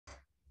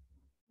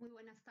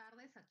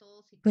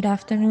Good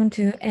afternoon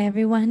to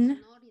everyone.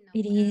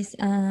 It is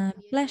a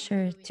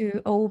pleasure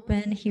to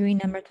open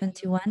hearing number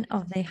 21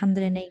 of the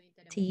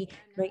 180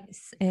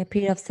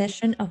 period of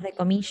session of the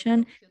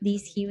Commission.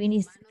 This hearing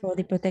is for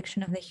the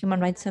protection of the human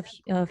rights of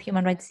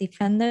human rights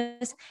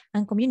defenders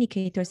and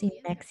communicators in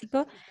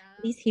Mexico.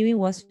 This hearing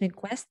was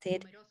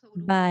requested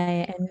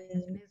by a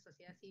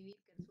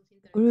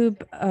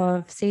group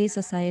of civil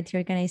society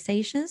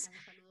organizations,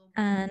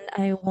 and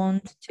I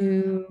want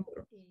to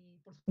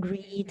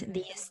greet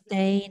the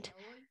state.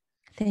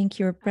 Thank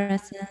your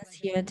presence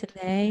here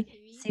today,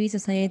 civil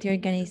society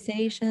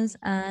organizations,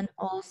 and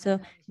also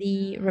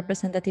the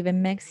representative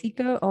in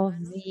Mexico of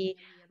the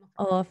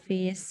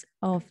Office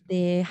of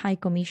the High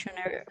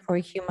Commissioner for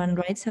Human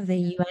Rights of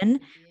the UN.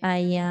 I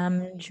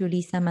am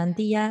Julissa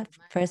Mantilla,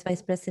 first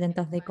Vice President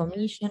of the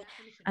Commission.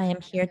 I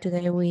am here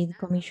today with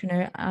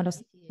Commissioner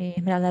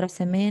Esmeralda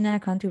Rosemena,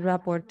 Country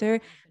Rapporteur,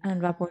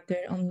 and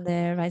Rapporteur on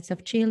the Rights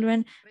of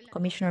Children,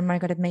 Commissioner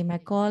Margaret May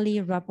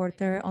Macaulay,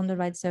 Rapporteur on the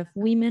Rights of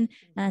Women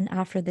and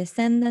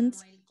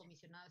Afro-Descendants,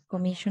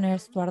 Commissioner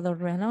Estuardo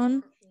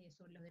Relon,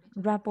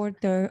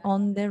 Rapporteur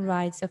on the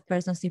rights of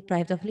persons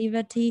deprived of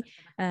liberty,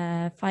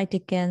 fight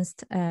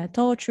against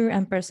torture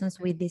and persons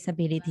with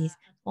disabilities.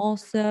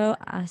 Also,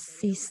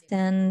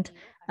 Assistant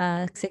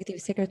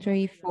Executive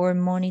Secretary for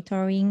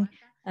Monitoring,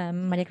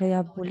 Maria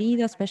Claudia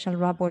Pulido, Special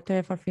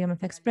Rapporteur for Freedom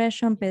of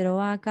Expression, Pedro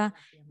Vaca,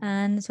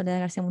 and Soledad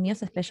Garcia Munoz,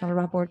 Special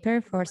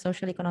Rapporteur for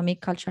Social,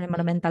 Economic, Cultural, and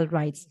Environmental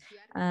Rights.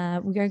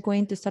 We are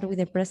going to start with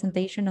the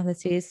presentation of the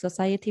civil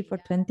society for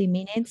 20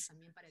 minutes.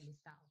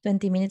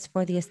 20 minutes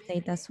for the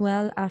state as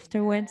well.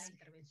 Afterwards,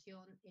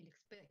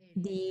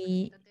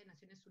 the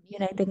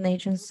United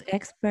Nations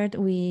expert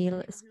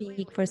will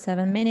speak for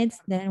 7 minutes.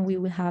 Then we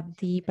will have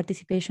the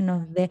participation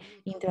of the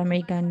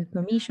Inter-American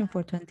Commission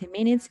for 20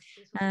 minutes.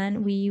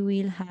 And we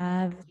will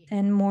have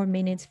 10 more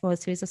minutes for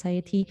civil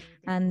society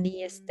and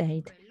the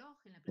state.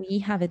 We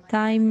have a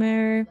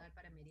timer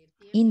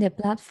in the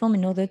platform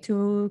in order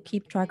to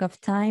keep track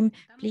of time.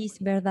 Please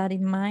bear that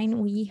in mind.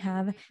 We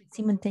have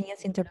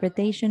simultaneous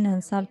interpretation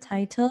and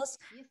subtitles.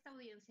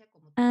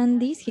 And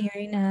this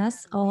hearing,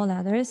 as all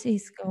others,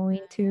 is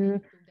going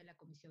to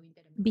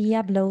be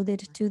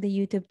uploaded to the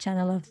YouTube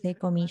channel of the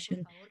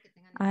Commission.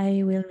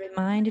 I will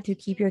remind you to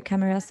keep your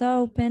cameras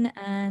open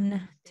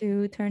and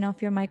to turn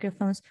off your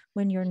microphones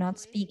when you're not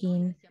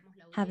speaking.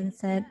 Having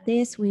said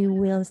this, we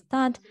will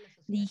start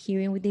the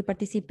hearing with the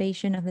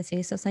participation of the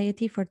civil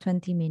society for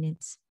 20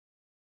 minutes.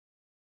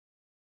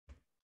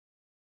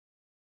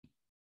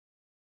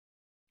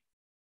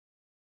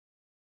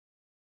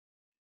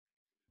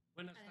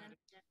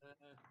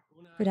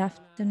 Good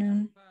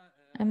afternoon.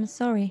 I'm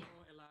sorry.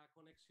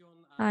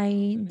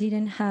 I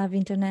didn't have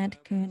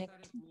internet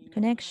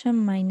connection.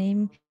 My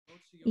name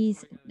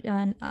is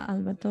Jan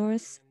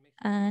Albators,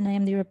 and I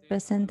am the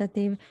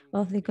representative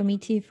of the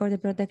Committee for the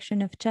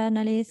Protection of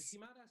Journalists.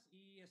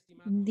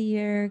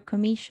 Dear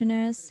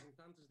commissioners,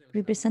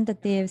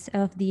 representatives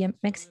of the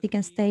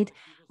Mexican state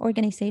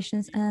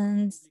organizations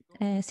and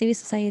civil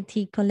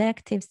society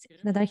collectives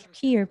that are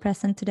here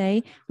present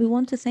today, we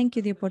want to thank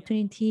you the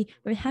opportunity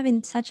for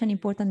having such an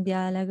important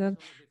dialogue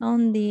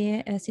on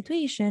the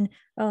situation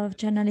of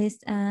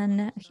journalists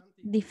and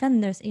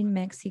defenders in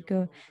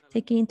Mexico,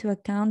 taking into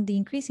account the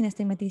increasing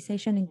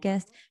stigmatization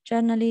against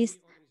journalists,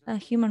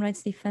 human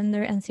rights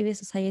defenders, and civil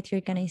society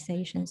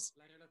organizations.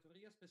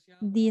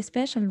 The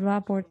Special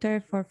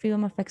Rapporteur for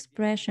Freedom of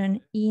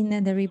Expression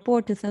in the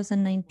report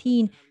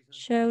 2019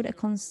 showed a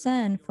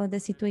concern for the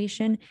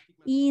situation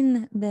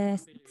in the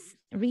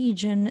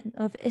region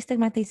of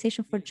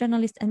stigmatization for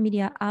journalists and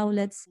media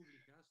outlets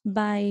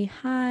by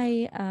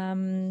high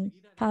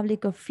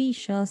public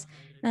officials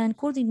and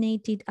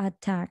coordinated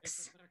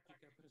attacks.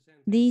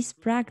 This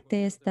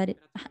practice that it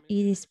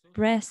is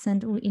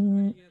present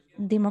in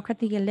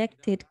democratically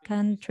elected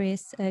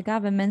countries'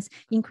 governments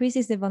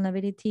increases the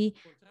vulnerability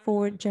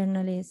for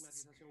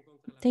journalists.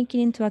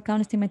 Taking into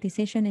account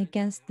stigmatization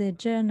against the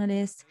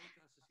journalists,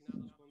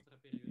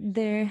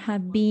 there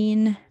have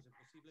been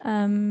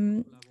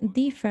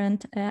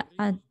different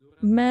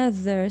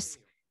murders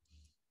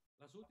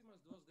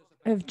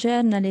of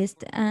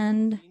journalists,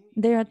 and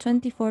there are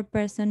 24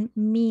 persons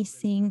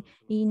missing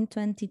in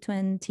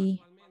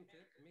 2020.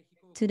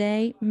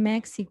 Today,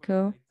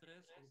 Mexico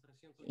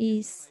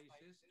is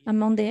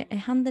among the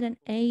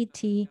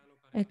 180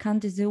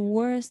 countries the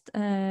worst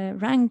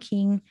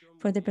ranking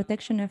for the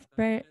protection of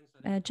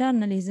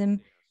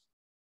journalism.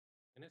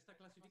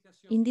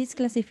 In this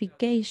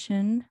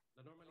classification,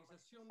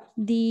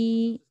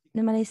 the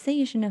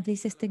normalization of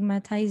these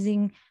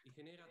stigmatizing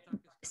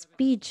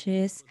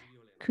speeches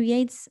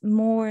creates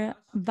more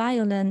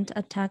violent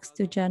attacks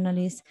to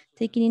journalists,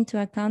 taking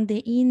into account the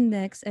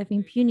index of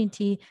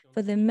impunity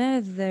for the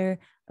murder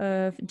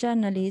of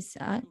journalists.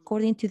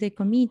 According to the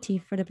Committee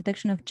for the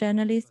Protection of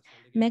Journalists,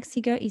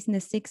 Mexico is in the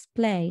 6th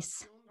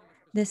place.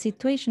 The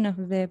situation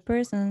of the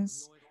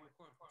persons,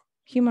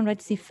 human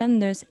rights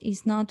defenders,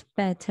 is not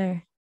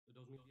better.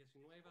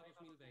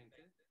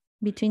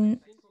 Between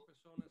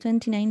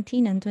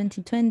 2019 and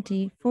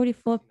 2020,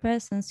 44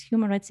 persons,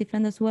 human rights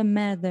defenders, were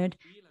murdered.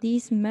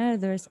 These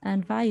murders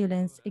and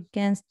violence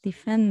against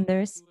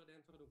defenders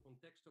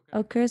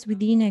occurs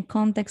within a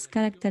context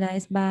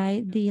characterized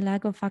by the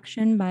lack of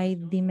action by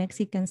the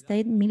Mexican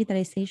state,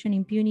 militarization,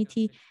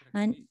 impunity,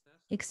 and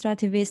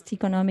extractivist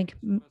economic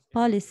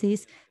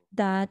policies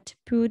that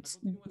puts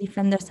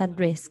defenders at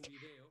risk.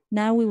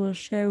 Now we will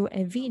show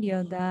a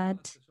video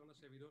that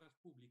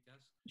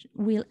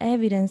will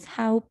evidence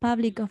how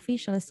public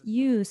officials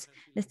use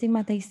the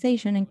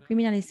stigmatization and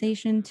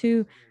criminalization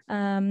to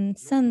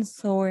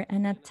censor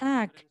and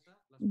attack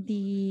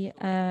the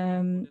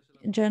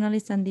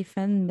journalists and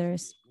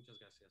defenders.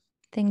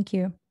 Thank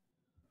you.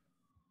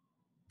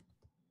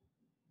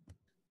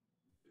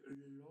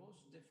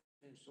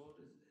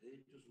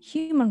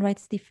 Human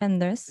rights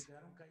defenders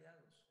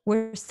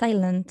were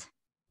silent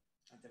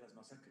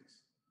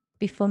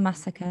before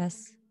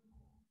massacres.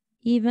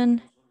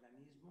 Even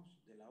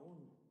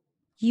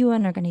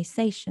UN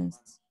organizations,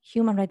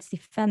 human rights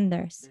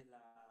defenders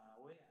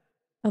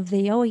of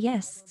the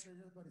OES.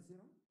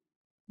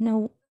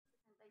 Now,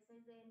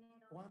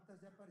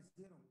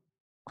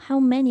 how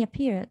many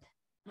appeared?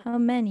 How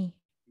many?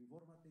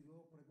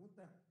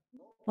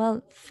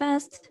 Well,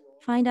 first,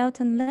 find out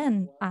and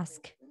then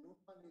ask.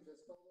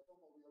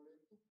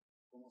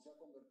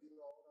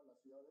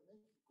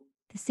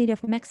 The city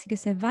of Mexico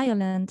is a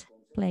violent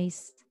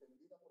place.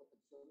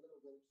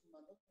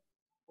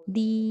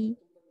 The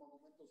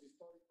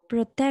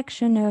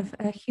protection of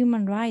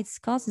human rights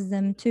causes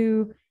them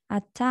to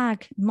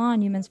attack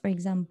monuments, for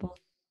example,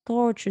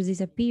 tortures,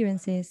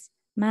 disappearances,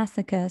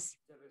 massacres.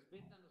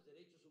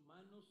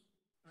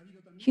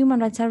 Human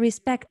rights are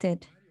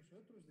respected.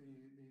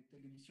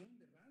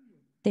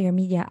 They are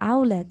media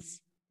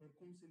outlets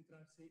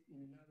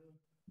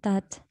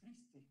that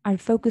are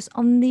focused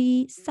on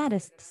the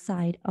saddest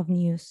side of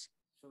news.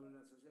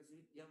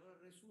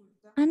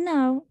 And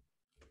now,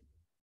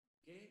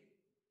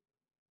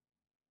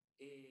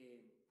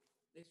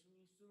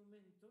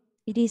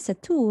 it is a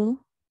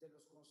tool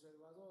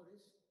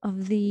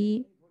of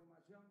the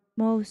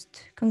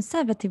most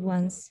conservative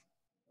ones.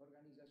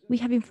 We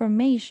have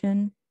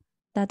information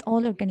that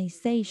all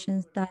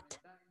organizations that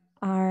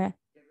are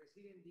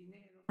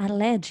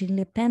alleged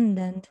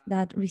independent,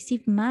 that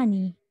receive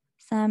money,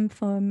 some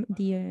from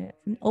the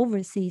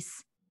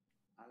overseas,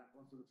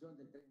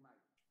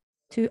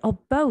 to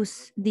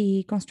oppose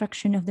the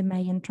construction of the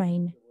Mayan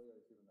train.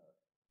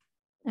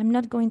 I'm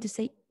not going to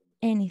say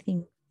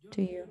anything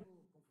to you.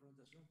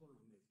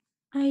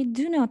 I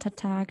do not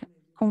attack,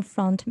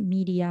 confront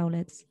media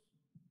outlets.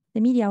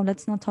 The media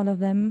outlets, not all of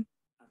them,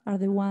 are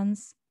the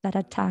ones that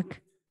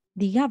attack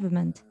the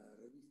government.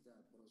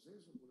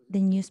 The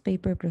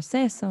newspaper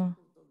Proceso,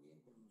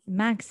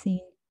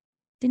 Maxine,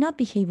 did not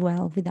behave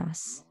well with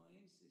us.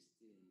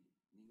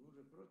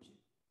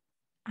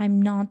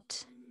 I'm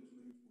not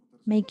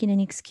making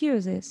any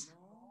excuses.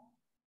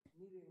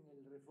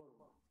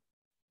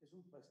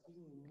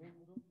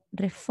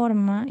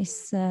 Reforma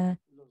is a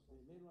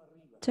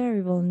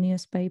terrible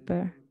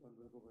newspaper.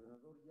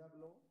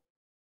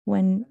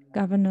 When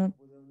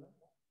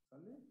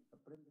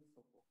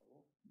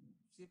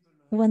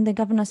the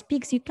governor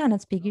speaks, you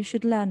cannot speak. You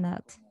should learn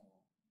that.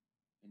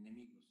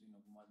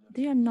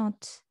 They are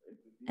not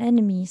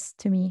enemies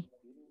to me.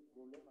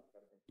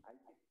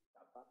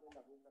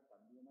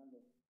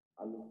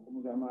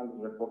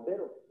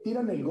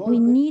 We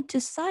need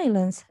to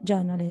silence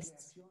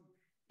journalists.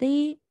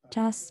 They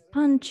just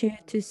punch you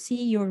to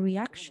see your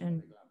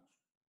reaction,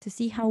 to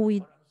see how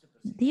we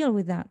deal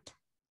with that.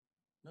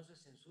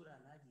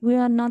 We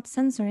are not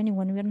censoring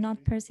anyone. We are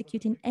not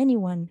persecuting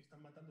anyone.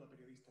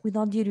 With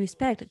all due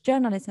respect,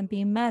 journalists are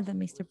being mad,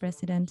 Mr.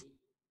 President.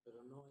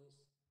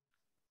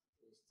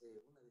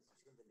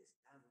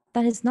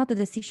 That is not a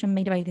decision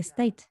made by the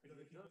state.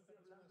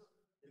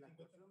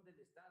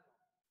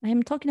 I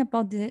am talking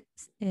about the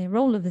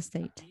role of the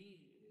state.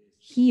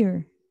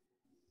 Here,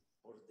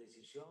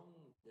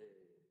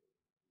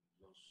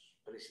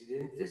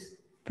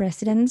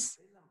 presidents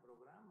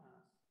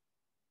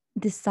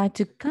decide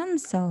to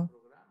cancel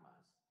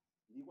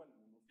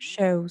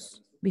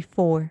shows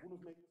before.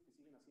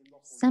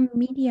 Some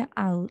media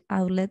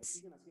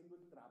outlets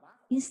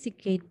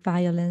instigate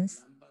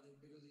violence.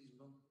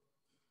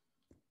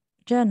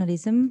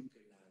 Journalism,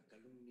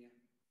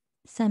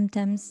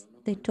 sometimes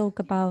they talk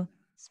about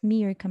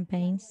smear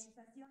campaigns,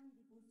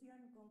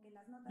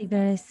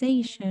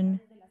 liberalization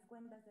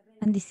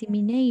and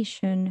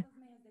dissemination,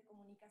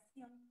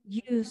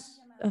 use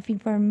of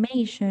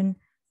information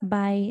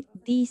by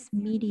these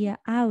media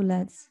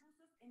outlets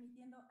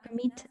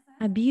commit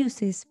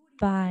abuses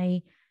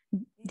by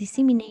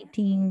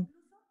disseminating,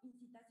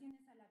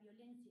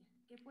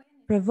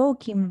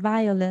 provoking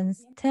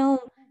violence,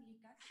 tell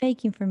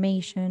fake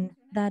information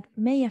that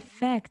may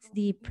affect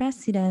the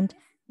president,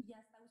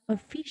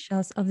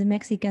 officials of the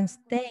Mexican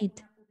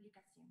state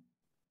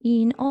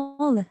in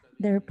all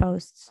their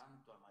posts.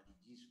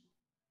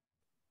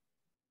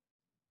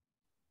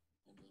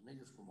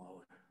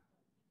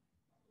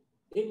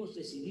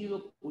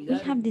 We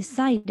have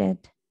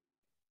decided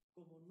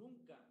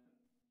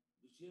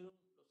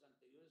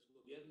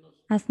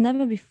As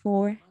never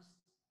before,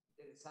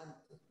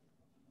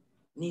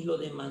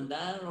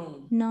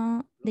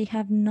 no, they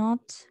have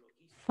not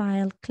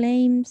filed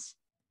claims.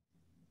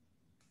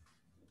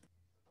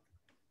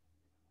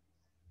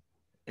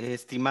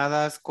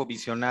 Estimadas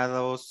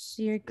comisionados,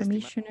 Dear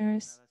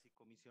commissioners,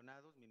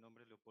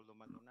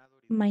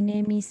 my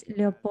name is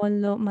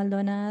Leopoldo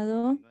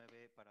Maldonado,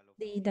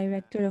 the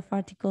director of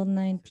Article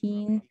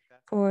 19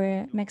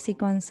 for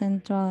Mexico and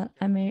Central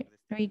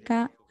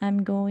America.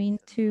 I'm going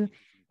to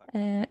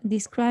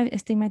describe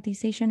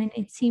stigmatization and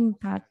its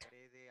impact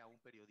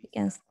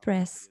against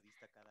press.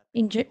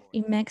 In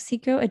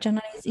Mexico, a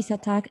journalist is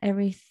attacked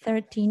every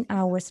 13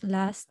 hours.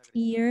 Last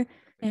year,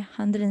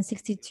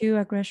 162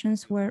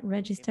 aggressions were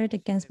registered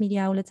against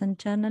media outlets and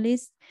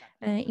journalists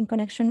in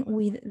connection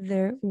with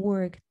their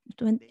work,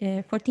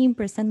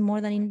 14%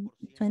 more than in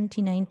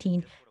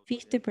 2019.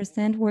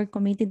 50% were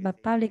committed by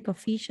public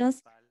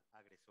officials.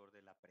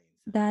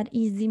 That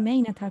is the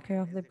main attacker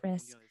of the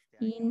press.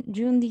 In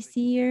June this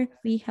year,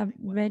 we have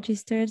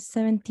registered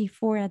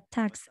 74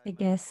 attacks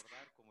against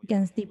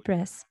the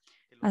press.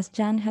 As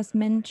Jan has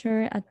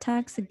mentioned,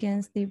 attacks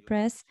against the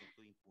press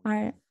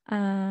are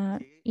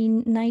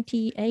in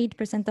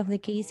 98% of the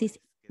cases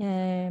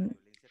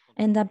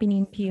end up in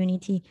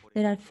impunity.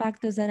 There are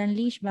factors that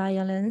unleash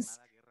violence.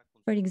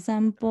 For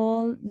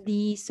example,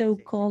 the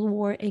so-called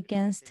war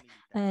against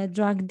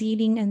drug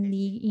dealing and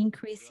the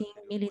increasing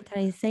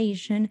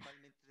militarization.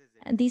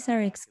 These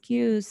are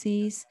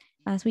excuses.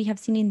 As we have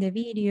seen in the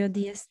video,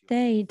 the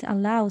state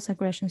allows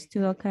aggressions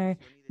to occur.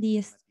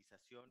 The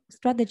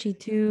strategy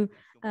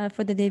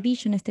for the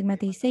division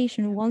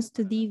stigmatization wants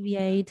to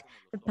deviate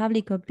the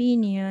public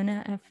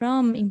opinion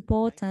from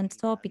important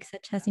topics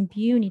such as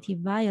impunity,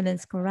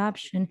 violence,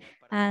 corruption,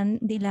 and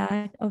the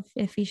lack of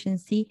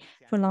efficiency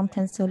for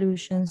long-term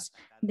solutions.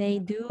 They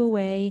do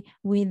away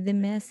with the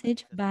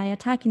message by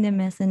attacking the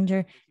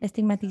messenger.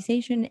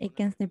 Stigmatization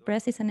against the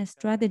press is a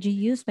strategy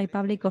used by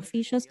public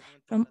officials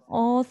from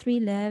all three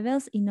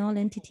levels in all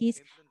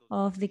entities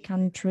of the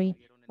country,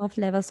 of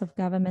levels of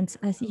governments.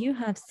 As you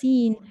have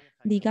seen,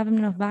 the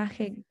government of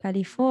Baja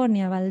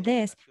California,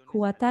 Valdez,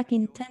 who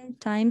attacking 10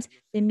 times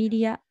the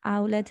media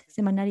outlet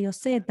Semanario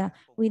Zeta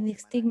with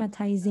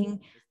stigmatizing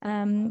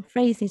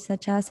phrases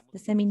such as the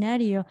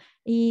Seminario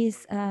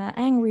is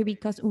angry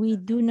because we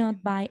do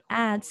not buy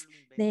ads.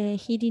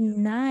 He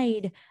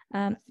denied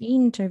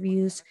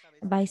interviews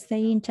by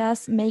saying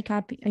just make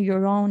up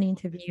your own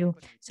interview.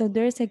 So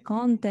there's a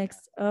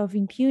context of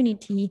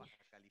impunity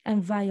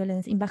and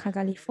violence in Baja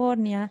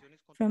California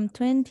from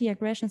 20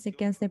 aggressions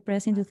against the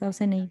press in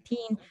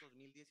 2018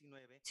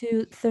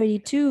 to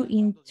 32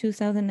 in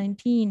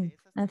 2019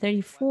 and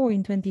 34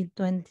 in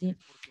 2020.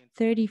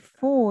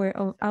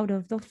 34 out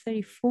of those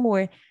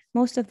 34,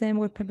 most of them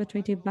were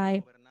perpetrated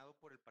by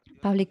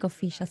public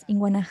officials. In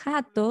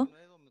Guanajuato,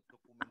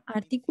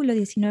 Artículo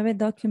 19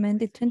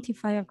 documented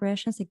 25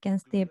 aggressions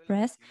against the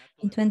press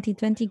in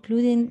 2020,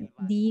 including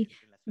the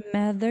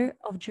murder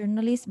of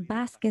journalist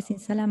Vasquez in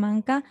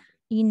Salamanca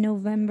in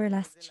November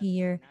last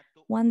year.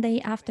 One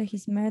day after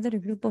his murder, a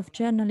group of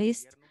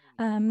journalists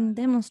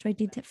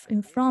demonstrated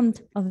in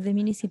front of the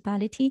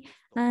municipality,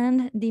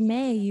 and the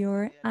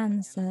mayor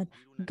answered,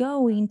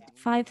 going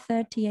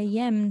 5:30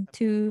 a.m.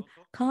 to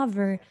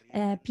cover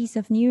a piece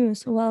of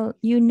news. Well,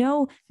 you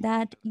know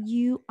that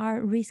you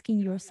are risking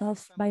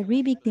yourself by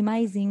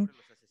re-victimizing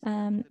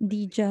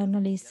the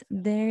journalists.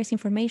 There's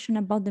information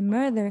about the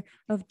murder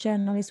of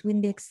journalists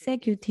when the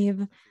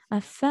executive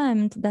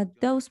affirmed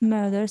that those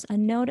murders are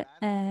not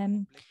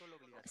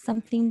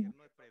something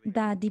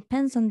that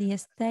depends on the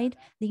state,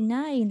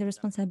 denying the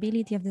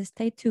responsibility of the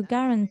state to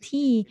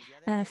guarantee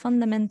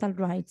fundamental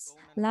rights.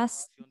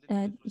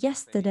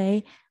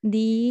 Yesterday,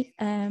 the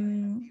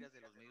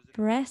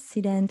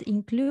president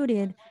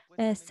included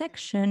a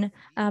section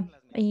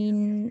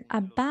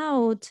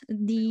about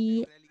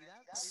the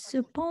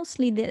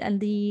supposedly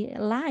the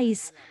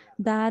lies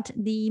that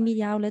the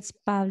media outlets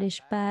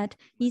publish, but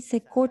it's a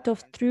court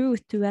of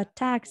truth to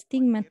attack,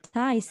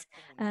 stigmatize,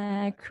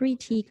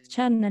 critique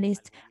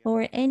journalists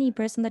or any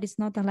person that is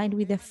not aligned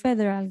with the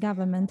federal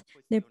government.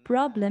 The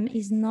problem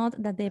is not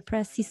that the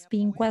press is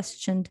being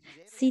questioned.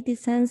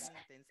 Citizens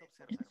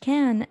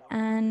can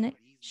and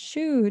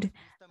should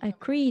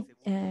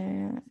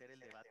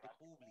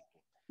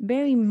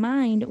bear in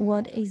mind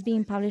what is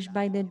being published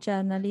by the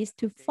journalists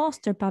to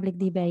foster public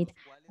debate.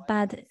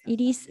 But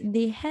it is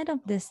the head of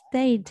the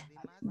state,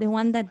 the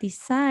one that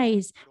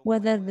decides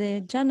whether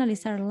the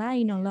journalists are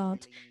lying or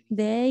not.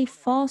 They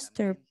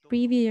foster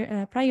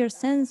prior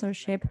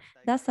censorship.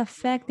 That's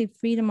affecting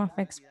freedom of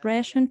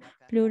expression,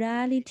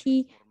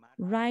 plurality,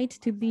 right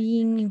to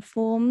being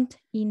informed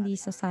in the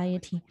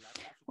society.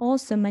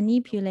 Also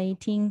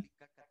manipulating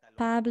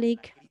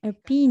public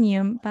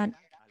opinion, but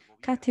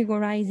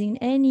categorizing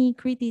any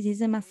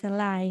criticism as a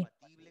lie.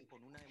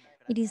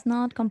 It is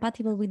not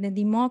compatible with the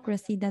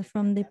democracy that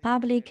from the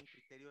public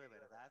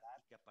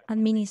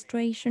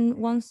administration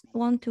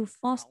want to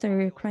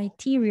foster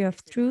criteria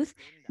of truth,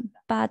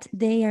 but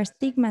they are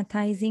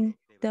stigmatizing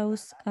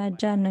those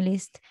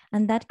journalists,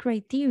 and that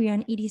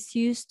criterion, it is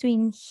used to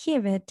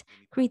inhibit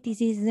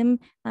criticism,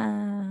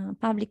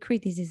 public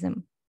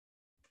criticism.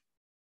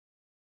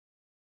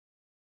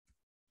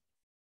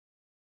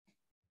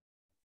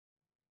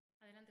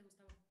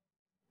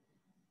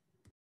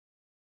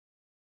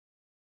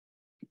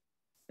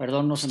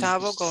 Perdón, no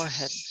Gustavo, go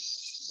ahead.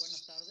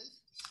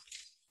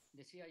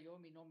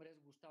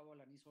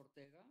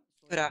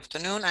 Good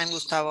afternoon. I'm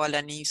Gustavo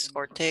Alanis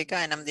Ortega,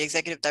 and I'm the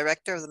Executive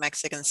Director of the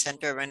Mexican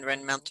Center of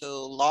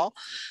Environmental Law.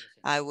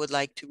 I would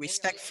like to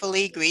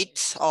respectfully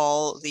greet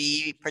all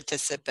the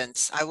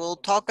participants. I will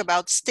talk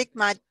about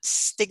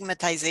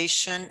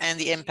stigmatization and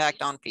the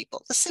impact on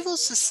people. The civil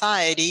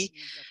society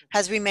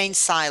has remained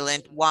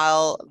silent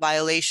while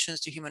violations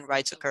to human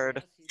rights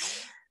occurred.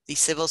 The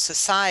civil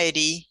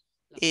society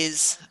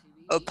is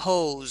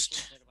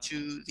opposed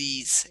to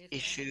these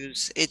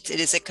issues. It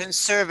is a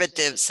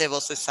conservative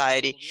civil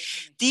society.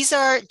 These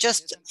are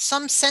just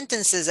some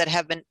sentences that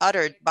have been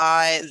uttered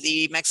by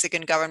the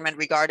Mexican government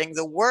regarding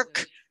the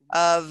work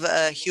of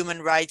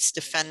human rights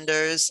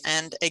defenders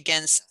and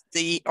against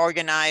the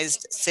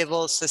organized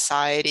civil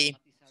society.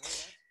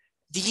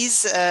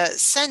 These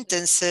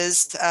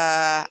sentences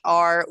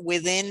are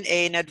within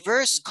an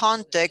adverse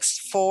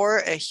context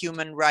for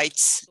human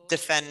rights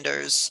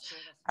defenders.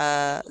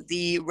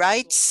 The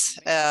rights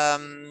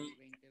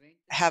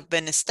have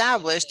been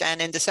established,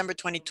 and in December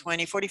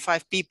 2020,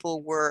 45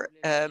 people were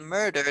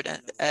murdered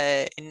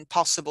in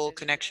possible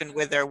connection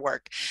with their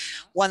work.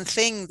 One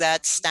thing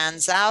that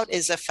stands out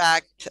is the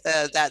fact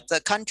that the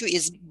country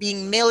is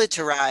being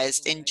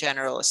militarized in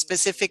general,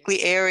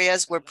 specifically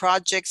areas where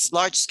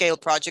large-scale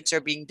projects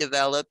are being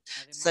developed,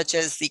 such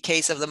as the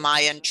case of the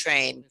Mayan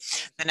train.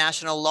 The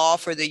national law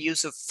for the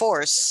use of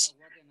force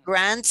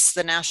grants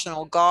the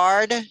National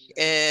Guard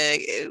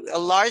a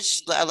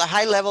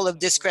high level of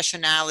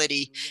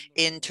discretionality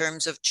in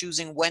terms of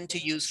choosing when to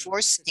use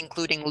force,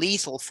 including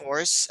lethal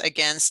force,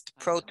 against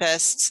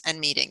protests and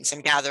meetings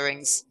and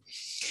gatherings.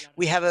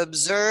 We have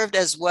observed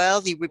as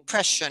well the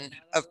repression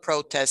of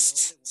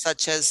protests,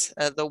 such as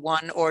the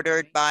one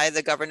ordered by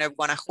the governor of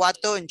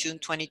Guanajuato in June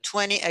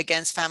 2020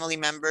 against family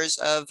members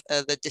of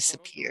the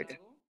disappeared,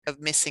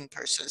 of missing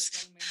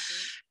persons.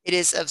 It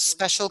is of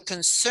special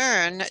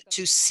concern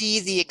to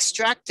see the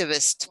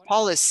extractivist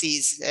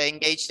policies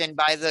engaged in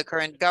by the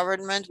current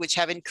government, which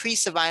have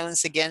increased the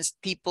violence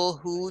against people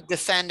who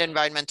defend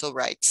environmental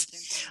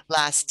rights.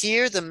 Last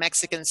year, the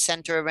Mexican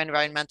Center of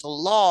Environmental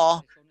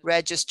Law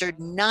registered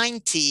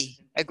 90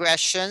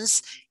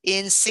 aggressions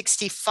in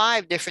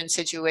 65 different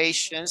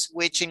situations,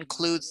 which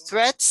include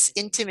threats,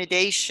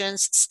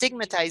 intimidations,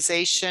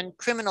 stigmatization,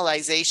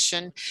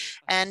 criminalization,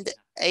 and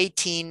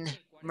 18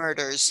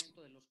 murders.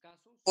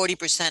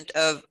 40%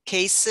 of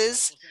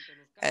cases,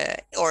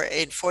 or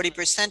in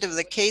 40% of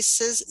the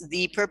cases,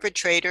 the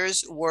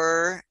perpetrators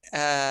were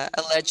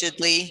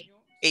allegedly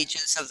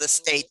agents of the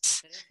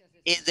state.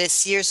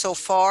 This year so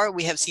far,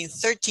 we have seen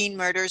 13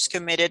 murders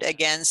committed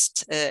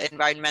against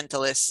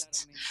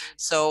environmentalists.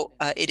 So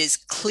it is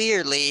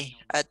clearly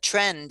a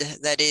trend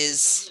that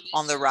is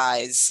on the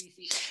rise.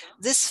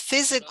 This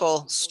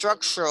physical,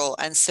 structural,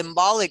 and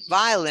symbolic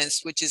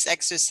violence, which is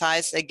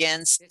exercised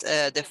against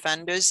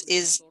defenders,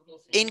 is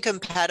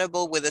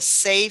incompatible with a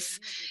safe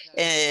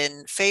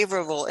and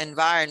favorable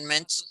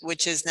environment,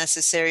 which is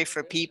necessary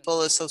for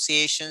people,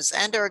 associations,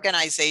 and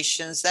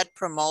organizations that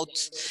promote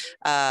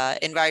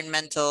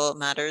environmental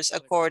matters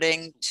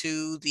according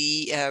to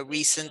the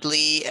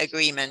recently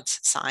agreement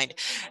signed.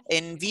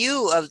 In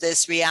view of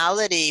this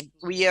reality,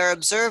 we are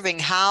observing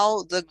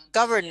how the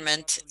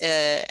government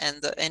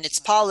and its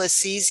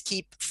policies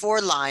keep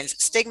four lines: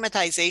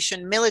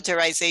 stigmatization,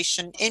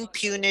 militarization,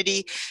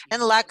 impunity,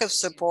 and lack of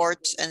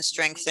support and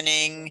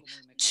strengthening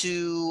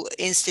to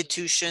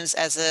institutions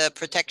as a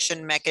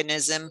protection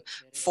mechanism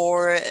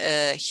for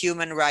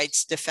human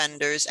rights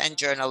defenders and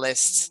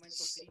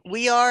journalists.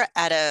 We are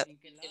at a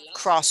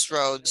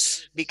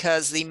crossroads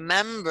because the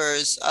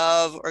members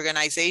of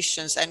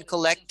organizations and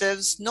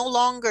collectives no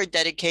longer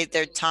dedicate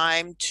their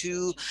time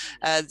to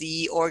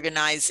the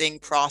organizing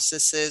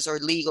processes or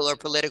legal or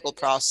political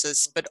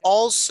process, but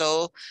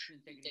also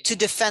to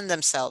defend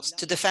themselves,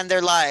 to defend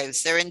their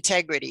lives, their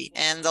integrity,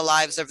 and the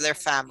lives of their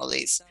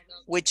families,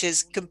 which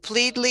is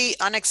completely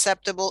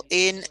unacceptable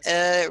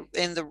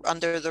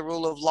under the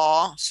rule of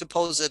law,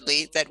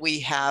 supposedly, that we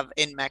have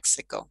in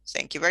Mexico.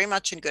 Thank you very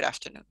much and good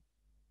afternoon.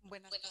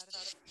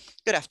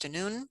 Good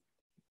afternoon,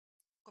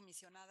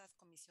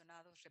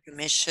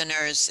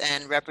 commissioners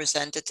and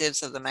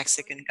representatives of the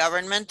Mexican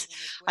government.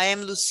 I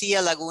am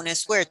Lucia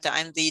Lagunes Huerta.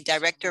 I'm the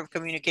Director of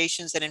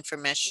Communications and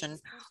Information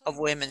of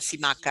Women,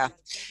 CIMACA.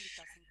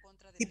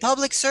 The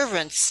public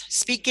servants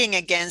speaking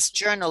against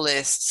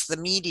journalists, the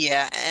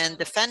media, and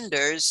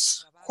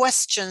defenders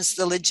questions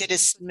the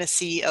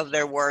legitimacy of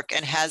their work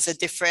and has a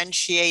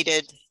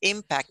differentiated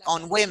impact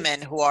on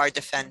women who are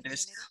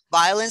defenders.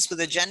 Violence with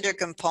a gender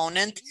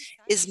component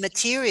is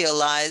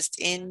materialized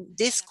in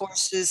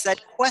discourses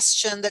that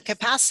question the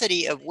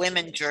capacity of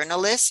women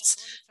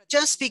journalists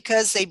just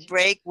because they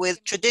break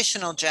with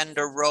traditional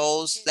gender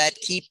roles that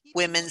keep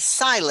women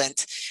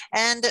silent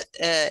and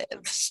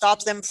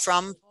stop them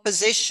from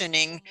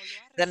positioning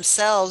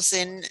themselves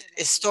in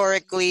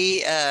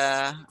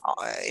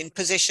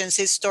positions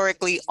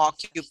historically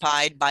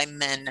occupied by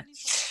men.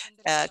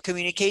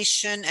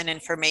 Communication and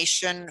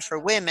Information for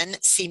Women,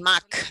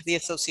 CIMAC, the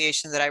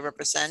association that I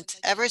represent,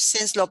 ever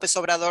since López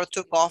Obrador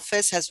took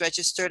office, has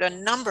registered a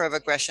number of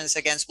aggressions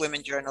against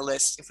women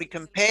journalists. If we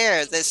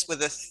compare this with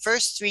the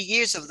first 3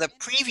 years of the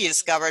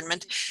previous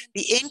government,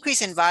 the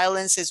increase in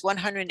violence is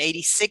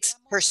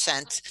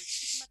 186%.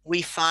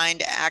 We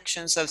find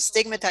actions of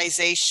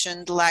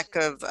stigmatization, lack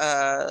of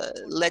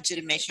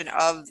legitimation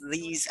of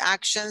these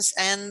actions,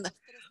 and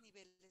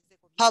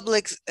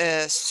public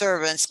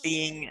servants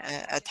being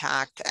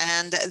attacked.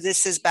 And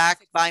this is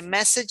backed by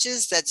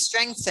messages that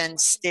strengthen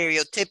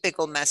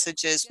stereotypical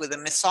messages with a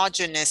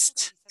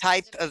misogynist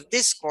type of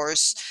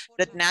discourse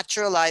that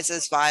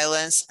naturalizes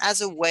violence as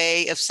a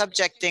way of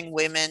subjecting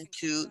women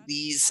to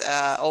these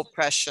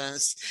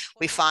oppressions.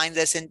 We find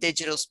this in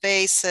digital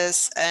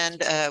spaces,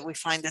 and we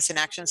find this in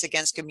actions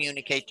against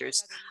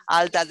communicators.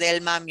 Alda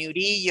Delma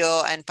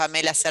Murillo and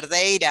Pamela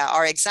Cerdeira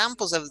are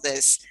examples of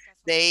this.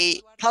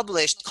 They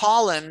published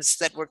columns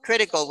that were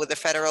critical with the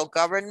federal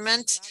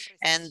government,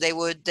 and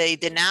they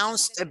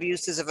denounced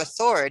abuses of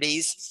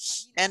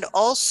authorities. And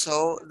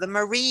also the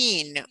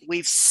Marine.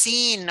 We've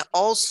seen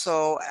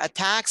also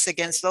attacks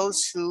against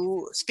those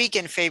who speak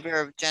in favor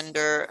of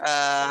gender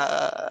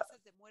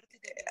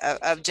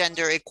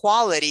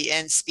equality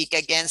and speak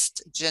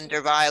against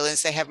gender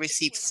violence. They have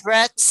received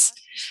threats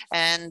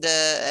and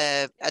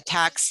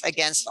attacks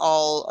against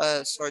all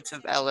sorts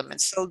of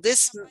elements. So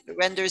this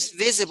renders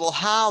visible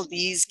how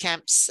these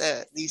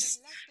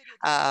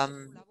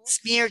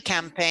smear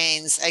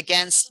campaigns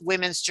against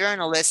women's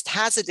journalists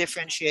has a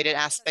differentiated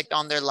aspect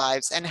on their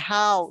lives, and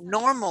how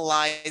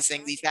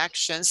normalizing these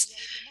actions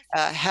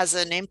has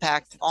an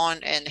impact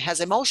on and has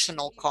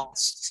emotional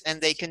costs,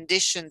 and they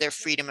condition their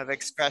freedom of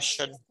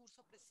expression.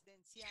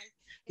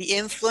 The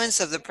influence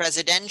of the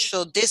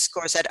presidential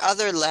discourse at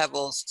other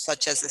levels,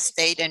 such as the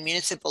state and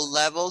municipal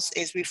levels,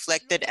 is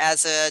reflected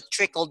as a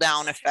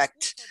trickle-down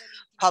effect.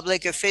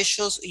 Public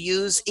officials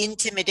use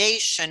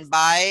intimidation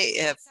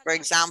by, for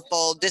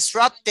example,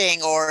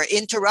 disrupting or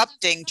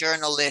interrupting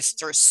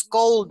journalists or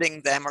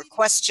scolding them or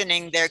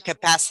questioning their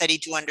capacity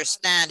to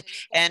understand,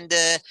 and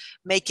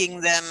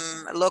making them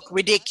look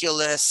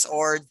ridiculous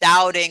or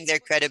doubting their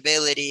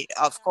credibility,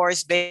 of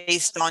course,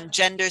 based on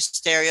gender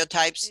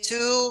stereotypes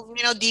to,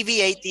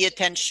 deviate the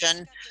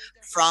attention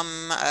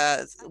from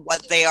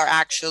what they are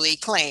actually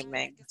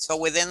claiming. So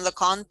within the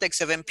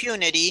context of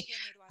impunity,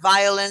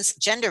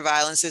 gender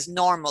violence is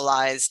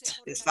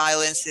normalized. This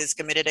violence is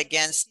committed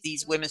against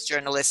these women's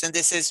journalists, and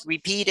this is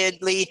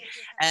repeatedly,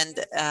 and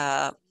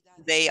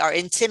they are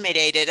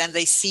intimidated and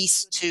they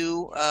cease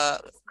to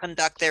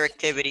conduct their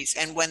activities.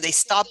 And when they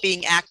stop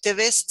being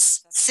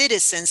activists,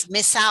 citizens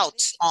miss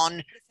out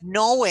on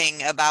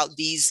knowing about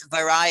this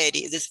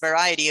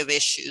variety of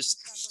issues.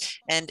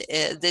 And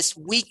this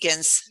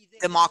weakens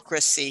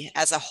democracy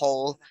as a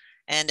whole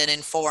and an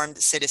informed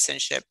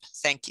citizenship.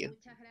 Thank you.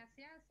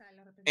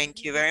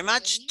 Thank you very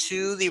much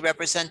to the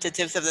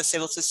representatives of the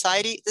civil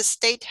society. The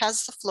state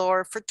has the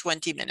floor for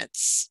 20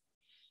 minutes.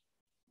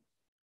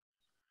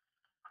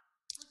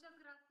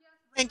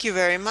 Thank you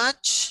very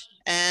much,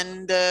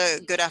 and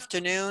good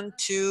afternoon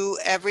to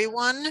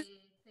everyone,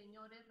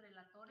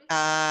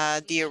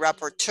 dear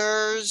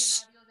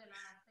rapporteurs,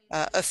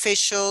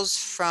 officials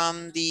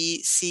from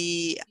the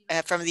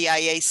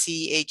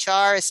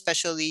IACHR,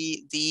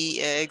 especially the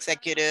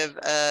executive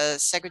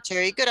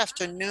secretary. Good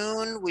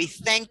afternoon. We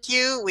thank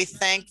you. We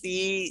thank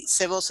the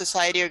civil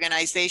society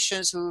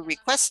organizations who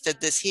requested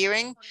this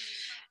hearing,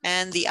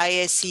 and the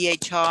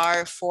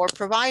IACHR for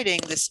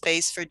providing the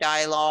space for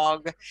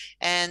dialogue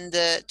and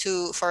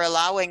for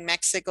allowing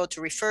Mexico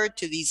to refer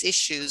to these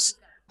issues.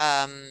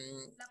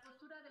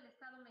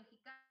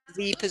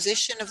 The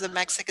position of the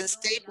Mexican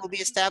state will be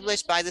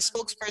established by the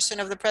spokesperson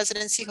of the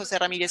presidency, Jose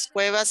Ramirez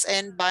Cuevas,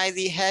 and by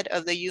the head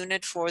of the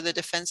unit for the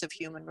defense of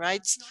human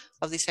rights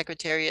of the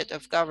Secretariat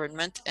of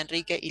Government,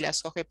 Enrique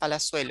Ilazoje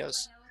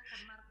Palazuelos.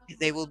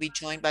 They will be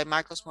joined by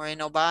Marcos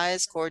Moreno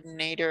Baez,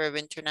 coordinator of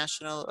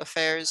international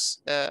affairs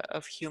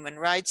of human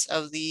rights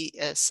of the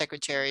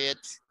Secretariat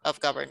of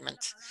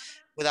Government.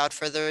 Without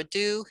further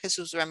ado,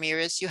 Jesus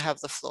Ramirez, you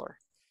have the floor.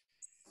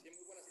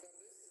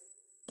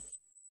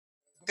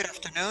 Good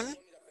afternoon.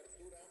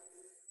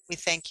 We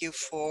thank you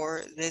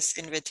for this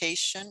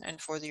invitation and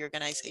for the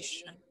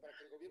organization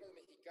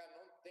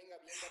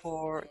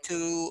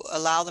to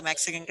allow the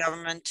Mexican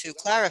government to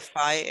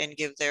clarify and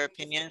give their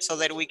opinion so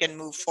that we can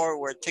move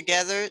forward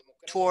together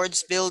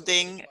towards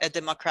building a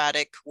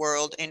democratic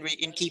world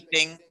in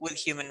keeping with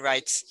human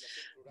rights.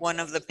 One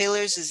of the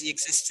pillars is the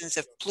existence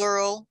of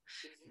plural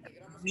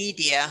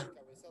media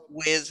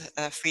with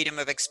freedom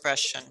of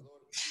expression.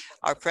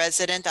 Our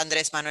president,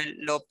 Andrés Manuel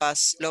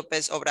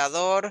López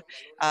Obrador,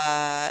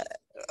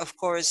 of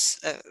course,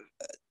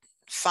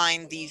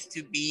 find these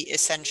to be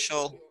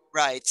essential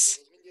rights.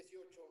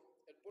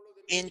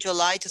 In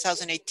July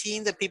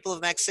 2018, the people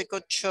of Mexico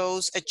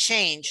chose a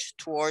change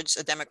towards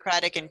a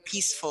democratic and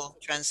peaceful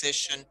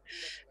transition.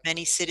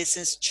 Many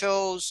citizens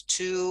chose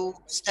to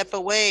step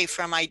away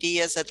from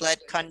ideas that led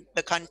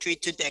the country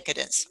to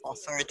decadence,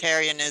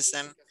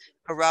 authoritarianism,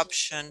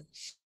 corruption,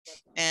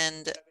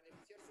 and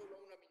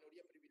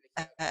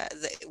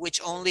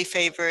which only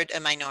favored a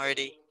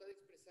minority.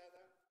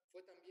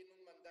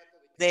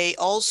 They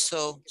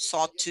also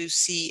sought to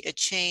see a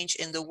change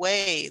in the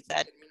way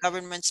that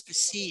governments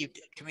perceived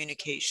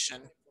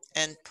communication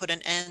and put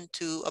an end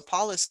to a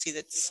policy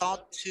that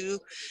sought to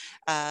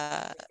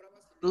uh,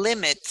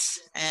 limit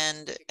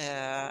and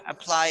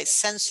apply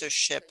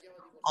censorship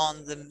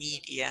on the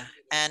media,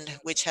 and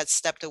which had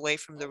stepped away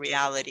from the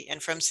reality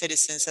and from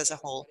citizens as a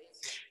whole.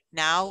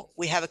 Now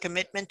we have a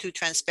commitment to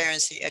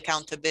transparency,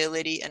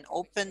 accountability, and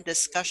open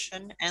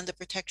discussion, and the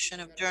protection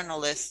of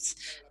journalists,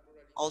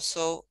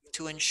 also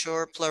to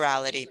ensure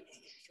plurality.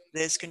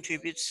 This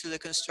contributes to the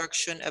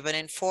construction of an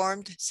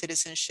informed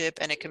citizenship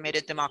and a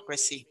committed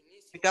democracy.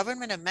 The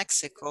government of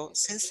Mexico,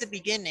 since the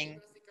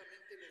beginning,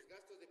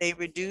 they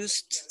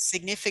reduced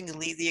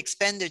significantly the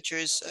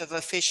expenditures of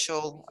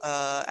official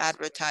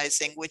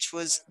advertising, which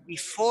was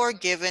before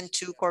given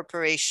to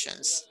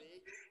corporations.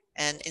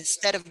 And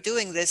instead of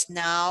doing this,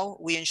 now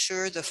we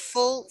ensure the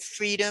full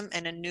freedom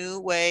and a new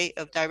way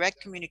of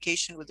direct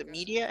communication with the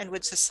media and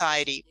with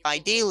society by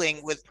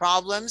dealing with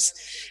problems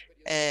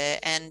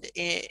and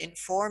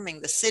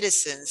informing the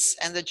citizens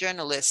and the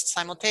journalists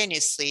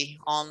simultaneously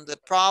on the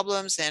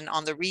problems and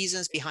on the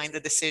reasons behind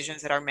the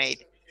decisions that are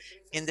made.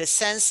 In this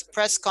sense,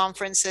 press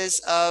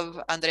conferences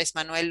of Andrés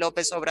Manuel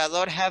López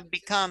Obrador have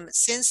become,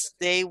 since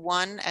day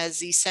one, as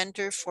the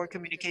center for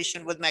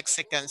communication with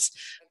Mexicans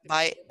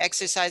by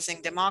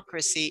exercising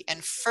democracy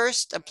and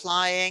first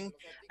applying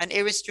an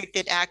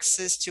unrestricted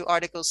access to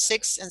Articles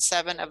 6 and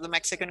 7 of the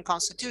Mexican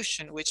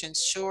Constitution, which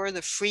ensure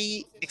the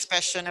free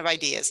expression of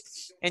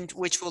ideas and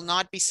which will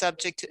not be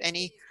subject to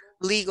any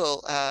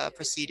legal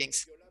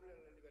proceedings.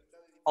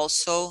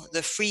 Also,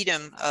 the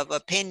freedom of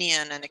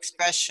opinion and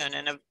expression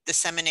and of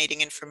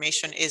disseminating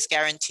information is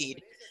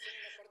guaranteed.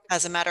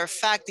 As a matter of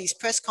fact, these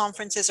press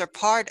conferences are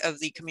part of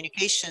the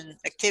communication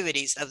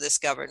activities of this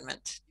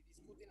government.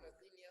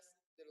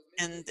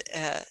 And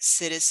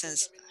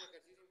citizens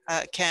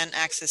can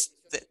access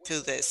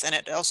to this. And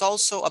it is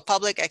also a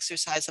public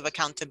exercise of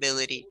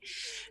accountability.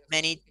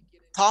 Many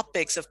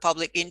topics of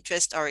public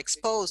interest are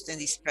exposed in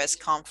these press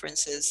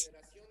conferences,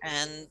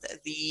 and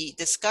the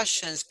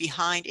discussions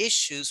behind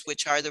issues,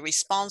 which are the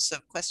response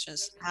of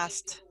questions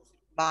asked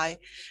by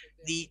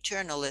the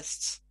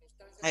journalists.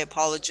 I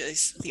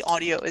apologize, the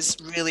audio is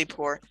really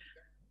poor.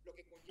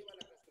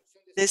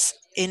 This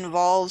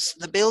involves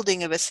the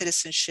building of a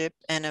citizenship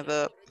and of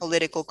a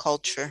political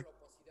culture.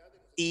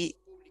 The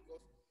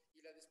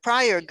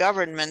prior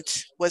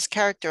government was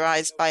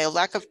characterized by a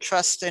lack of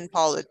trust in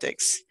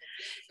politics,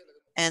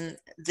 and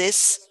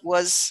this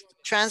was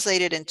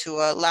translated into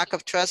a lack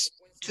of trust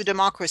to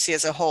democracy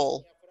as a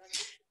whole.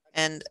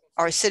 And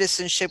our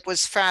citizenship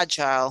was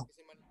fragile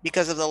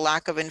because of the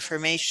lack of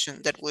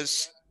information that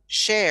was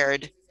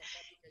shared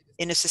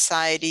in a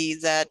society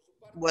that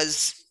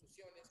was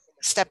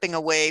stepping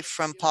away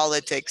from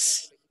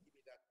politics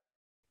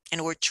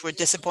and which were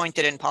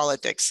disappointed in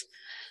politics.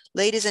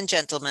 Ladies and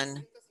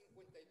gentlemen,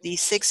 the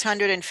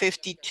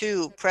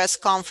 652 press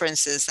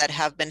conferences that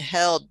have been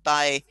held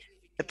by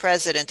the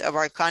president of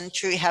our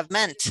country have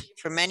meant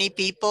for many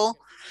people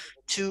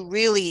to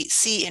really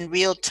see in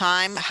real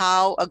time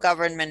how a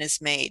government is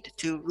made,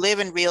 to live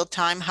in real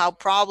time how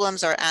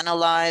problems are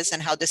analyzed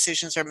and how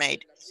decisions are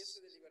made.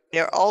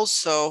 They're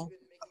also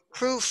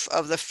proof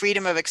of the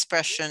freedom of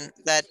expression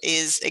that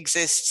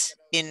exists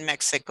in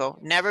Mexico.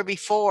 Never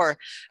before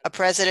a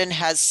president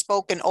has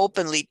spoken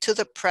openly to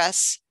the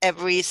press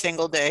every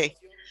single day.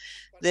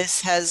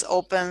 This has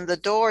opened the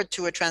door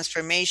to a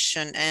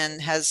transformation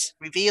and has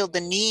revealed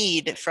the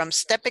need from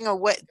stepping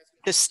away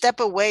to step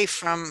away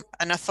from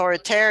an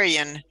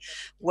authoritarian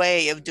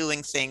way of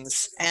doing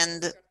things,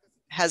 and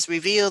has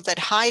revealed that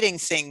hiding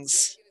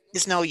things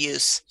is no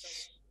use.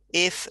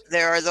 If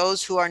there are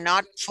those who are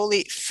not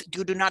fully,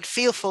 who do not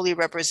feel fully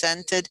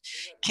represented,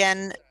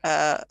 can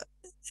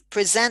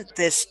present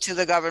this to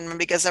the government,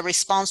 because a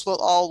response will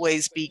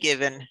always be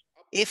given.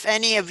 If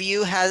any of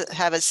you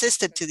have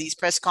assisted to these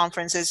press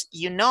conferences,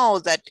 you know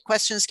that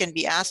questions can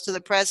be asked to the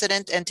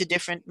president and to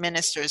different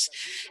ministers,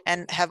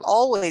 and have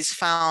always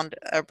found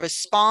a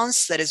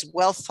response that is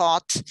well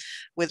thought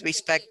with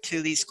respect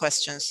to these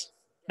questions.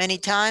 Many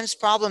times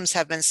problems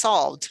have been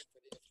solved,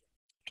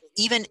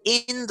 even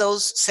in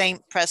those same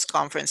press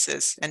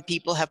conferences, and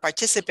people have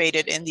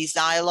participated in these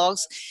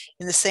dialogues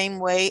in the same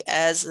way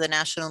as the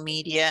national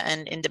media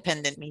and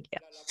independent media.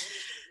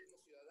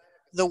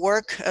 The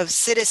work of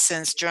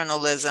citizens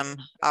journalism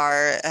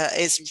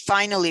is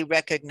finally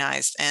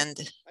recognized, and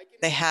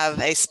they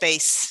have a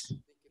space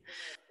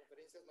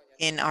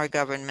in our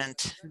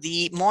government.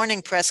 The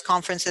morning press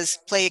conferences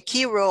play a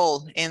key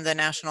role in the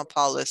national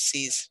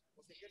policies.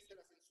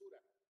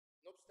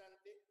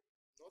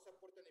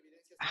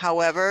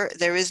 However,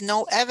 there is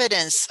no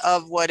evidence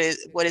of what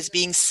is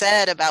being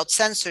said about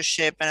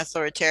censorship and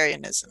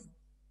authoritarianism.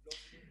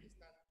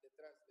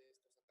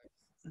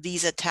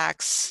 These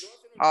attacks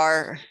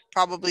are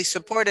probably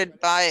supported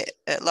by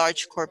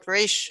large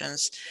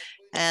corporations,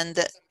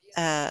 and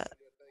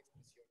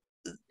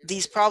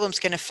these problems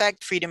can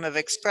affect freedom of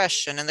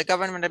expression. And the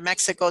government of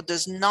Mexico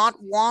does not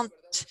want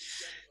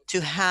to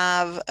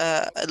have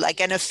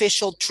like an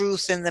official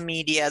truth in the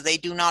media. They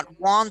do not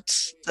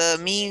want the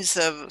means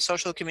of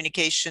social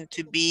communication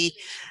to be,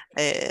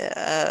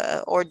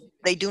 or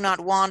they do not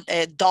want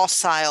a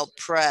docile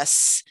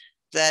press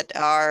that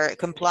are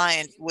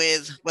compliant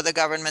with what the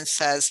government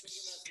says,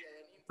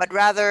 but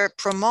rather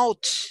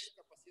promote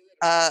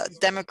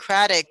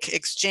democratic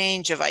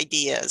exchange of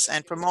ideas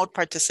and promote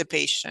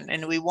participation.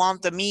 And we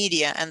want the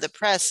media and the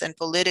press and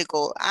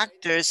political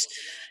actors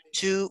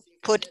to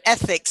put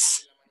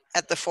ethics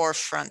at the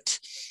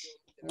forefront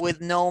with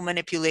no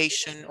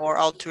manipulation or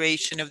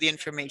alteration of the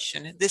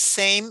information. This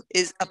same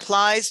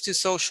applies to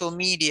social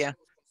media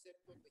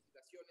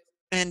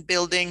and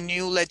building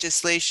new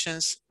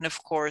legislations and,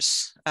 of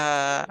course,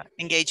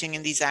 engaging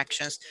in these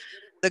actions.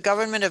 The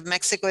government of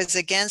Mexico is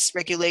against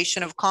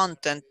regulation of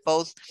content,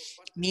 both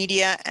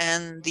media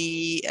and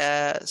the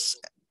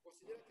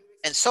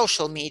and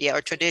social media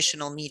or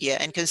traditional media,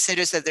 and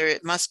considers that there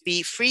must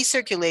be free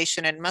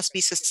circulation and must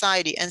be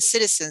society and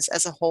citizens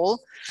as a whole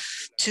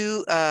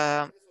to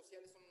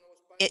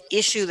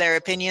issue their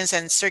opinions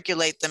and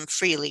circulate them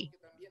freely.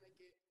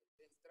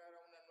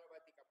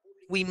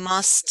 We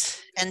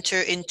must enter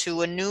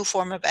into a new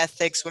form of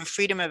ethics where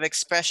freedom of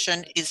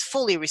expression is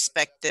fully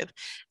respected,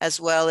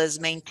 as well as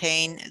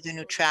maintain the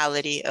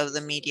neutrality of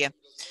the media.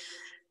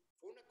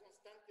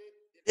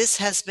 This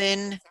has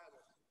been,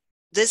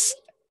 this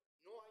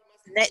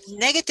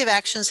negative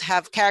actions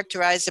have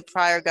characterized the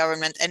prior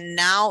government, and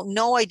now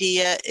no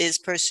idea is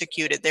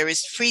persecuted. There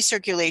is free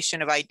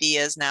circulation of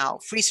ideas now,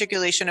 free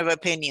circulation of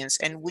opinions,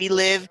 and we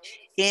live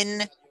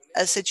in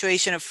a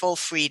situation of full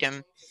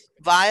freedom.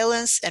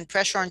 Violence and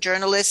pressure on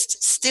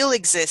journalists still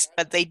exist,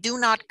 but they do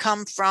not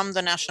come from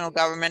the national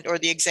government or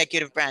the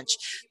executive branch.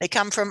 They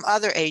come from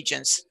other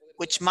agents,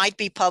 which might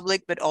be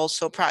public, but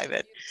also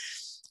private.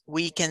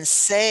 We can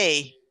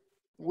say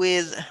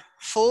with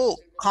full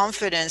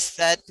confidence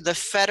that the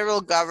federal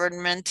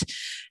government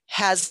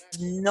has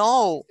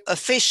no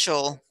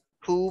official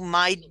who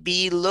might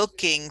be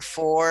looking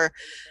for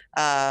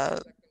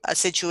a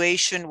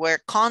situation where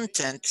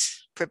content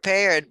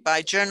prepared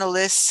by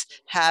journalists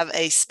have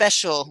a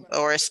special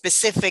or a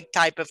specific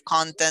type of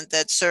content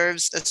that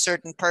serves a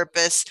certain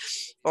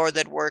purpose or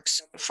that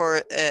works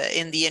for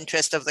in the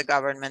interest of the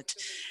government.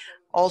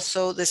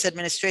 Also, this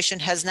administration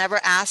has never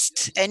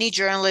asked any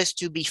journalist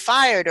to be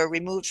fired or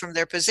removed from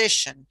their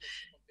position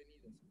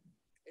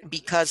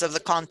because of the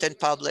content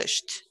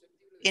published.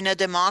 In a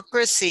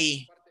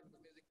democracy,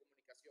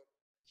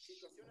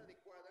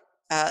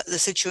 the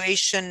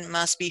situation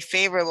must be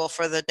favorable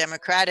for the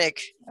democratic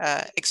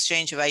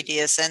exchange of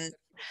ideas, and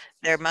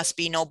there must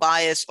be no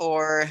bias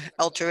or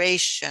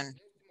alteration.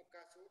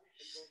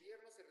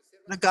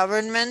 The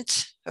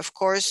government, of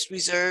course,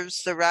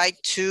 reserves the right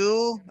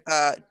to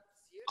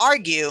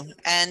argue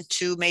and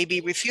to maybe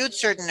refute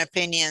certain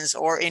opinions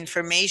or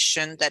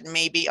information that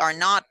maybe are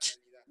not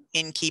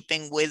in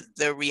keeping with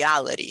the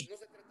reality.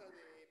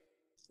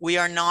 We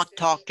are not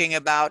talking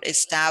about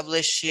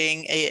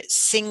establishing a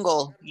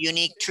single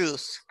unique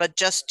truth, but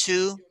just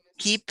to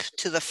keep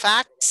to the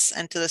facts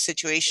and to the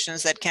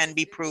situations that can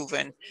be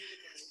proven.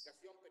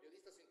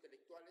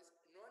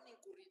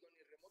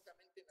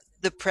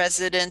 The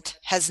president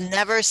has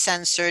never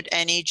censored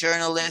any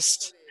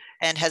journalist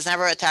and has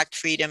never attacked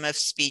freedom of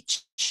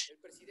speech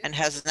and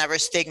has never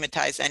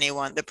stigmatized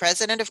anyone. The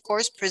president, of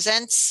course,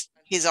 presents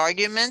his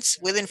arguments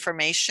with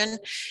information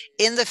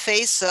in the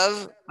face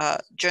of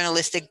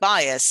journalistic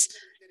bias.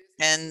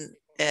 And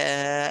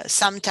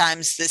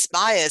sometimes this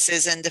bias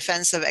is in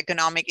defense of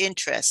economic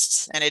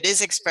interests, and it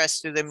is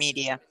expressed through the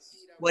media.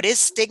 What is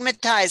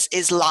stigmatized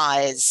is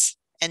lies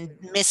and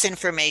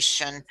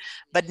misinformation,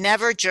 but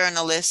never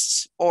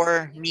journalists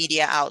or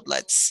media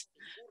outlets.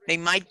 They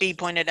might be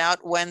pointed out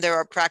when there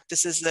are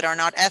practices that are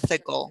not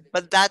ethical,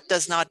 but that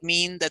does not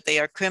mean that they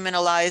are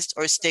criminalized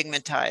or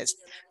stigmatized.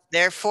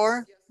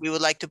 Therefore, we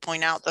would like to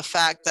point out the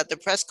fact that the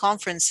press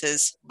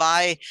conferences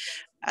by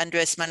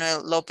Andres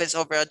Manuel Lopez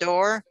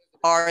Obrador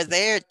are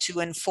there to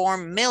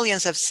inform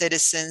millions of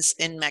citizens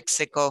in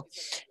Mexico,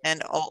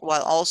 and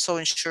while also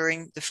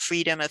ensuring the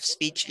freedom of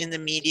speech in the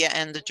media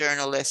and the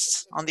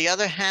journalists. On the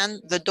other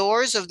hand, the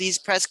doors of these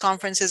press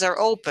conferences are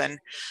open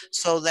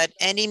so that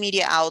any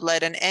media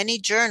outlet and any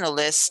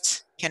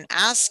journalist can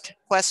ask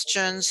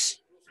questions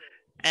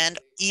and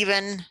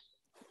even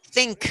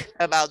think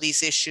about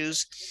these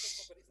issues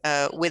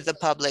with the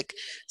public.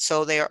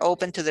 So they are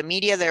open to the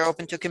media, they're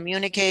open to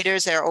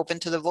communicators, they're open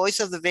to the voice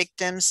of the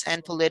victims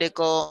and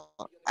political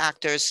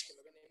actors.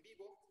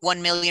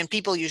 1 million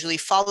people usually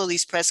follow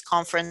these press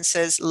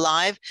conferences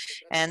live,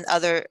 and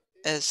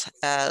others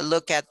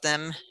look at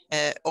them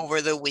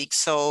over the week.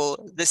 So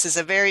this is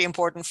a very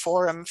important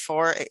forum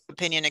for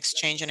opinion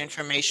exchange and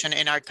information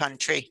in our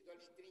country.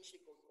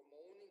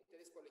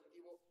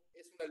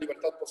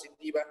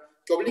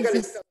 This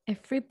is a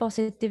free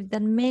positive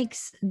that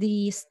makes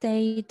the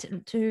state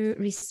to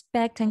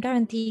respect and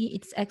guarantee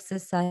its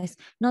exercise,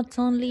 not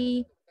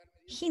only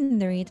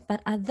hinder it,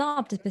 but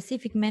adopt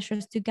specific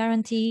measures to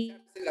guarantee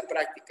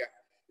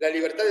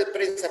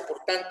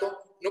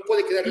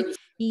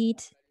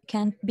it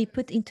can be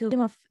put into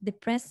freedom of the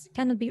press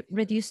cannot be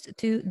reduced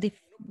to the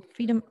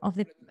freedom of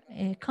the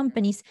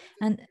companies,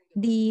 and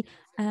the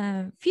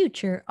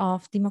future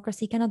of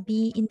democracy cannot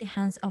be in the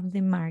hands of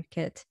the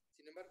market.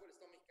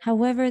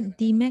 However,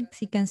 the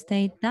Mexican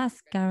state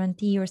does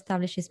guarantee or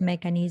establishes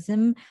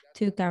mechanism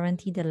to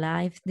guarantee the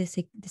life, the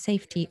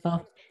safety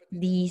of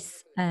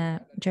these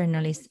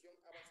journalists.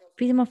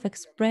 Freedom of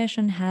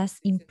expression has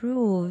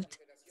improved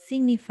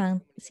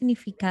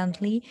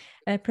significantly,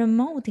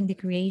 promoting the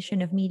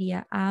creation of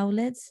media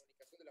outlets.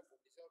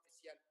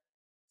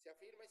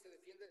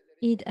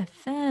 It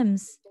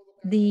affirms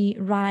the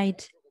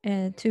right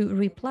to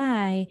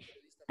reply,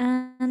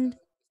 and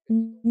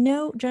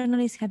no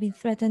journalists have been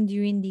threatened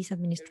during this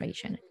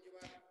administration.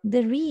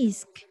 The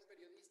risk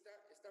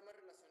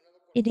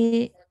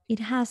it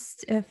has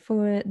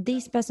for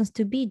these persons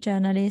to be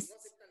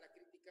journalists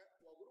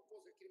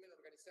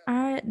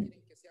are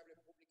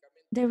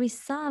the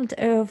result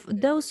of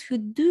those who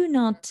do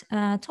not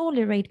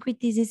tolerate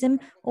criticism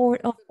or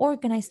of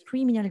organized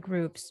criminal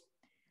groups.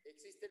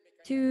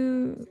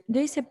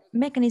 There is a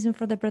mechanism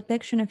for the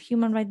protection of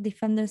human rights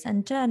defenders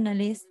and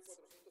journalists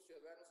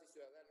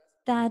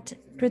that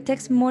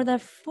protects more than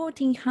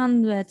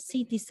 1,400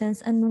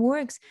 citizens and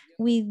works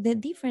with the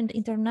different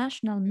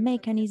international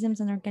mechanisms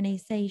and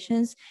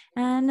organizations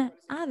and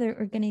other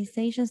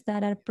organizations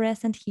that are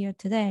present here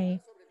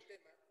today.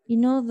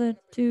 In order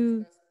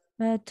to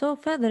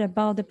talk further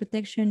about the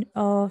protection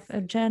of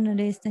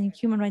journalists and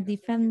human rights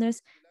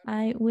defenders,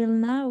 I will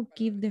now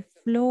give the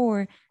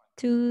floor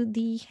to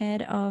the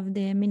head of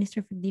the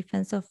Ministry of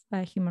Defense of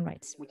Human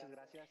Rights.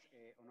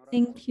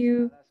 Thank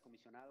you,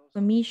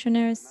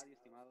 commissioners,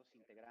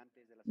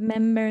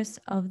 members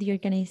of the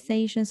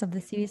organizations of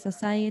the civil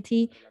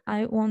society.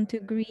 I want to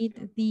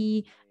greet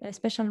the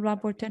Special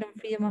Rapporteur on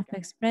Freedom of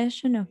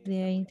Expression of the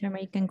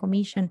Inter-American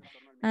Commission.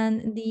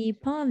 And the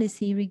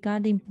policy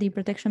regarding the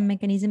protection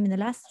mechanism in the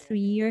last 3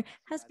 years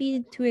has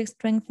been to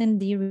strengthen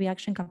the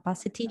reaction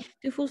capacity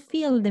to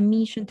fulfill the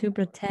mission to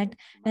protect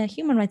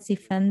human rights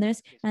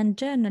defenders and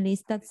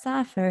journalists that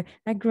suffer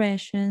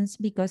aggressions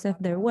because of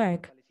their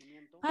work.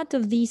 Part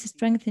of this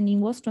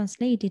strengthening was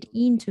translated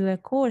into a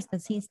course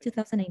that since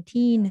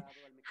 2018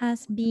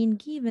 has been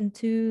given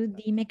to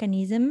the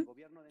mechanism.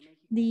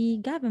 The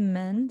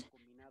government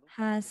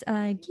has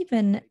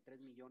given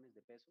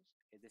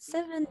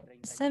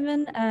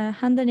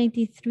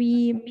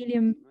 783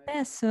 million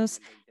pesos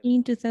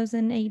in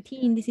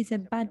 2018. This is a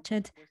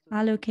budget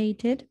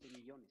allocated,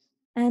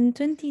 and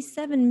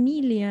 27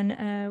 million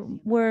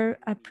were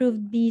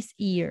approved this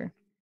year.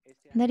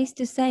 That is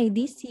to say,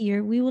 this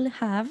year we will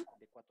have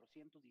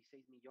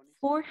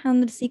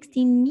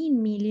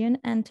 416 million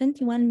and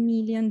 $21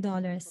 million.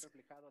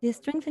 The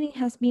strengthening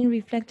has been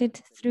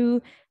reflected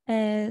through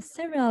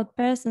several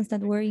persons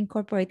that were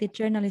incorporated,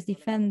 journalists,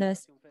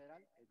 defenders.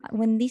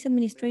 When this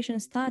administration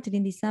started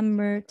in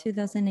December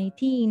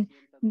 2018,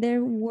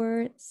 there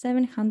were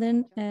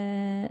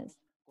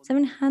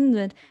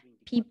 700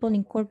 people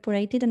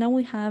incorporated, and now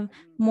we have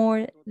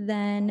more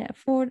than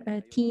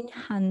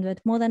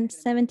 1,400, more than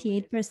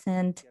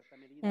 78%.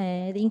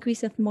 The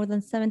increase of more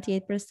than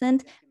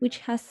 78%, which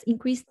has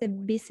increased the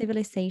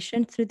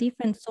visibilization through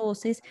different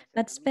sources,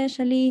 but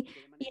especially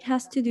it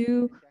has to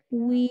do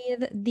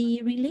with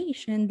the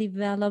relation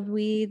developed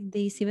with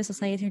the civil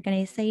society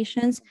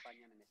organizations,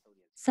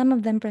 some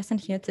of them present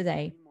here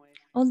today.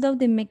 Although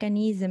the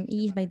mechanism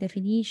is by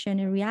definition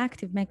a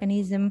reactive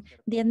mechanism,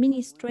 the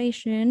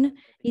administration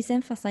is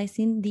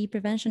emphasizing the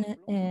prevention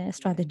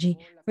strategy.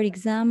 For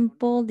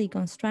example, the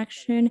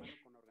construction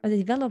or the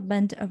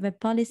development of a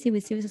policy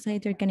with civil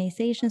society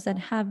organizations that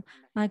have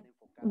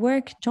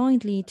worked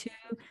jointly to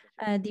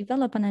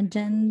develop an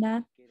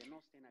agenda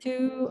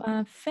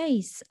to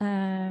face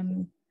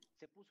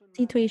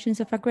situations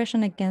of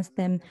aggression against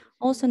them.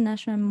 Also,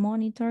 national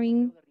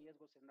monitoring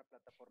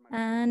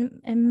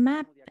and a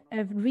map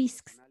of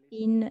risks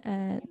in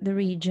the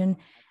region,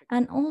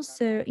 and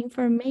also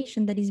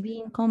information that is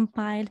being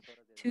compiled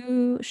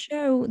to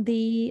show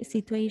the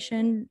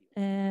situation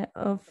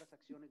of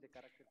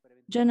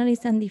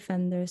journalists and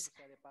defenders.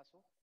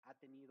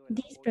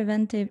 These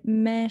preventive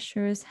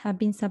measures have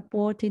been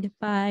supported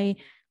by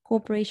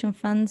cooperation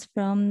funds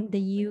from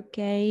the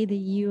UK, the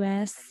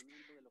US,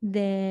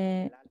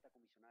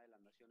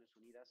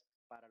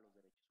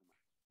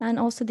 and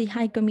also the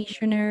High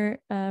Commissioner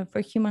for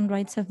Human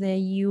Rights of the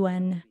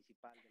UN.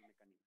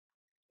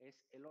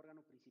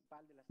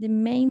 the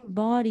main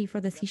body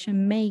for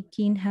decision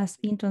making has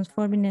been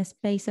transformed in a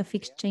space of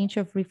exchange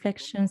of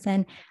reflections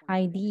and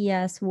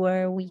ideas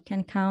where we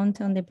can count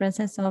on the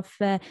presence of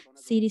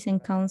citizen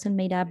council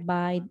made up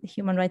by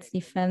human rights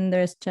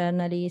defenders,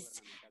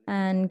 journalists,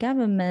 and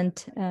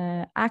government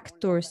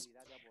actors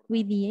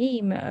with the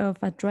aim of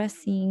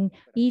addressing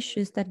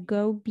issues that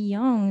go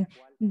beyond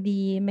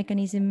the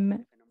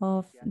mechanism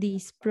of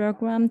this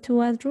program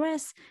to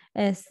address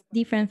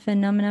different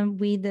phenomena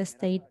with the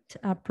state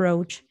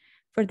approach.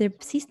 For the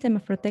system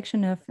of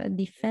protection of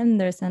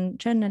defenders and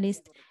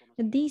journalists,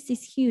 this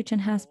is huge and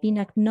has been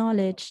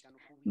acknowledged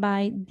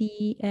by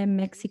the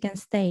Mexican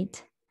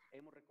state.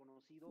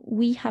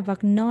 We have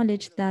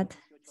acknowledged that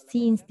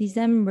since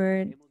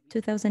December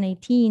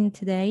 2018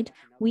 to date,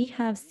 we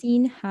have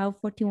seen how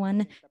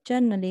 41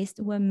 journalists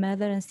were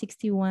murdered and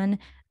 61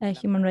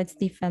 human rights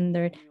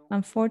defenders.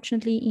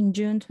 Unfortunately, in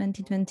June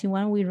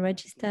 2021, we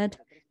registered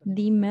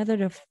the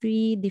murder of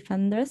 3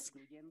 defenders,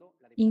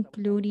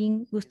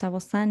 including Gustavo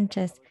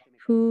Sanchez,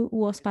 who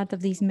was part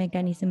of this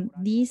mechanism.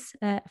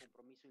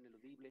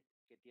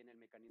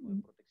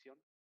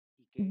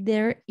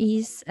 There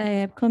is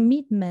a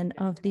commitment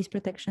of this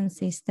protection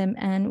system,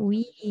 and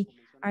we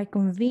are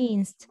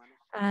convinced,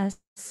 as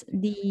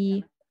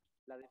the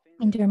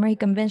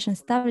Inter-American Convention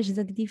establishes,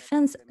 that the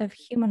defense of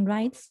human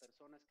rights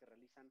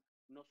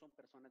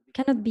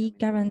cannot be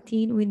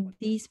guaranteed with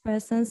these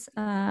persons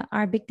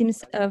are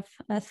victims of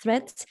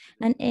threats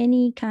and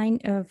any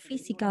kind of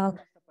physical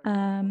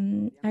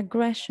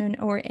aggression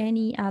or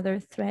any other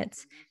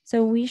threats.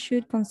 So we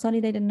should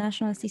consolidate a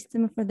national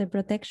system for the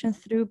protection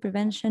through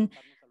prevention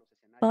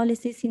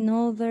policies in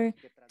order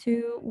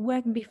to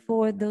work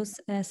before those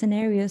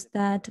scenarios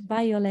that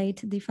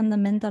violate the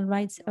fundamental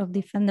rights of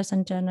defenders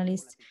and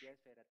journalists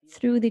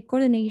through the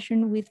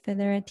coordination with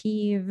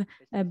federative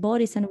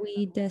bodies and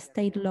with the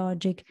state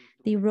logic.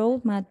 The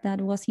roadmap that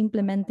was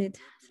implemented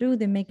through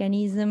the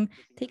mechanism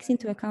takes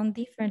into account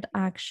different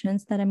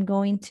actions that I'm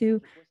going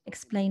to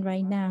explain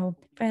right now.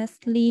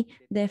 Firstly,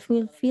 the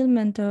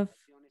fulfillment of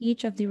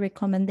each of the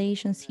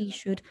recommendations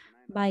issued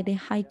by the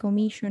High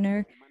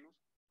Commissioner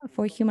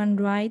for Human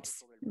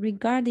Rights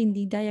regarding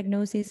the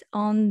diagnosis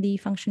on the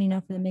functioning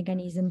of the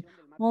mechanism.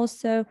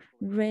 Also,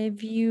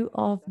 review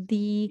of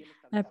the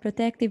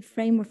protective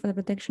framework for the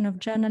protection of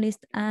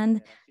journalists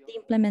and the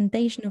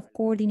implementation of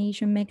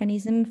coordination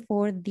mechanism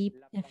for the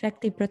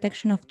effective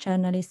protection of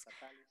journalists.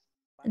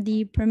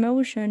 The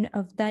promotion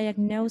of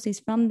diagnosis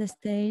from the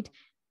state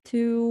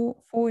to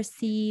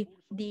foresee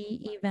the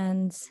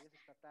events,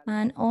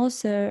 and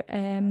also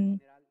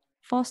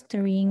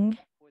fostering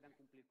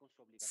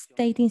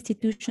state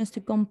institutions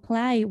to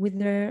comply with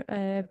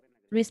their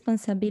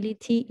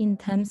responsibility in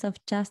terms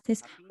of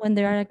justice when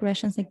there are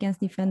aggressions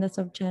against defenders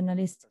of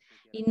journalists.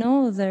 In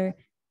order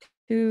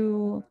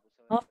to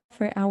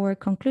offer our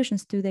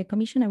conclusions to the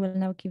Commission, I will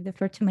now give the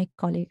floor to my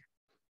colleague.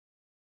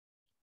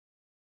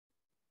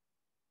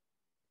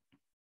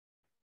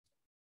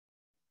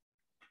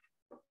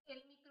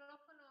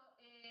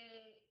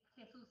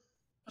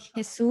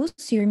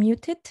 Jesus, you're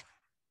muted.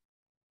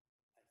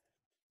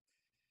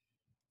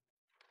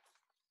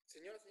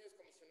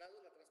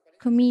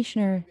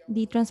 Commissioner,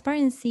 the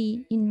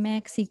transparency in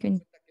Mexico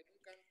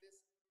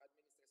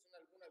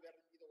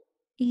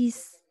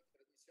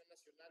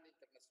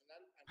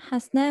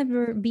has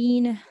never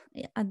been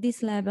at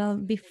this level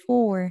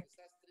before.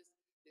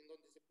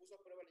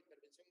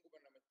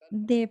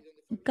 The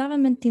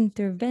government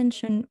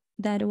intervention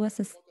that was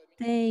at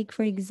stake,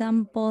 for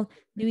example,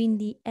 during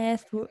the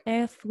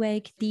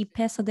earthquake, the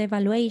peso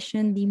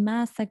devaluation, the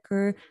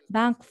massacre,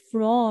 bank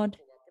fraud,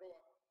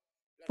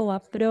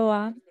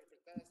 FOAPROA,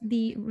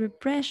 the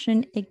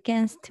repression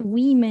against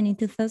women in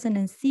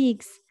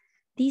 2006,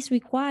 these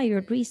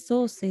required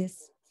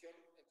resources.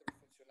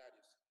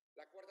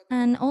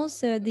 And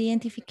also the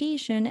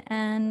identification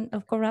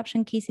of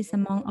corruption cases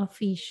among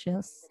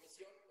officials.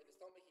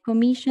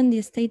 Commission,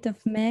 the State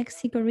of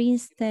Mexico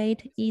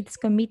reinstate its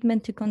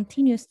commitment to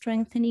continue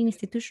strengthening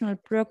institutional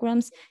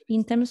programs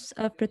in terms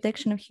of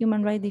protection of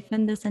human rights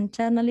defenders and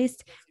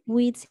journalists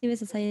with civil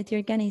society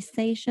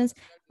organizations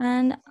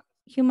and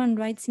human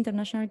rights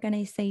international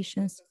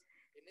organizations.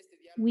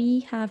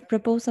 We have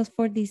proposals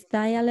for this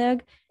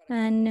dialogue,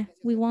 and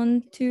we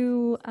want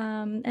to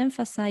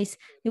emphasize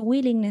the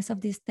willingness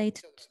of the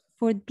state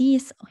for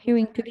this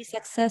hearing to be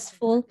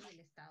successful.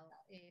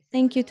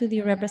 Thank you to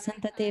the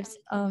representatives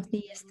of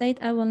the state.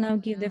 I will now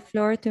give the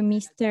floor to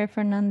Mr.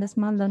 Fernandez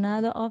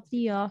Maldonado of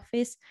the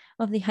Office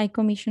of the High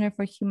Commissioner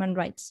for Human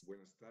Rights.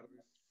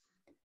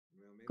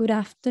 Good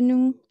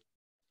afternoon.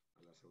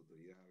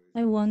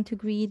 I want to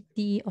greet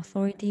the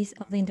authorities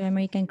of the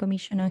Inter-American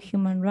Commission on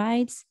Human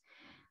Rights,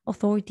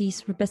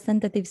 authorities,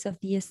 representatives of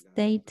the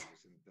state,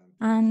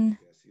 and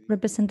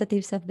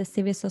representatives of the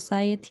civil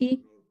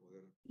society.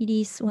 It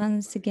is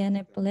once again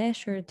a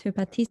pleasure to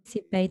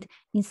participate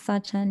in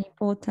such an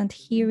important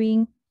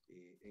hearing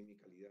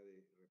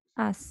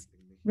as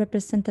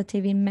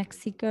representative in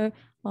Mexico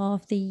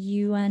of the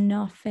UN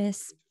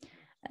Office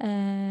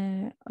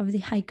of the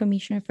High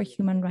Commissioner for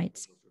Human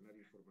Rights.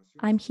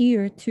 I'm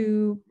here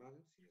to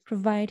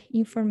provide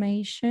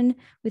information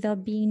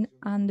without being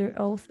under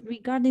oath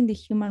regarding the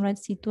human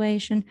rights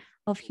situation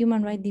of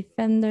human rights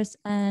defenders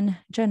and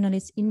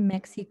journalists in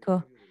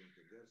Mexico.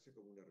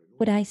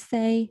 What I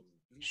say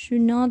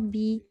should not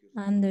be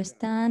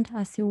understood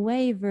as a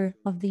waiver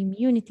of the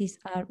immunities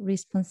or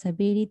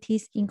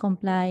responsibilities in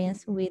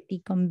compliance with the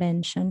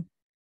convention.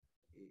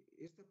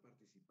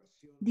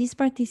 This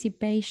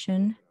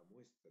participation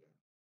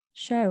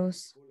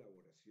shows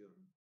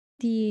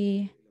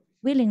the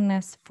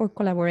willingness for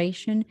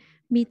collaboration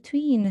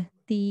between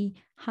the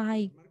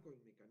High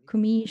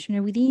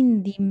Commissioner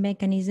within the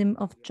mechanism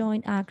of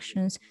joint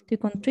actions to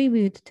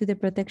contribute to the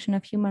protection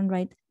of human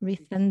rights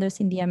defenders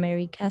in the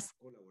Americas,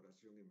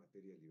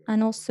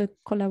 and also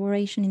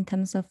collaboration in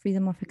terms of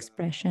freedom of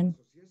expression.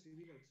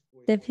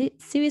 The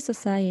civil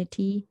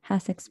society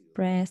has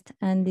expressed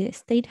and the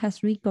state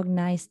has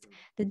recognized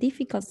the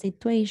difficult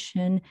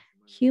situation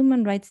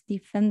human rights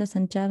defenders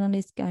and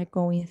journalists are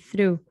going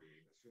through.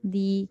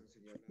 The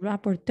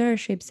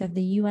rapporteurships of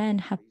the UN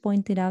have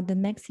pointed out that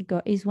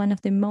Mexico is one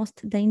of the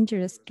most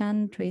dangerous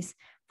countries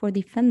for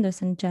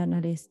defenders and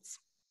journalists.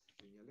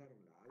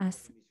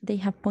 As they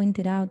have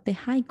pointed out, the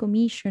High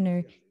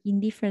Commissioner in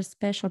different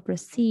special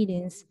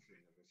proceedings,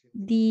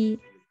 the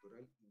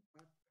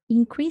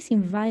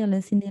increasing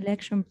violence in the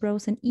election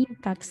process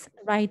impacts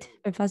right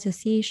of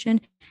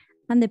association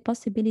and the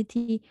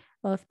possibility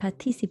of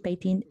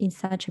participating in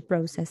such a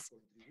process.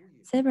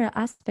 Several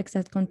aspects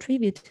that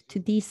contribute to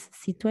this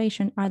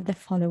situation are the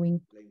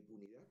following: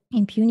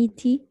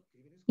 impunity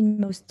in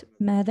most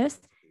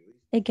matters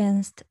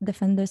against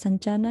defenders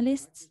and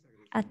journalists,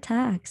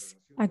 attacks,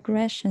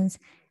 aggressions,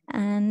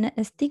 and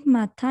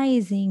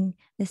stigmatizing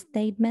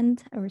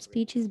statements or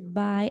speeches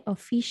by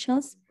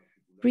officials,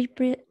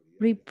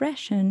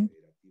 repression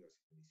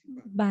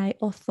by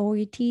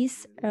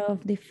authorities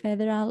of the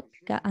federal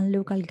and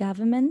local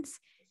governments,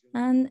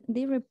 and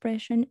the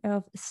repression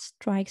of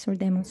strikes or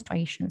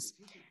demonstrations.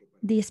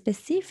 The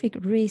specific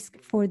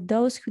risk for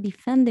those who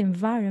defend the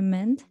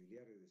environment,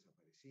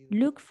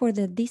 look for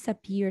the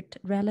disappeared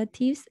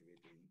relatives,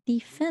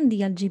 defend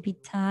the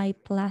LGBTI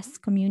plus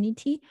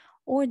community,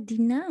 or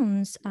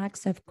denounce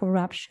acts of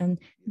corruption.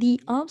 The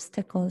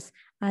obstacles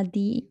are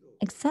the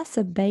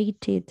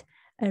exacerbated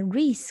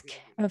risk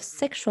of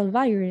sexual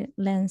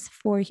violence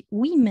for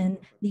women,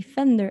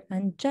 defenders,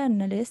 and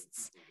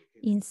journalists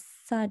in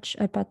such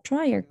a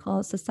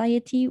patriarchal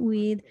society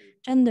with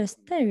gender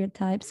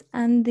stereotypes,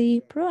 and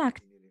the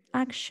proactive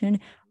action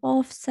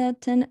of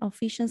certain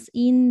officials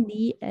in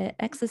the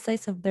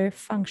exercise of their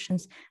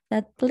functions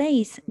that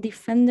place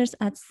defenders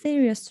at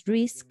serious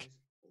risk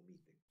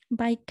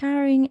by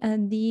carrying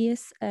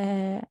these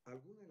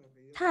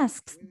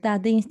tasks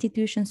that the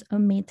institutions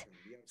omit.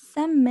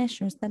 Some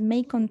measures that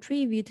may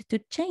contribute to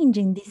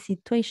changing these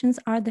situations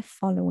are the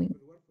following.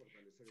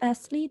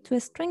 Firstly, to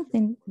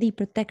strengthen the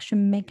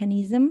protection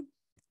mechanism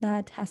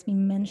that has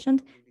been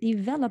mentioned,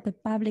 develop a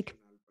public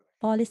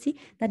policy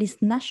that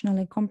is national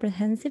and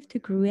comprehensive to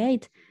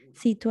create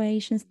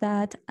situations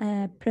that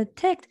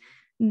protect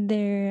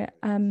their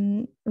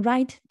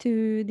right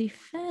to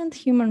defend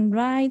human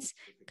rights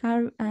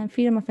and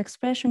freedom of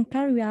expression,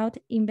 carry out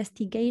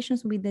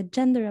investigations with a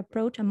gender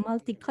approach and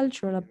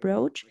multicultural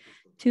approach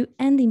to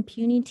end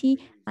impunity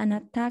and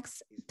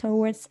attacks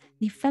towards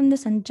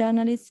defenders and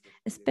journalists,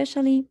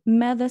 especially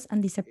murders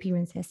and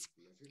disappearances.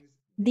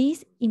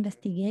 These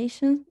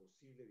investigations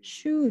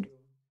should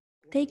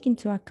take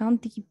into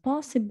account the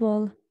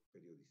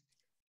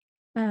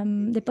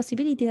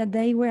possibility that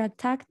they were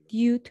attacked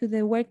due to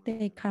the work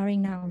they're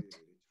carrying out,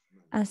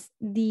 as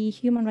the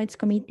Human Rights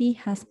Committee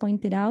has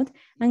pointed out,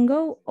 and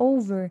go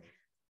over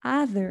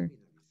other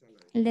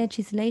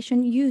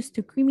legislation used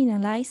to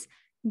criminalize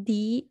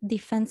the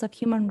defense of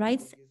human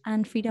rights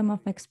and freedom of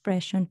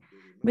expression,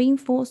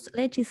 reinforce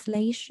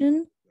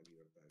legislation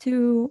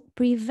to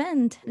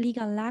prevent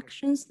legal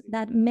actions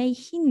that may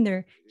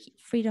hinder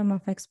freedom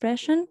of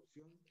expression,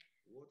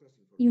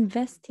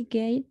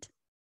 investigate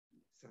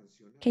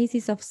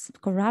cases of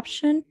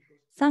corruption,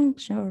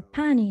 sanction or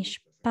punish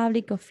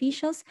public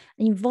officials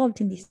involved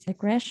in these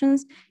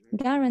aggressions,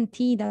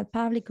 guarantee that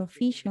public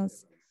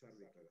officials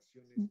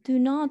do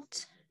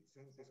not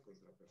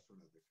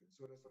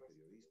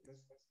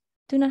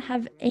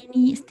have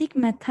any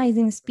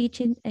stigmatizing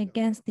speech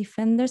against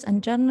defenders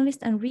and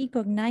journalists, and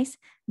recognize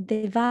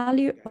the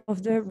value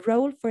of their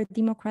role for a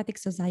democratic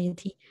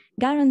society.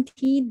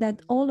 Guarantee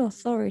that all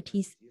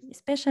authorities,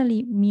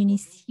 especially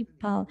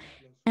municipal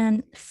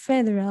and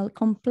federal,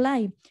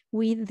 comply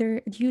with their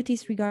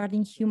duties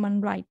regarding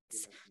human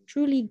rights.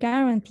 Truly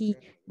guarantee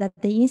that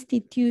the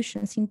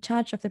institutions in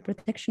charge of the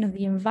protection of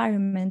the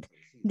environment,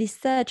 the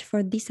search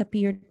for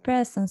disappeared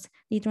persons,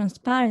 the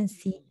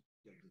transparency,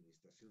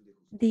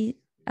 the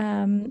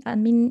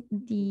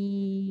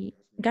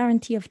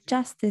guarantee of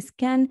justice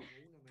can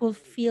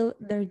fulfill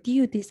their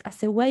duties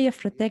as a way of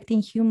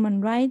protecting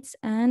human rights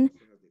and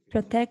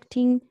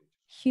protecting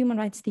human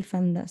rights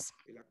defenders.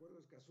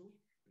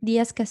 The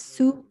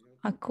Escazú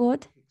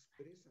Accord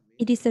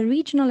It is a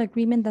regional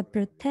agreement that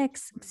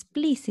protects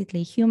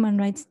explicitly human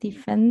rights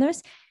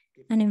defenders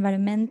and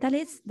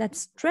environmentalists, that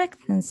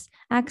strengthens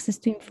access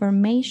to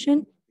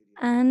information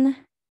and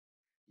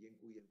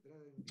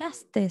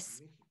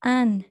justice.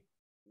 And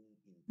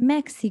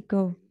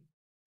Mexico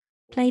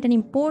played an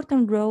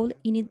important role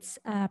in its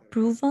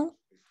approval,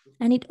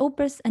 and it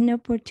offers an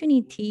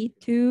opportunity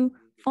to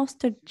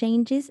foster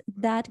changes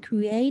that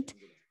create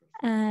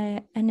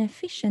an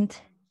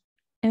efficient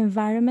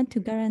environment to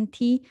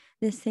guarantee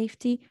the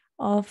safety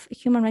of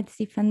human rights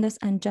defenders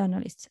and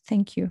journalists.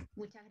 Thank you.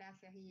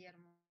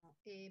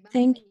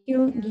 Thank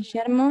you,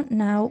 Guillermo.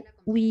 Now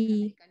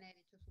we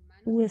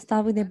will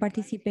start with the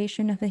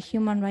participation of the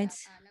human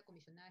rights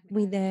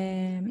with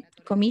the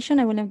Commission.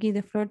 I will now give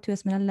the floor to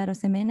Esmeralda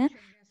Rosemena,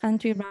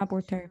 country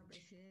rapporteur.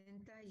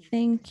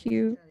 Thank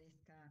you,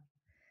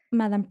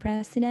 Madam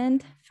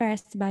President,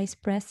 first Vice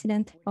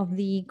President of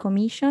the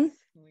Commission,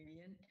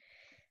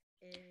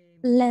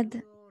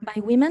 led by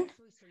women.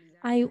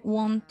 I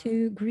want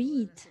to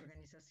greet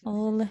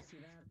all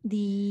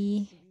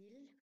the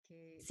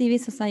civil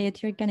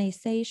society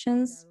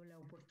organizations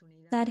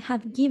that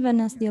have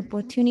given us the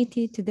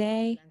opportunity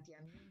today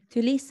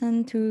to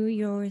listen to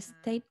your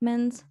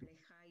statements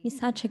in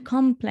such a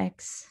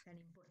complex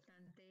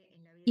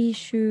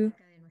issue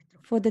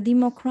for the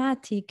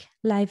democratic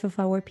life of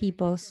our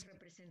peoples.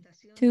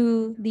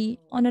 To the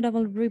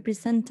honorable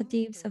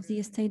representatives of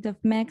the state of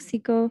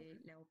Mexico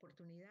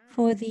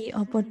for the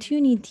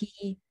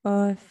opportunity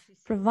of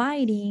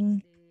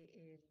providing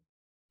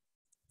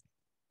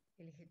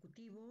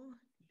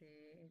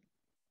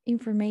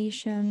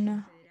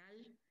information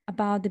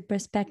about the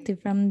perspective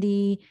from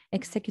the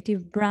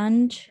executive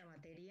branch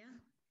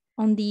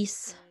on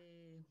this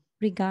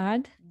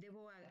regard.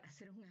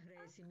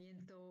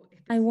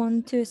 I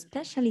want to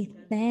especially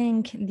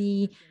thank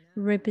the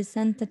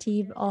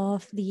representative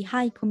of the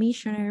High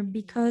Commissioner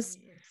because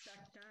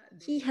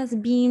he has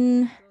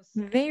been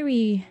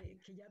very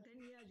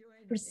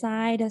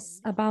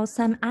precise about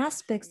some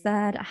aspects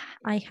that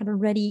I had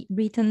already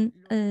written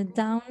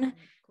down.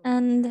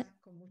 And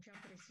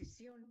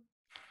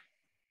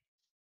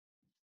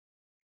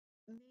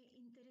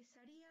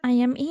I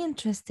am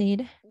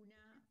interested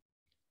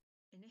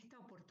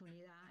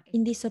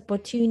in this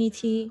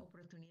opportunity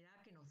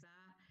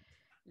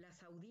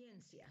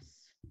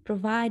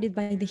provided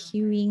by the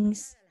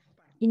hearings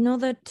in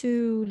order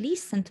to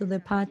listen to the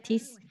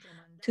parties,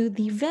 to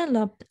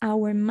develop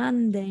our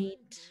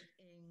mandate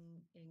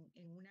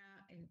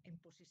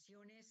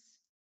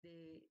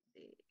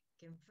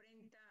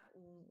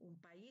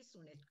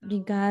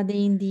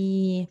regarding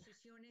the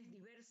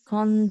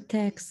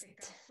context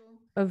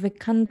of a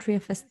country,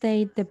 of a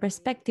state, the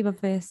perspective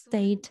of a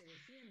state.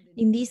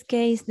 In this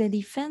case, the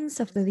defense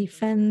of the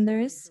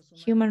defenders,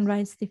 human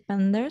rights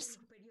defenders,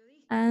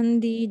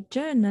 and the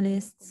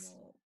journalists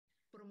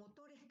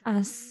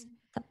as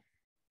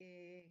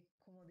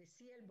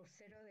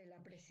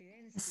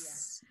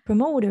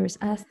promoters,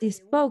 as the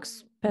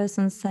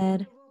spokesperson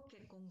said,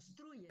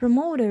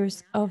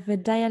 promoters of a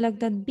dialogue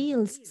that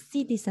builds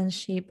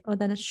citizenship or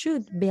that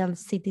should build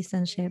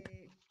citizenship.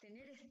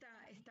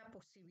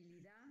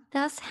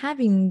 Thus,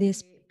 having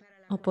this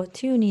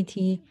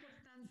opportunity,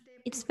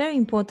 it's very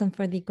important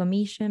for the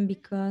Commission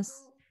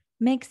because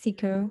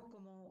Mexico,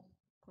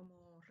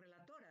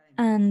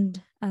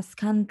 and as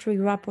country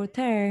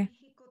rapporteur,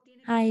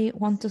 I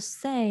want to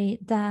say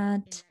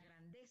that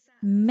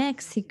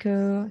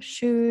Mexico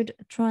should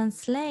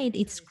translate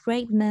its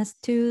greatness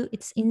to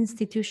its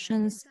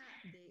institutions,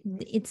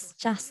 its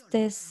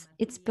justice,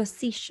 its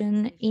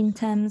position in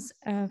terms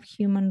of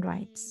human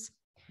rights.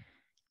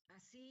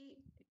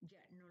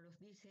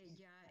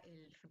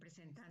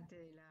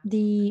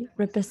 The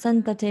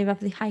representative of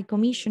the High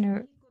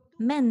Commissioner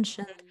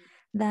mentioned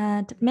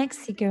that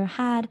Mexico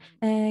had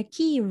a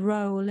key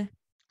role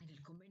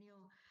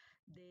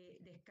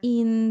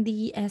in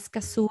the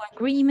Escazú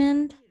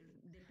Agreement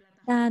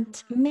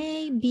that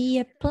may be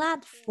a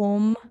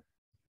platform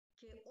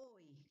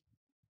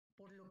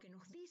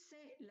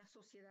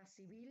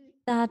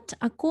that,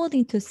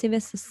 according to civil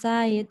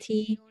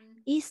society,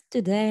 is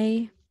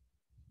today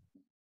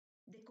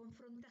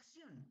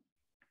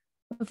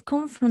of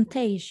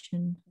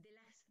confrontation,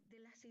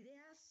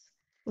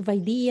 of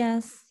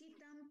ideas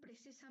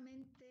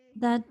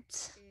that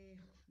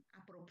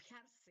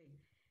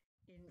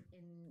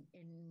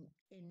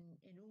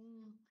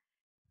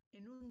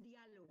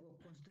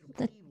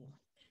that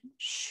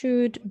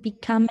should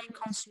become a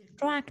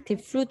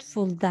constructive,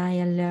 fruitful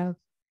dialogue,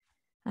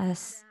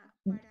 as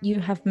you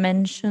have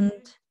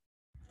mentioned,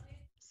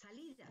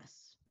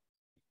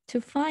 to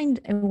find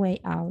a way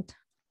out.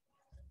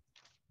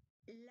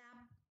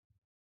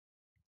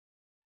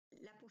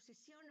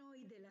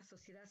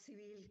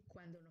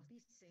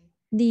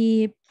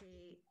 The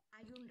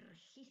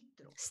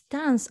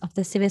stance of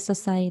the civil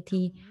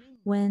society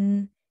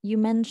when you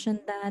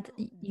mentioned that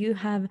you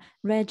have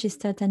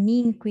registered an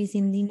increase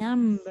in the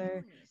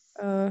number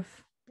of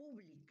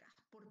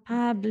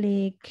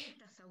public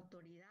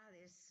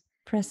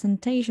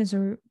presentations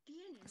or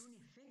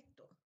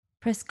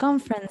press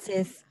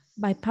conferences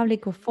by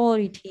public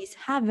authorities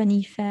have an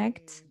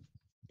effect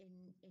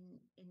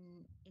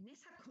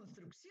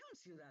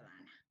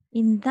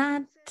in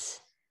that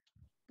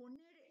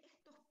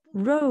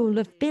role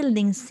of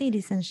building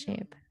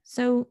citizenship.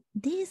 So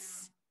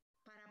these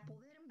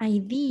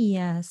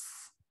ideas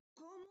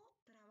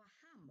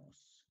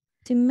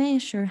to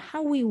measure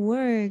how we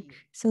work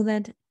so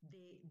that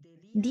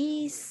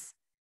this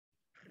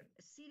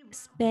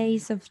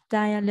space of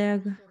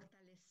dialogue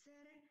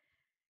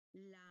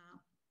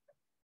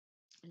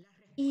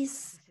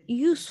is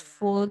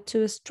useful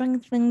to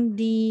strengthen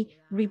the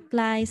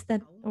replies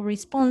that or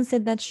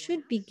responses that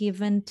should be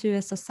given to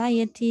a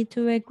society,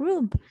 to a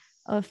group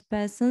of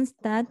persons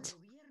that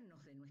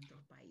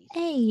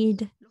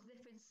aid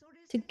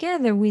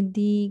together with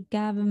the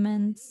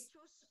governments.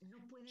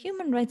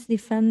 Human rights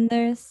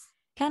defenders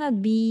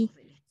cannot be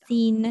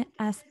seen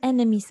as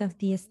enemies of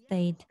the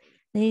state.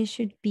 They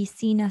should be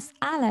seen as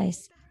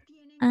allies.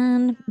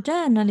 And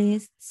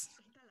journalists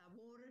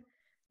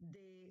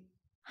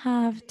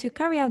have to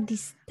carry out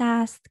this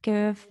task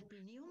of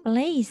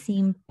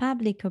placing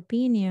public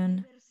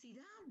opinion,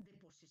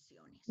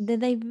 the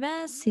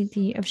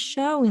diversity of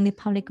showing the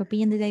public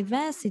opinion, the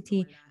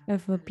diversity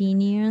of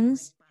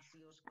opinions,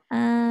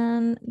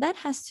 and that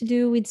has to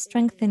do with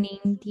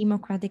strengthening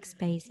democratic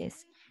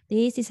spaces.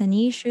 This is an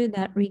issue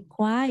that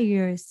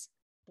requires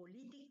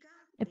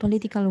a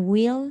political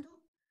will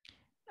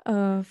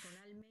of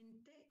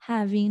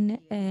having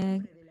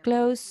a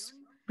close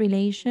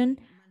relation.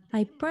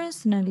 I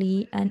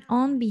personally, and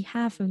on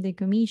behalf of the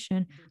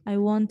Commission, I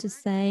want to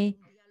say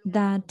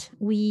that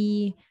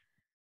we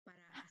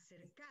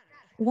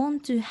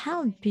want to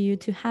help you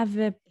to have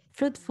a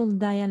fruitful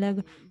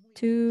dialogue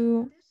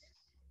to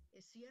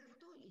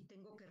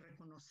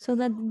so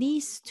that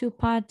these two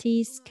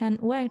parties can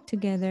work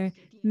together.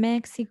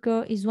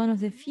 Mexico is one of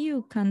the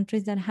few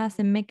countries that has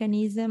a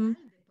mechanism,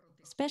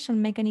 special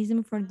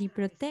mechanism for the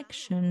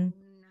protection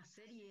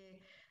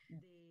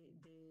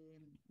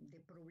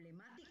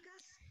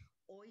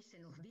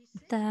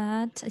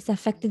that is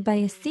affected by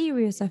a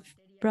series of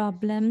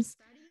problems,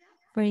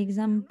 for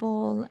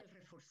example,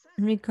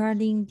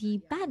 regarding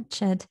the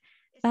budget.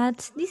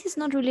 But this is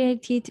not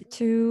related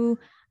to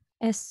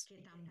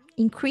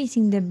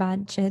increasing the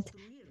budget.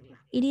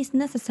 It is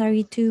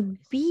necessary to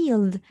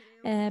build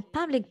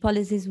public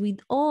policies with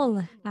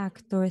all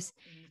actors.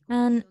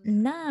 And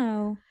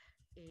now,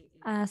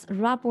 as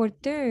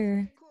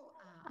rapporteur,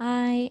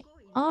 I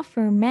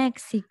offer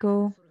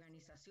Mexico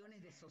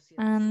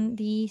and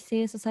the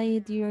civil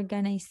society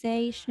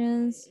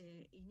organizations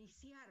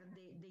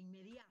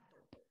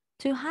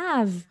to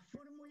have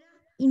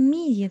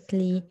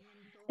immediately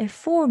a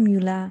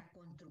formula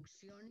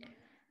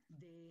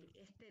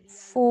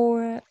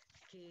for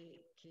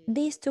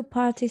these two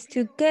parties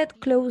to get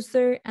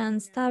closer and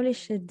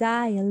establish a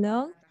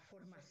dialogue.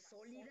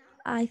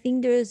 I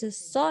think there is a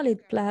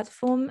solid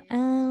platform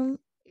and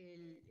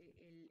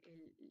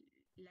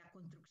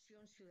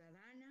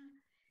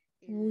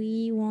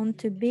we want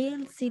to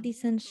build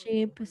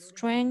citizenship,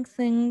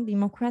 strengthen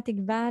democratic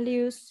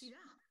values,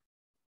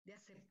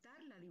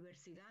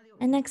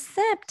 and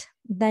accept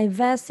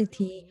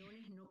diversity,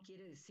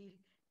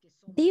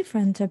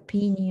 different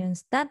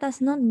opinions. That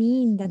does not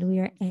mean that we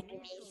are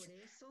enemies.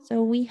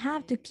 So we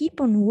have to keep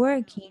on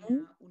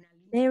working,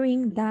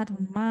 bearing that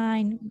in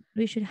mind.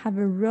 We should have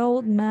a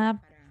roadmap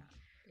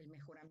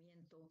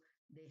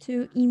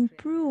to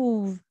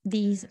improve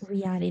this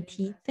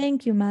reality.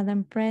 Thank you,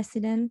 Madam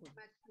President.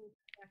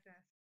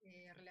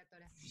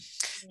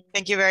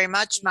 Thank you very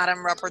much, Madam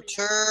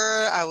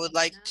Rapporteur. I would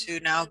like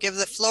to now give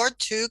the floor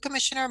to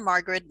Commissioner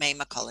Margaret May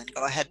McCullen.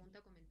 Go ahead.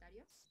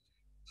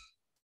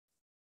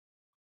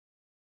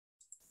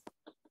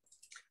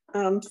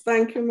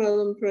 Thank you,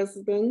 Madam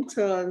President,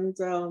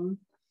 and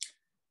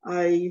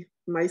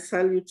my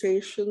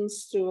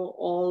salutations to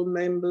all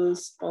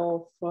members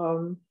of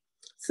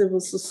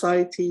civil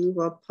society who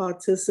are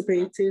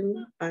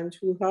participating and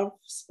who have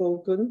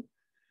spoken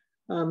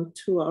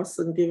to us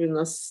and given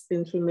us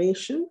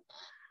information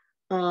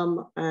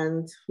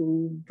and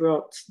who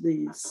brought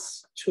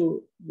these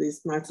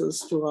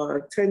matters to our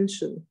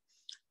attention.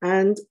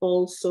 And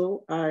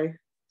also I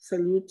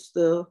salute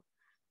the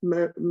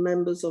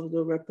members of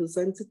the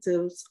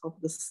representatives of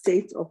the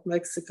state of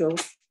Mexico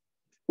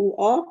who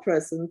are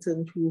present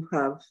and who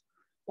have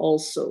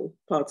also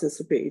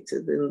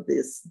participated in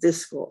this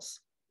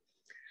discourse.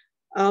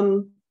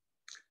 I'm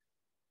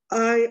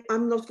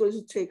not going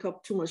to take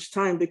up too much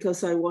time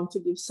because I want to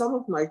give some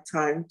of my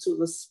time to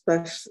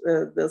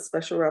the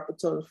Special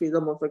Rapporteur on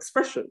Freedom of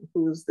Expression,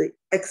 who is the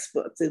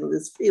expert in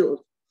this field.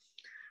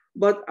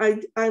 But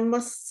I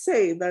must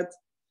say that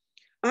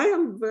I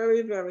am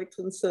very, very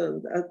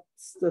concerned at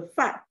the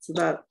fact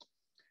that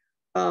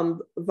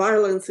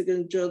violence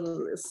against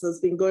journalists has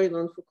been going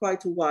on for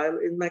quite a while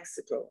in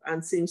Mexico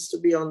and seems to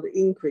be on the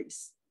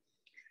increase.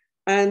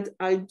 And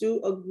I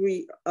do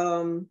agree,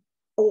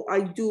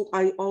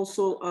 I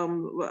also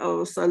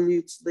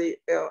salute the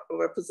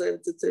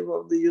representative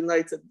of the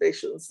United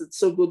Nations. It's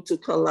so good to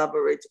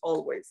collaborate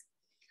always.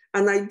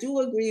 And I do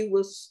agree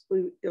with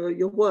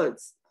your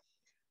words.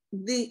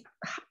 The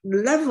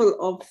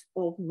level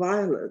of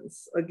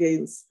violence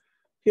against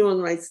human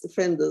rights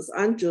defenders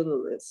and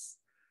journalists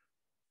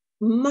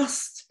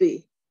must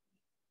be,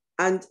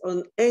 and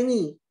on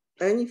any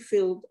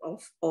field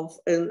of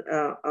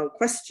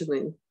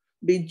questioning,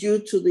 be due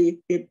to the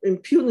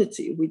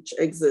impunity which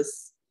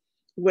exists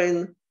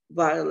when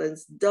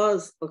violence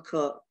does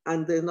occur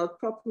and they're not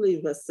properly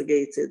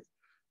investigated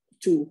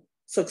to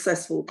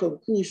successful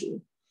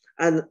conclusion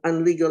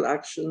and legal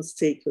actions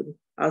taken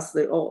as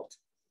they ought.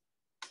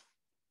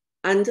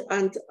 And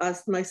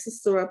as my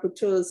sister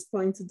rapporteurs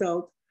pointed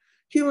out,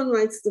 human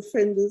rights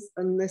defenders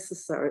are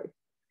necessary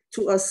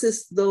to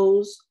assist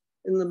those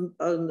in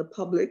the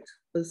public,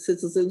 the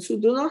citizens who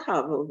do not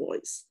have a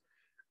voice.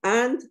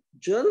 And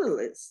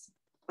journalists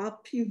are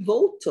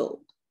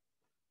pivotal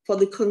for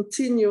the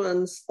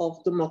continuance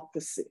of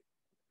democracy.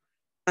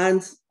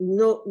 And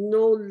no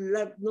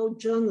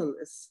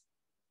journalist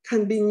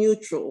can be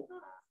neutral.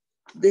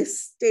 They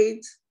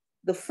state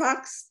the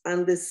facts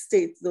and they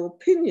state the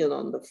opinion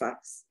on the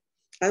facts,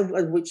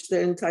 and which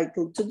they're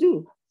entitled to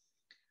do.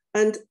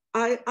 And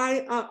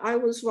I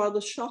was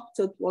rather shocked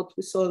at what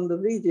we saw in the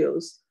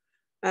videos.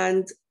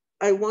 And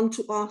I want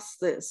to ask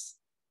this: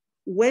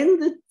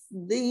 when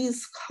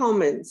these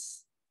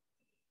comments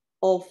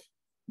of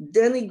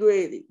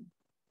denigrating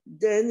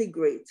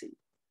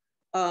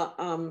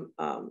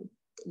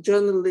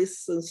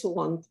journalists and so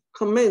on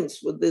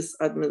commence with this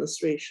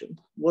administration,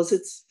 was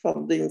it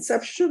from the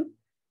inception,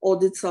 or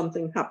did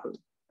something happen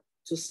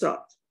to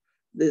start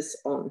this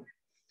on?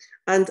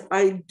 And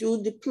I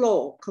do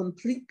deplore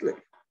completely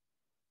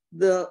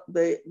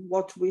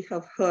what we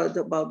have heard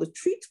about the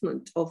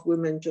treatment of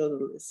women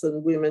journalists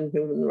and women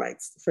human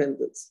rights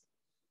defenders.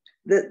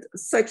 That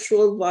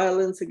sexual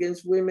violence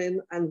against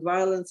women and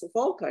violence of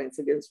all kinds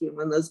against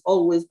women has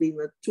always been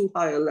at too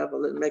high a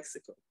level in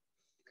Mexico.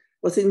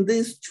 But in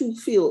these two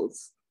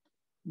fields,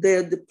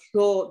 they're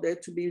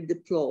to be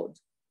deplored.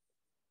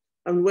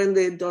 And when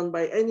they're done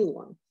by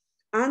anyone.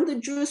 And the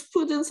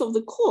jurisprudence of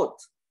the court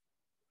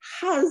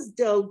has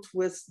dealt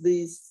with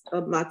these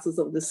matters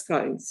of this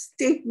kind.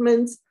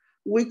 Statements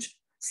which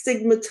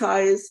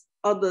stigmatize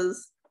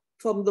others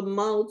from the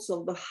mouths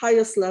of the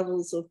highest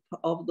levels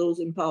of those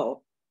in power.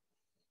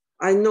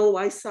 I know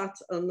I sat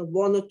on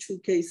one or two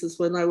cases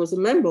when I was a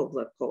member of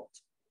that court.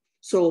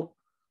 So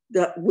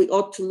that we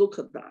ought to look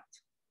at that.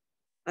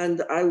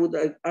 And I would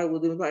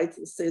invite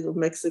the state of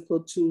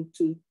Mexico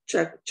to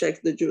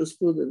check the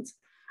jurisprudence.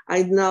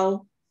 I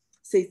now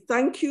say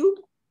thank you,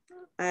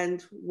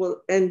 and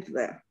we'll end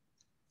there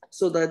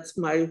so that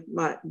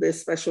the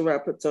special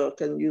rapporteur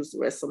can use the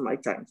rest of my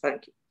time.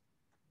 Thank you.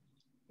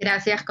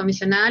 Gracias,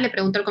 comisionada. Le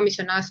pregunto al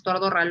comisionado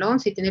Estuardo Ralón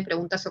si tiene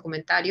preguntas o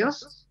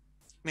comentarios.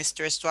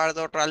 Mr.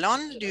 Estuardo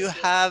Ralón, do you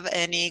have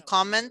any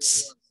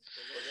comments?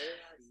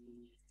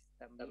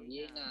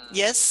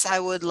 Yes, I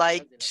would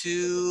like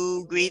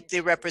to greet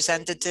the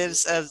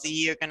representatives of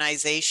the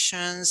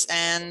organizations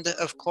and,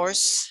 of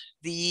course,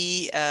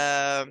 the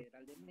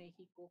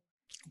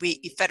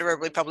Federal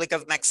Republic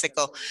of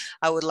Mexico.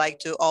 I would like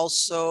to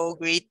also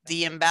greet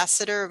the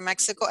Ambassador of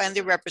Mexico and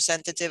the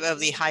representative of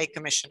the High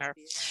Commissioner.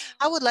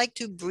 I would like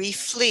to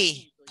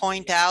briefly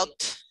point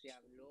out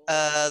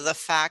the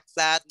fact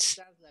that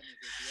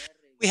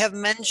we have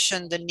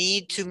mentioned the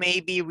need to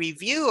maybe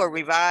review or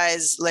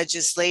revise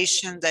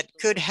legislation that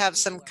could have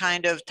some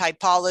kind of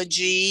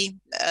typology,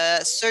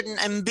 certain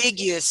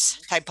ambiguous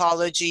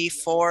typology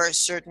for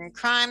certain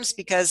crimes,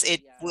 because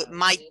it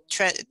might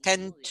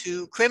tend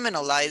to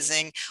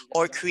criminalizing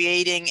or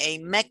creating a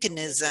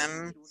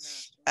mechanism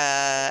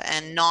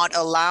and not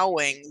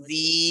allowing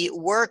the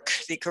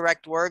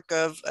correct work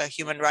of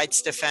human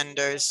rights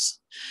defenders.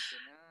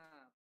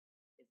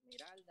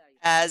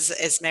 As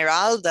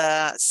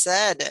Esmeralda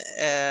said,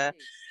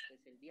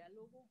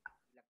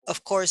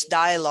 of course,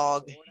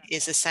 dialogue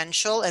is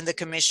essential, and the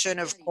Commission,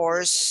 of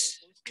course,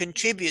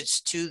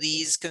 contributes to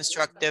these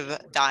constructive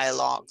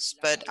dialogues.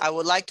 But I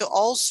would like to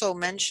also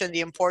mention the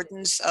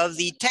importance of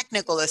the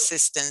technical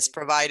assistance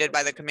provided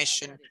by the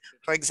Commission.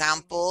 For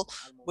example,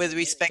 with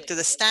respect to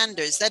the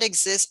standards that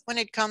exist when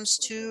it comes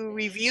to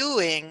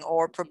reviewing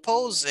or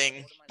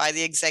proposing by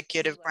the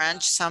executive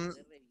branch some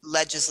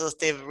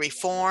legislative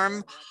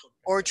reform,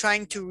 or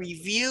trying to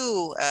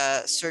review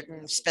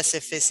certain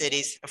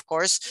specificities. Of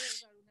course,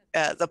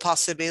 the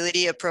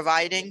possibility of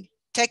providing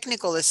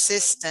technical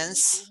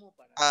assistance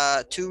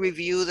to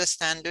review the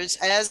standards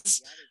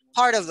as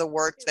part of the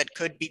work that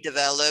could be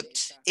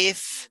developed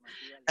if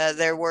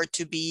there were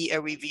to be a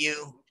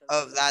review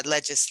of that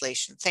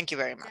legislation. Thank you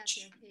very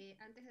much.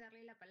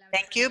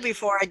 Thank you.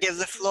 Before I give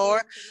the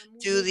floor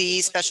to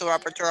the Special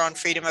Rapporteur on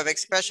Freedom of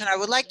Expression, I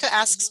would like to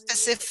ask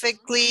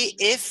specifically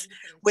if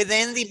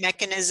within the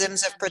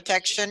mechanisms of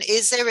protection,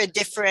 is there a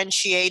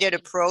differentiated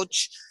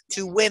approach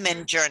to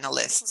women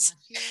journalists?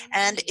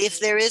 And if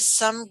there is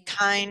some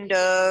kind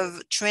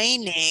of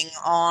training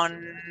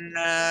on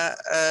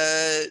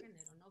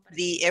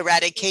the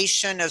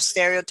eradication of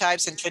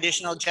stereotypes and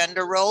traditional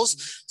gender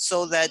roles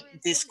so that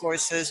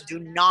discourses do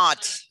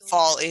not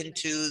fall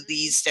into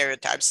these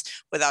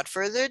stereotypes. Without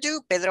further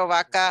ado, Pedro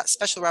Vaca,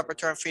 Special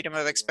Rapporteur on Freedom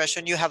of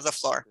Expression, you have the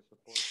floor.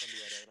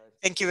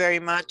 Thank you very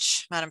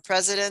much, Madam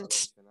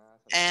President.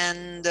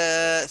 And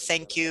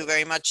thank you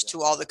very much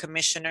to all the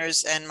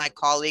commissioners and my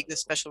colleague, the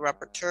Special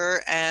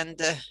Rapporteur,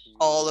 and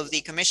all of the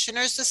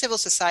commissioners, the civil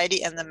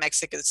society, and the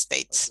Mexican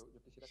states.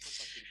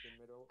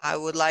 I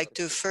would like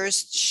to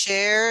first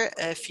share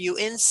a few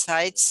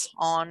insights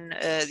on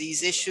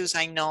these issues.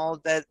 I know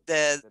that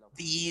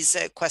these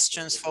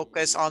questions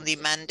focus on the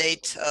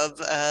mandate of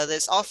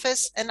this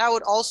office, and I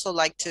would also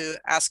like to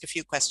ask a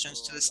few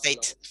questions to the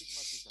state.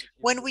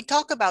 When we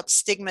talk about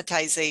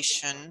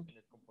stigmatization,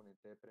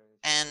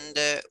 and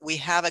we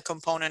have a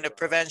component of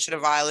prevention of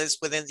violence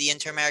within the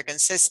inter-American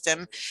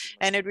system,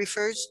 and it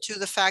refers to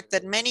the fact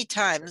that many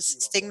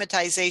times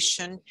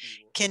stigmatization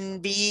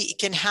can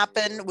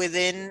happen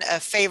within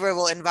a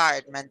favorable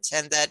environment,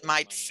 and that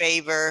might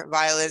favor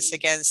violence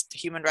against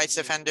human rights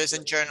defenders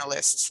and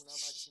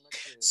journalists.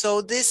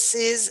 So this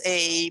is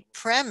a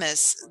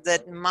premise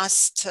that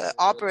must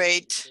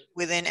operate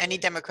within any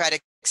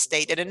democratic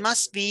state, and it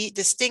must be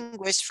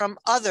distinguished from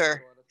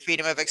other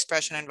freedom of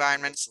expression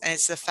environments. And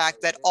it's the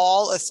fact that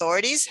all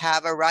authorities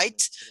have a right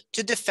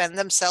to defend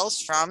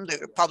themselves from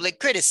the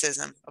public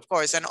criticism, of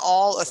course, and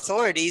all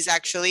authorities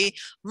actually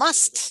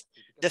must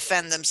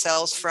defend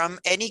themselves from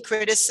any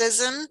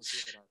criticism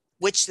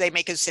which they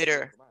may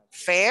consider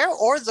fair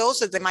or those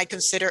that they might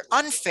consider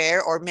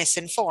unfair or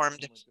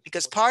misinformed,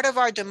 because part of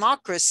our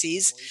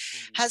democracies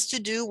has to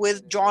do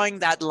with drawing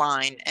that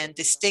line and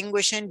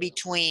distinguishing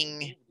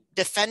between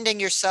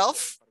defending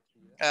yourself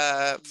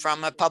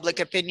from a public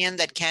opinion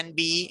that can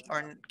be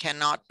or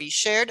cannot be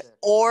shared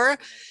or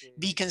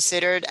be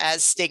considered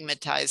as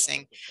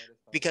stigmatizing,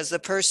 because the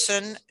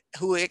person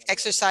who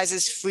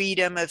exercises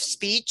freedom of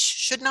speech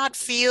should not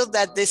feel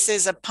that this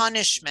is a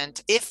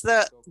punishment. If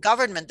the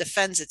government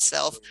defends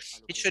itself,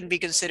 it shouldn't be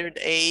considered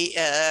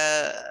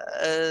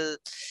an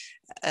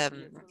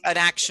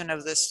action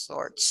of this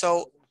sort.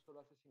 So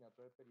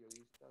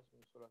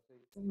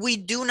we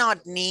do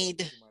not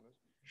need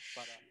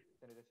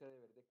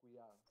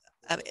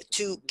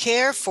to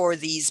care for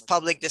these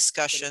public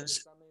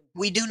discussions.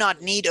 We do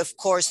not need, of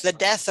course, the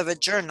death of a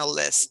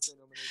journalist.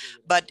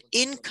 But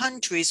in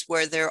countries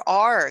where there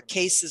are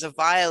cases of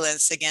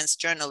violence against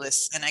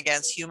journalists and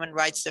against human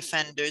rights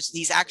defenders,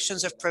 these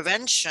actions of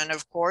prevention,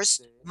 of course,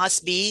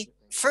 must be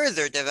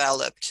further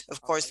developed.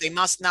 Of course, they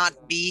must not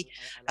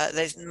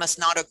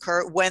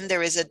occur when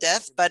there is a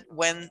death, but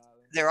when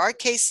there are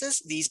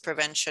cases, these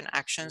prevention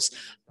actions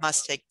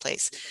must take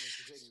place.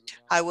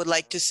 I would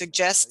like to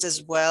suggest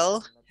as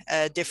well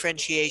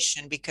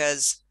differentiation,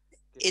 because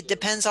it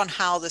depends on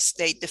how the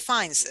state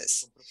defines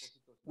this.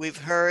 We've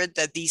heard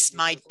that these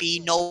might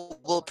be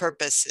noble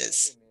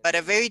purposes, but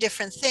a very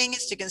different thing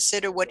is to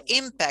consider what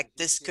impact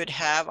this could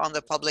have on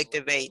the public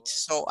debate.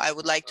 So I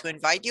would like to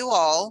invite you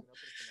all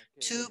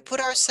to put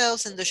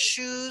ourselves in the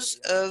shoes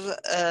of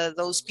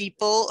those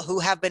people who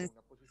have been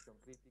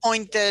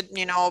pointed,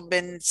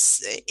 been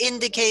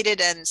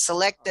indicated and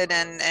selected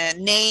and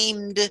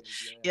named,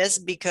 yes,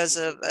 because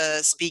of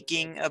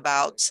speaking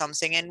about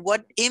something, and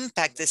what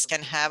impact this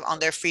can have on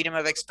their freedom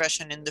of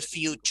expression in the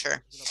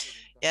future.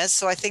 Yes,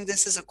 so I think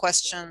this is a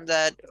question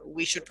that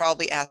we should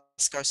probably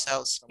ask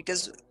ourselves,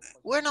 because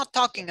we're not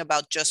talking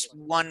about just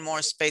one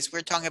more space.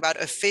 We're talking about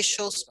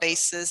official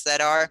spaces that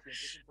are,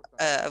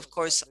 of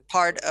course,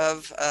 part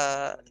of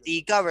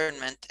the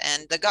government.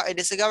 And it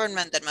is the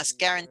government that must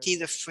guarantee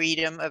the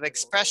freedom of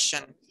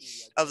expression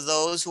of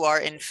those who are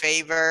in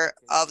favor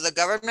of the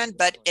government,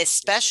 but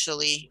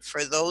especially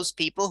for those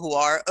people who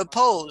are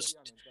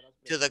opposed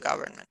to the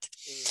government.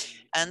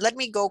 And let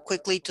me go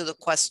quickly to the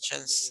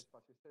questions.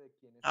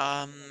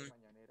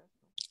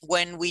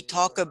 When we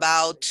talk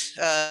about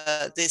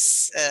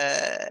this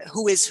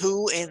who is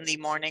who in the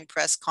morning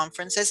press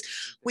conferences,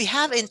 we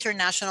have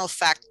international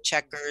fact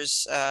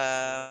checkers,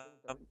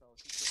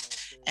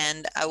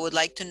 and I would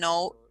like to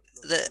know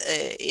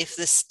if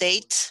the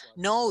state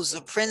knows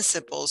the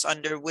principles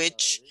under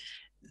which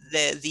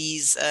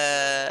these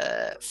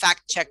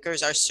fact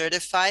checkers are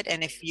certified,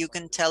 and if you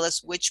can tell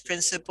us which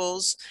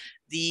principles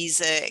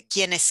these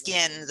quien es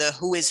quien, the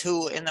who is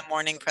who in the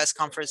morning press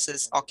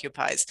conferences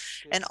occupies.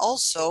 And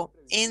also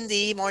in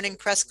the morning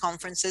press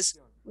conferences,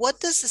 what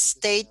does the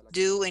state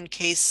do in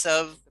case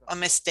of a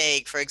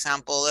mistake, for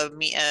example, a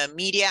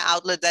media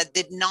outlet that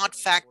did not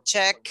fact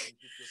check,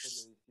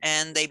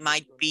 and they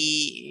might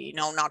be,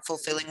 not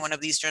fulfilling one of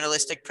these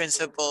journalistic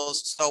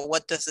principles. So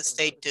what does the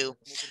state do?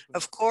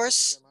 Of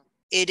course,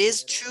 it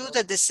is true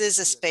that this is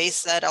a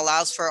space that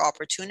allows for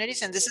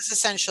opportunities, and this is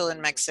essential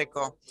in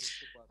Mexico.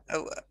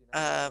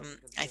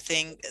 I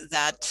think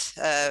that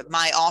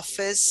my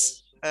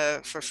office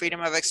for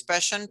freedom of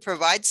expression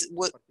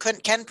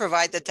can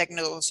provide the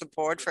technical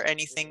support for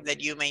anything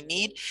that you may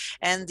need.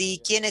 And the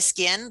quién es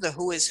quién, the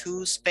who is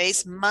who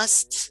space,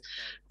 must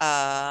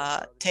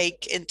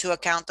take into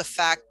account the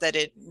fact that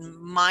it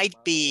might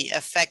be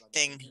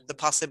affecting the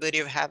possibility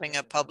of having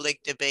a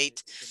public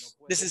debate.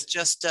 This is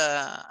just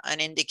an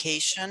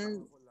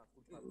indication,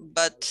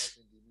 but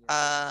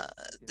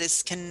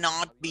this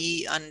cannot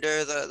be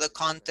under the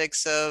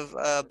context of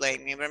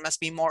blaming. It must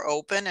be more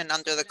open and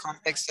under the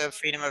context of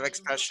freedom of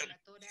expression.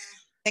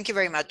 Thank you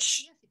very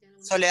much.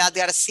 Soledad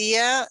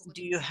Garcia,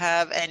 do you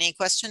have any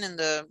question in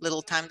the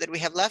little time that we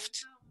have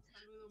left?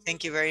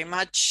 Thank you very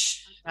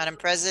much, Madam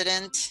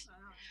President.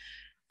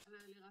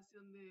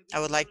 I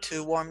would like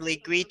to warmly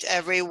greet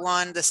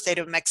everyone, the State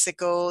of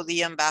Mexico,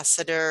 the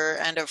Ambassador,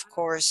 and of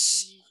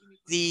course,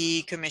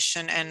 the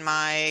Commission and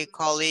my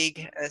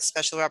colleague,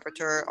 Special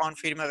Rapporteur on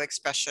Freedom of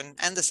Expression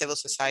and the civil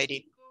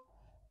society.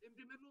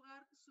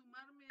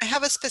 I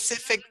have a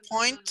specific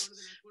point.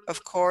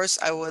 Of course,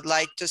 I would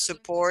like to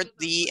support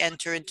the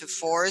enter into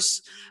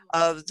force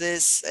of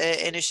this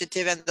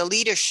initiative and the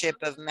leadership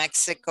of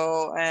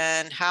Mexico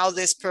and how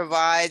this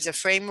provides a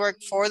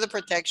framework for the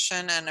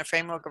protection and a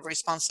framework of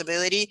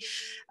responsibility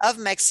of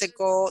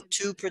Mexico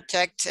to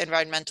protect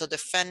environmental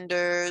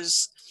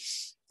defenders.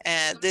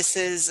 And this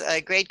is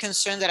a great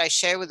concern that I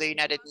share with the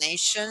United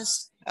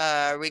Nations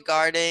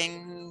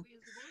regarding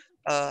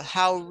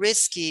how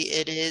risky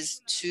it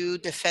is to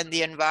defend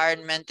the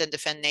environment and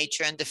defend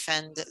nature and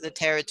defend the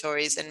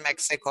territories in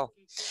Mexico.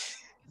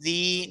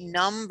 The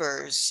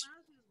numbers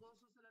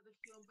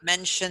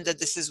mention that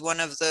this is one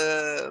of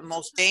the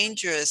most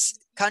dangerous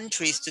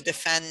countries to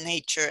defend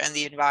nature and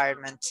the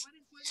environment.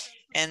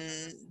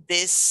 And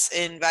this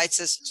invites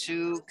us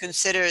to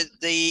consider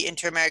the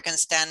inter-American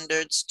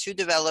standards to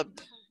develop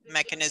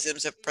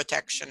mechanisms of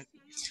protection.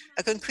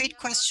 A concrete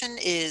question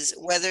is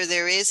whether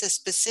there is a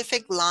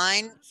specific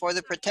line for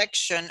the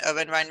protection of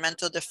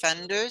environmental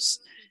defenders,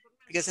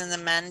 because in the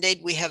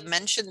mandate we have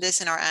mentioned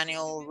this in our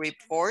annual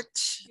report,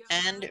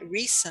 and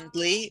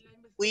recently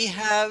we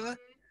have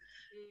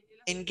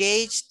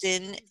engaged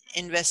in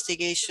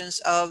investigations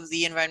of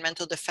the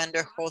environmental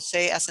defender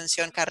Jose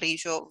Ascension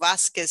Carrillo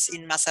Vasquez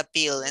in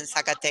Mazapil in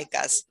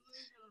Zacatecas.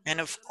 And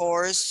of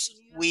course,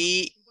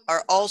 we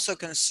are also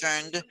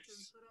concerned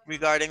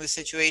regarding the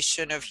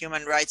situation of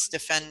human rights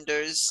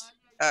defenders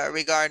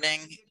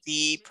regarding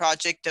the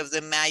project of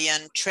the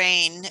Mayan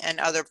train and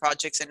other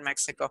projects in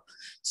Mexico.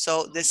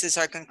 So this is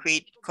our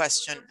concrete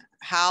question.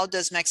 How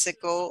does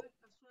Mexico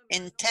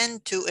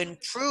intend to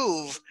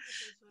improve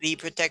the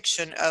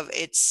protection of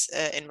its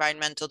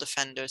environmental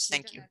defenders?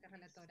 Thank you.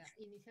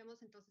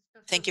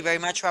 Thank you very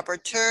much,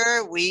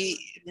 Rapporteur.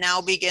 We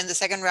now begin the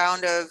second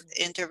round of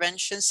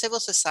intervention. Civil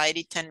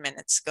society, 10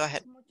 minutes. Go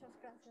ahead.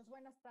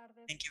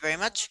 Thank you very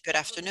much. Good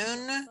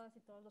afternoon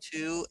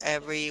to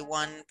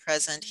everyone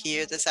present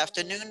here this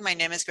afternoon. My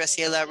name is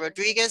Graciela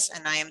Rodriguez,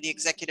 and I am the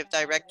Executive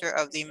Director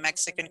of the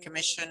Mexican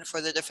Commission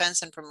for the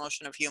Defense and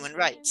Promotion of Human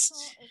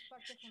Rights.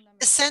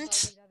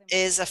 Dissent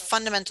is a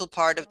fundamental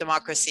part of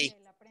democracy.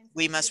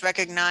 We must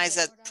recognize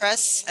that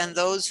press and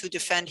those who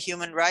defend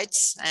human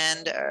rights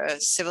and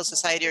civil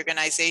society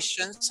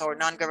organizations or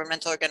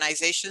non-governmental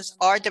organizations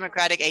are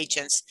democratic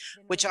agents,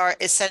 which are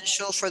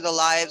essential for the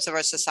lives of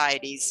our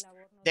societies.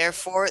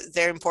 Therefore,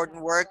 their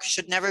important work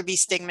should never be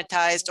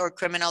stigmatized or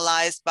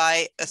criminalized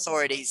by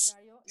authorities.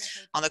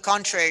 On the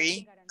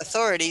contrary,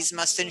 authorities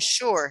must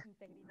ensure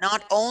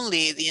not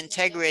only the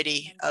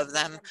integrity of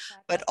them,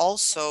 but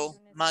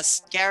also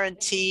must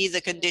guarantee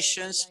the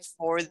conditions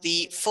for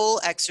the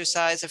full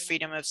exercise of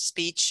freedom of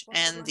speech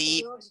and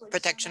the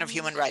protection of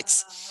human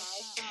rights.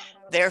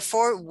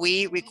 Therefore,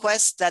 we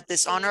request that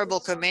this honorable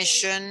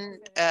commission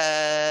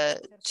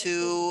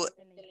to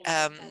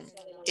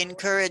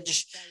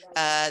encourage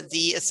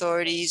the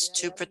authorities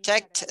to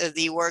protect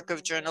the work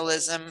of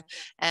journalism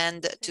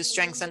and to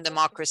strengthen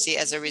democracy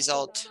as a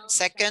result.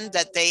 Second,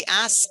 that they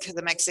ask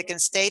the Mexican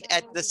state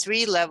at the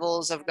 3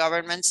 levels of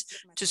governments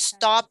to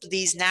stop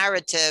these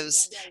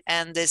narratives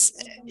and this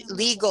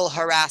legal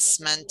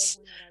harassment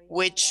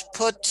which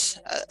put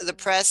the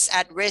press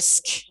at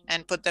risk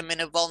and put them in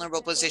a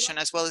vulnerable position,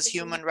 as well as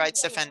human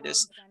rights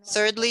defenders.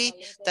 Thirdly,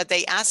 that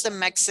they ask the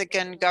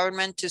Mexican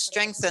government to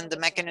strengthen the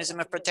mechanism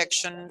of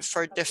protection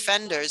for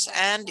defenders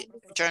and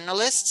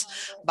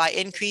journalists by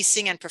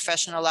increasing and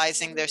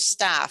professionalizing their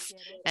staff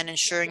and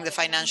ensuring the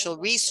financial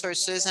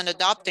resources and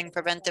adopting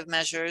preventive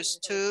measures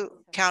to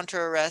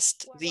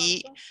counter-arrest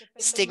the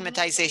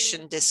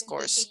stigmatization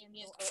discourse.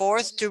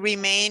 Fourth, to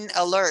remain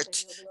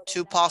alert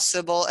to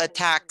possible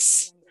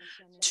attacks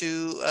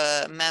to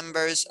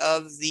members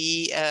of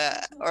the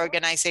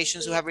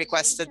organizations who have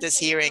requested this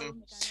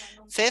hearing.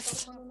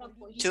 Fifth,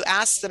 to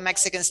ask the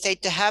Mexican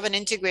state to have an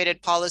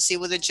integrated policy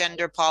with a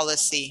gender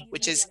policy,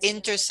 which is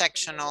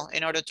intersectional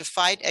in order to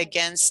fight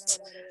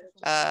against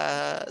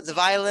the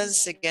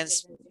violence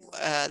against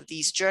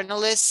these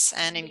journalists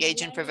and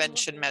engage in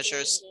prevention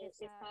measures.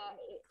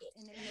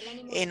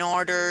 In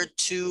order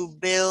to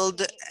build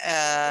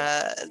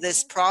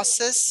this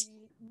process,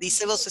 the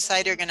civil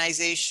society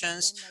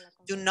organizations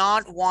do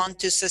not want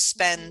to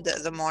suspend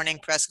the morning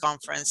press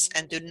conference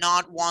and do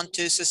not want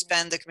to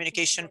suspend the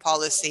communication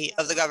policy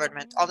of the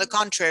government. On the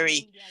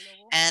contrary,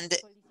 and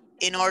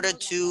in order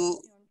to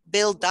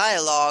build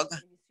dialogue,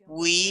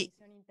 we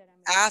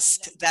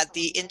asked that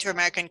the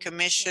Inter-American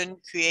Commission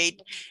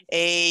create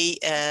a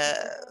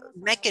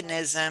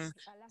mechanism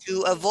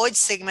to avoid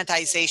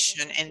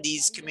stigmatization in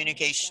these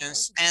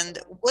communications. And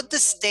would the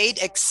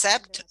state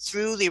accept,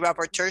 through the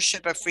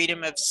Rapporteurship of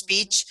Freedom of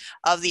Speech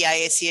of the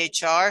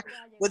IACHR,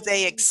 would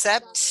they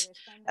accept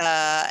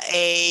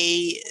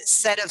a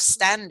set of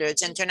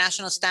standards,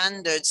 international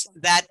standards,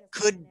 that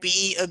could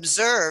be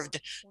observed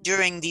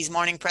during these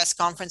morning press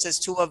conferences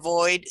to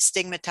avoid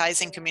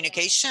stigmatizing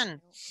communication?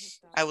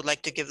 I would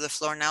like to give the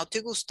floor now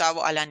to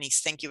Gustavo Alanis.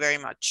 Thank you very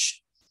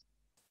much.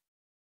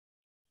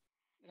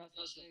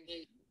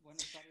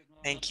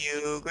 Thank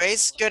you,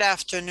 Grace. Good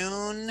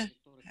afternoon.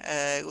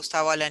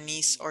 Gustavo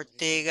Alanis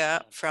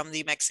Ortega from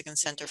the Mexican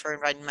Center for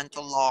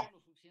Environmental Law.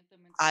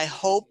 I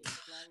hope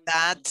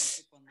that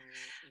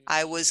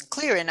I was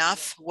clear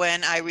enough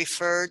when I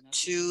referred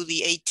to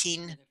the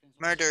 18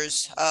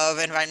 murders of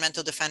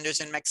environmental defenders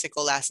in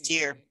Mexico last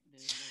year.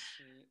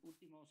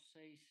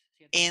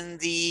 In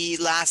the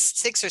last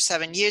 6 or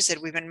 7 years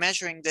that we've been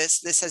measuring this,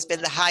 this has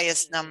been the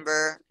highest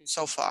number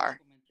so far.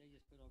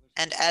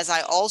 And as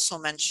I also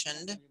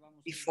mentioned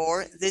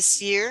before,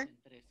 this year,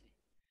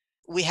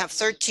 we have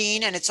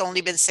 13 and it's only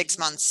been 6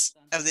 months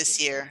of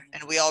this year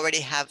and we already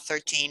have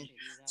 13.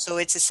 So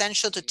it's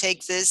essential to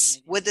take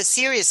this with the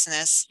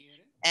seriousness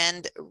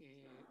and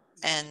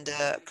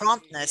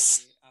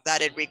promptness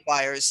that it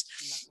requires.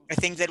 I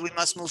think that we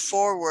must move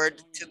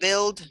forward to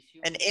build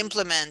and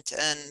implement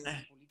and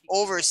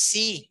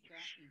oversee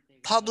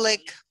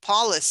public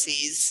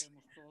policies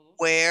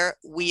where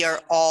we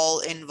are all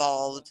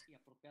involved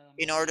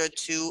in order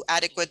to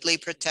adequately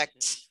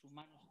protect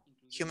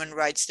human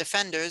rights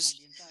defenders,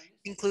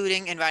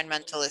 including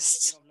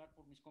environmentalists.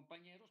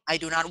 I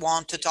do not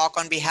want to talk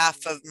on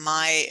behalf of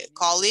my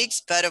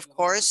colleagues, but of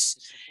course,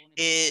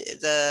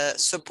 the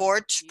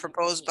support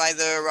proposed by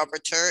the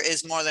rapporteur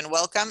is more than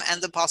welcome,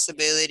 and the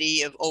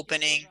possibility of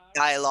opening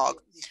dialogue.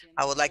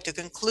 I would like to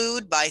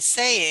conclude by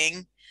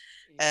saying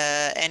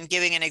and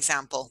giving an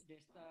example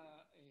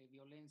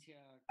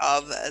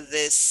of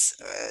this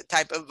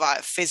type of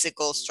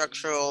physical,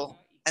 structural,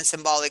 and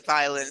symbolic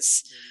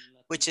violence,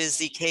 which is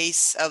the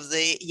case of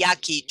the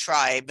Yaqui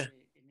tribe.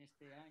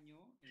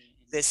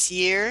 This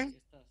year,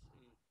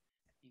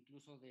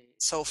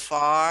 so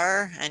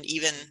far, and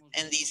even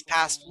in these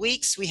past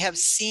weeks, we have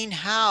seen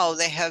how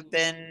they have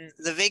been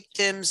the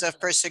victims of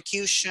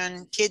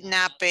persecution,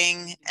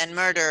 kidnapping, and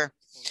murder,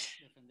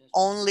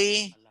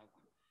 only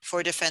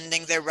for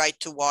defending their right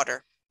to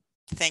water.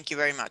 Thank you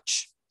very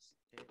much.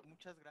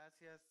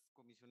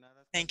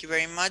 Thank you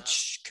very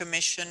much,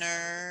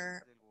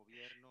 Commissioner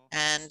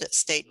and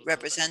state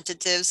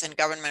representatives and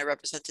government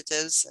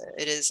representatives.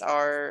 It is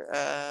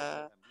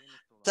our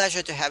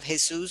pleasure to have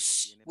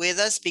Jesus with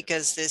us,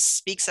 because this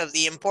speaks of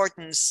the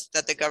importance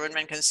that the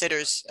government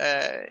considers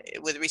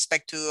with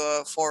respect to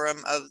a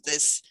forum of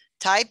this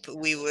type.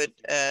 We would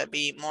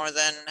be more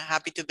than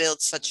happy to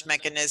build such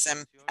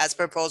mechanism as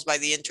proposed by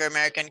the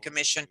Inter-American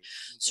Commission.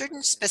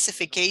 Certain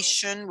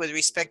specification with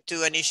respect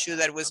to an issue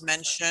that was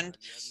mentioned,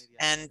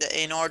 and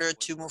in order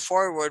to move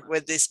forward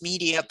with this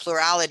media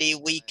plurality,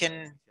 we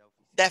can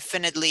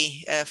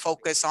definitely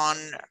focus on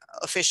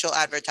official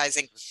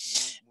advertising.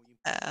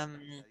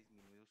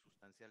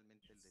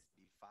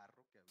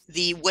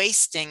 The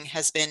wasting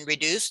has been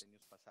reduced,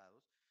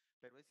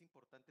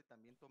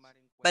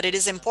 but it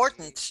is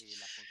important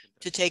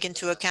to take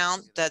into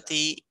account that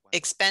the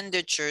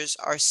expenditures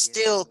are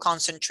still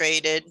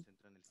concentrated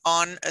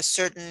on a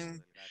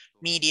certain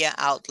media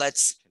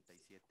outlets.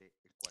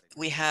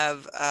 We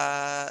have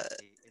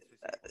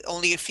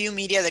only a few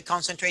media that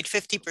concentrate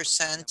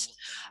 50%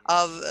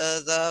 of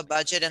the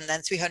budget, and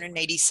then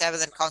 387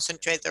 that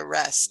concentrate the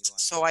rest.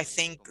 So I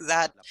think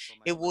that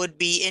it would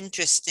be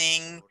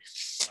interesting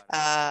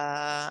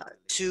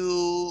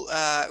to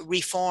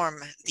reform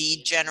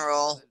the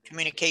general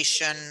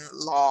communication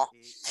law.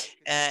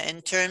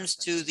 In terms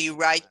to the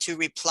right to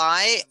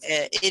reply,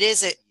 it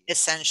is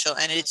essential,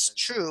 and it's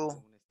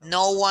true.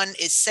 No one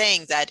is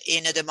saying that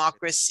in a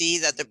democracy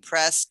that the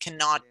press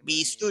cannot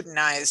be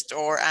scrutinized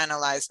or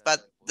analyzed,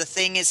 but the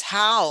thing is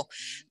how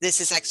this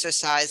is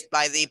exercised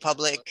by the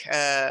public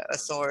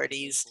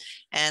authorities.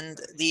 And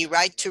the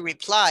right to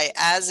reply,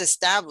 as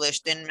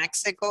established in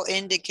Mexico,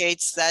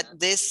 indicates that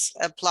this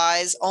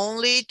applies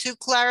only to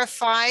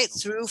clarify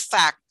through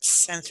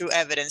facts and through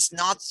evidence,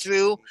 not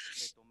through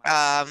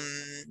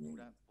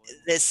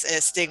this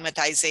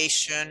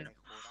stigmatization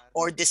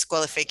or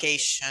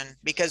disqualification,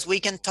 because we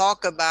can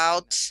talk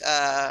about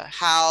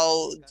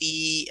how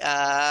the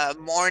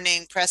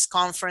morning press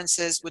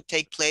conferences would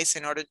take place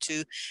in order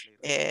to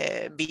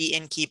be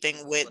in keeping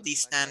with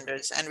these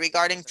standards. And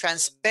regarding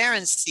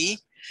transparency,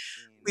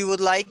 we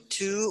would like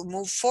to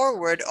move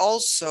forward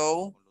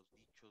also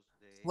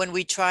when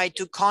we try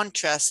to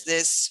contrast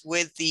this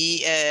with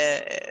the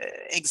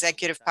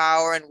executive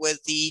power and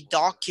with the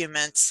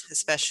documents,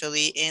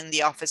 especially in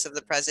the Office of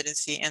the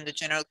Presidency and the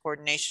General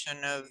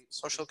Coordination of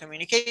Social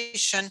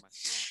Communication,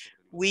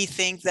 we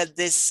think that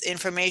this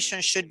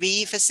information should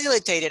be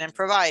facilitated and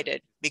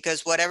provided,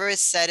 because whatever is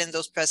said in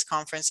those press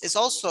conferences is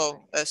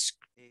also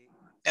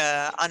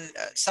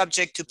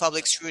subject to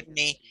public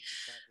scrutiny.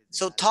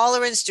 So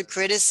tolerance to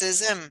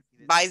criticism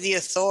by the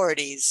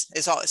authorities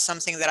is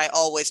something that I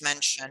always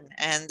mention,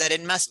 and that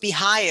it must be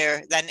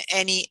higher than in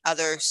any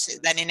other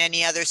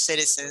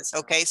citizens.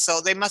 Okay, so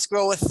they must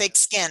grow a thick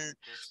skin.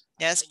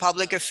 Yes,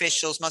 public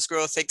officials must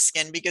grow a thick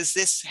skin, because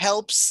this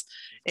helps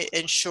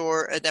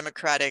ensure a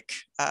democratic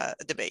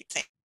debate.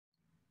 Thank you.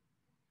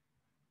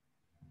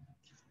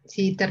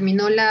 Si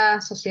terminó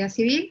la sociedad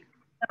civil.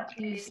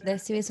 If the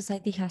civil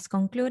society has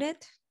concluded.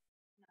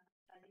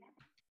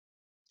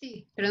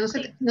 Sí, pero no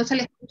se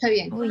le escucha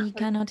bien. We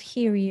cannot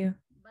hear you.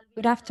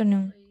 Good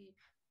afternoon.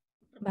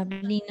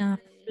 Bablina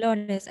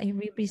Flores, I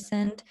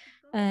represent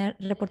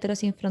Reporteros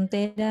Sin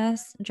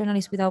Fronteras,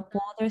 Journalists Without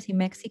Borders in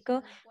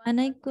Mexico,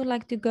 and I would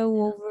like to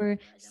go over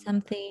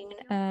something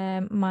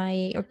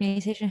my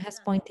organization has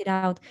pointed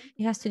out.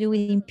 It has to do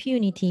with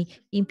impunity.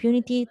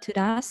 Impunity to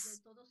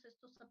us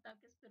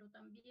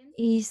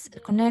is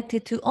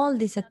connected to all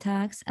these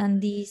attacks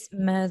and these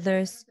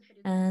murders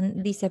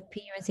and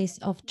disappearances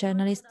of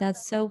journalists that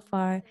so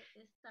far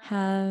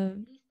have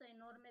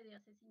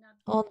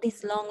all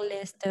this long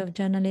list of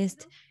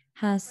journalists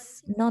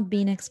has not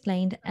been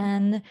explained,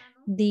 and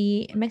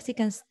the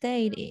Mexican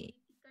state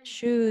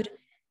should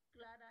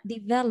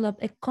develop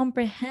a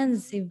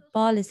comprehensive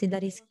policy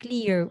that is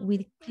clear,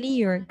 with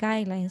clear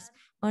guidelines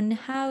on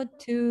how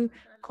to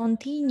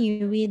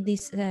continue with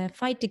this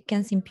fight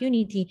against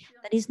impunity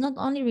that is not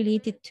only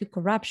related to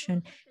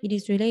corruption, it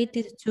is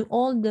related to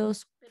all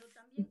those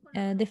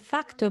de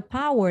facto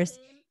powers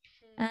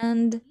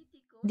and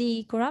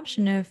the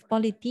corruption of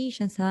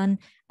politicians and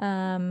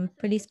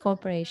police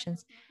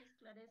corporations.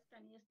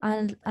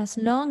 And as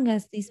long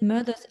as these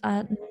murders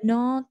are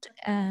not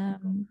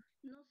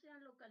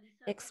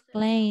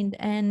explained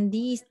and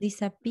these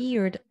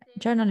disappeared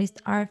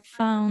journalists are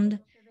found,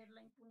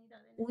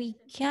 we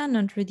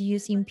cannot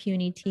reduce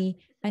impunity.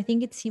 I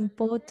think it's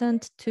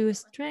important to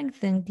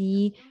strengthen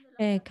the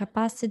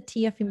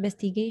capacity of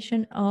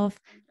investigation of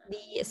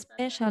the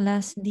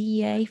specialized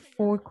DA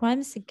for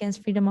crimes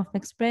against freedom of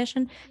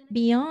expression.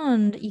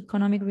 Beyond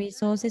economic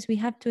resources, we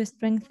have to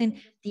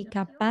strengthen the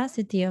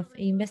capacity of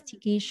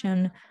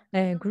investigation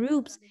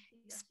groups,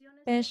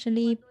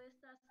 especially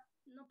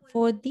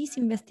for these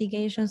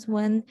investigations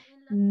when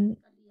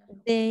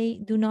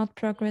they do not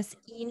progress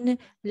in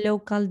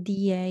local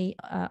DA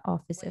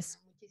offices.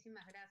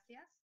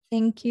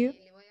 Thank you.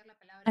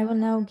 I will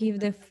now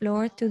give the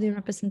floor to the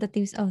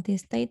representatives of the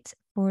states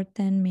for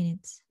 10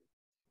 minutes.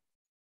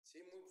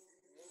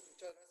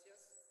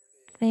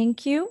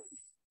 Thank you.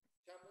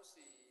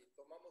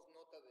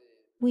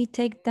 We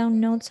take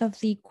down notes of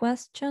the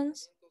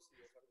questions,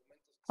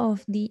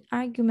 of the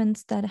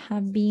arguments that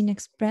have been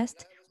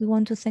expressed. We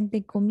want to thank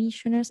the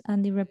commissioners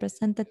and the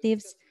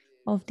representatives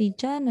of the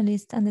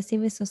journalists and the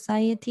civil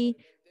society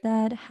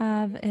that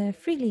have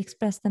freely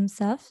expressed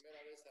themselves.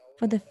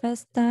 For the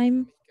first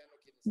time,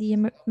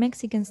 the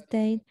Mexican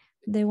state,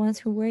 the ones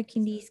who work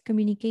in these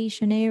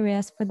communication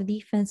areas for the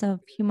defense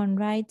of human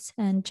rights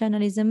and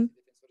journalism,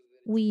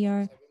 we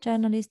are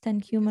journalists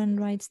and human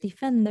rights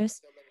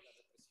defenders.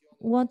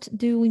 What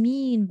do we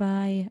mean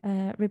by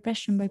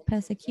repression, by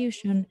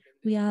persecution?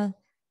 We are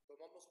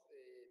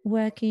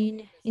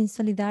working in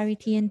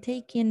solidarity and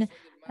taking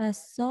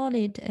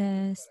solid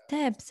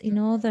steps in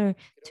order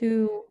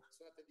to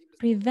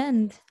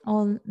prevent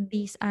all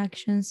these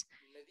actions.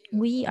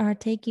 We are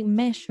taking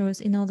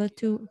measures in order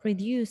to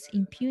reduce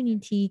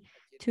impunity,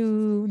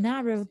 to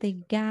narrow the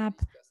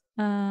gap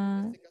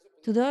to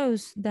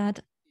those that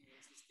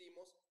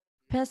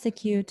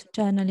persecute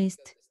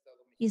journalists.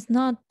 Is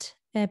not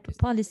a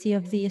policy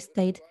of the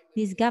state.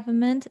 This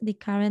government, the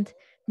current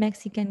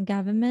Mexican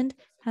government,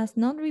 has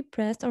not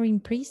repressed or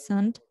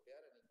imprisoned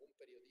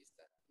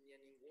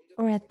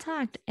or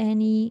attacked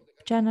any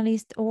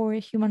journalist or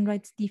human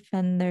rights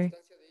defender.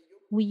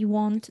 We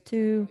want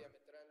to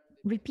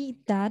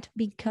repeat that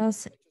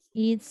because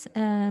it's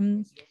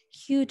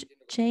huge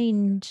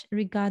change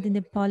regarding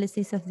the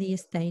policies of the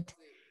state.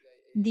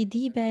 The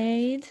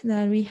debate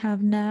that we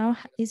have now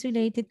is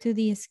related to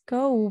the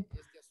scope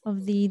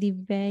of the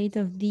debate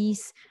of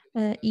this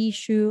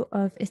issue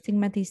of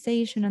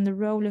stigmatization and the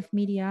role of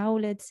media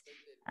outlets,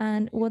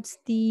 and what's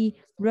the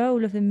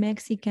role of the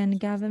Mexican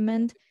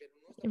government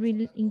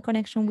in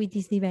connection with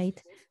this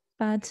debate.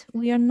 But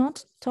we are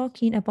not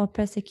talking about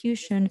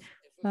persecution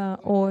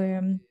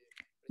or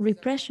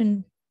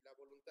repression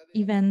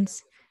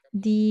events.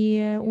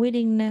 The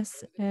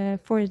willingness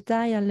for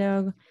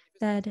dialogue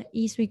that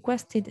is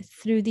requested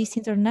through this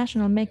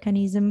international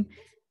mechanism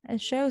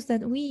shows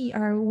that we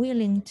are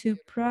willing to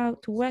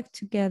work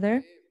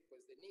together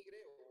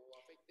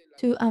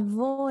to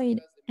avoid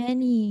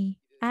any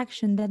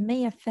action that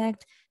may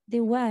affect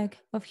the work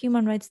of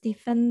human rights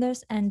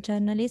defenders and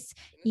journalists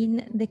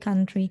in the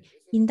country.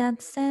 In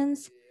that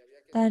sense,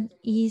 that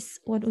is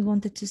what we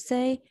wanted to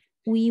say.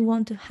 We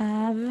want to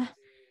have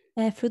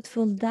a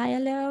fruitful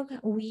dialogue.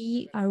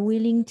 We are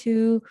willing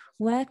to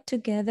work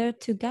together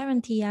to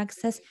guarantee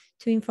access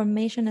to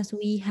information as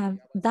we have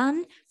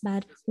done,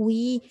 but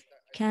we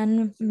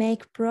can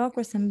make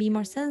progress and be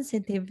more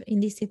sensitive in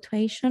this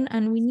situation.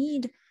 And we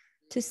need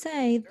to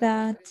say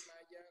that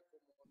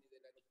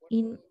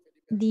in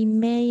the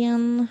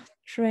main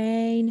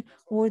train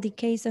or the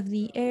case of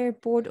the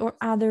airport or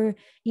other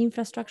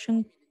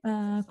infrastructure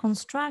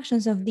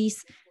constructions of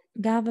this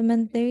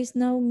government, there is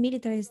no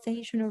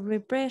militarization or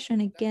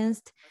repression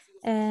against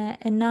a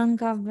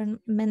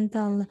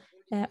non-governmental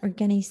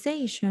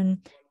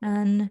organization,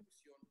 and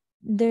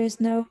there is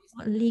no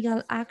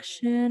legal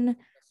action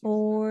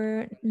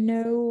or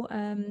no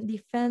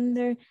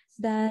defender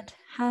that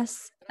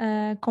has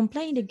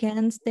complained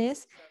against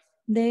this.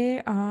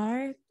 There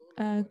are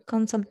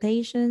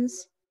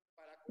consultations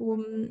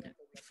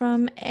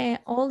from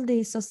all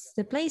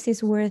the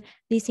places where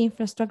these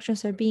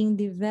infrastructures are being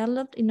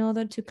developed in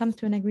order to come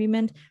to an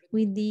agreement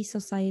with the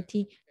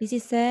society. This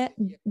is a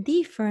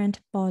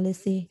different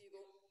policy.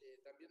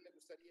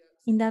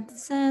 In that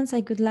sense,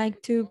 I could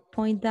like to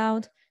point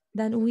out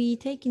that we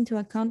take into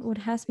account what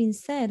has been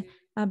said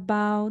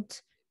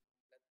about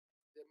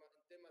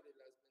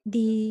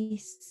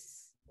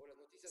this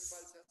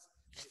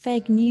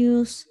fake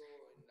news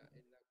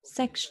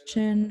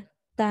section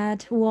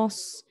that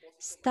was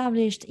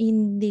established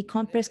in the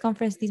press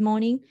conference this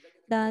morning,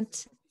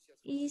 that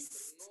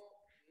is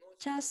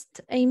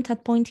just aimed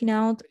at pointing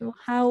out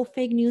how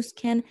fake news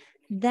can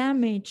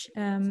damage,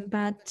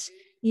 but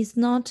is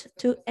not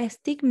to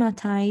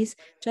stigmatize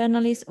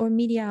journalists or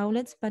media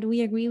outlets, but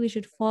we agree we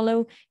should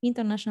follow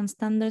international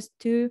standards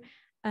to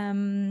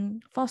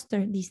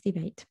foster this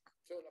debate.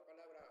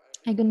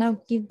 I will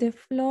now give the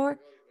floor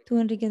to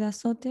Enrique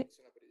Dazote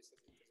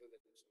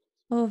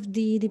of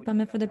the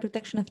Department for the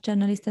Protection of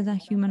Journalists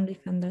and Human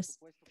Defenders.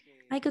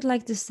 I could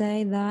like to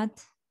say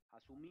that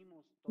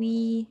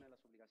we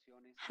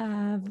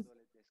have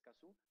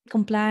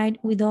complied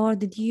with all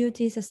the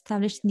duties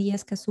established in the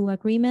Escazú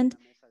Agreement.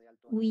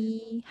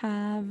 We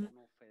have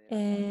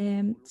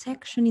a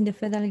section in the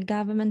federal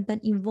government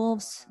that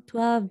involves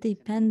 12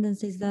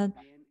 dependencies that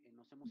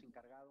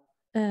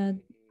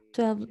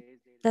 12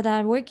 that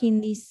are working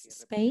in this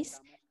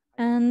space,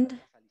 and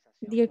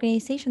the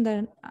organization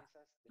that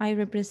I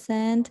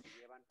represent,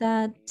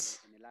 that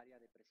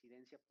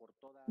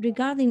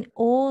regarding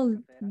all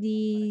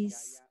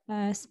these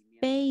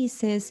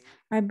spaces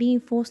are being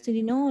fostered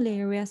in all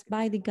areas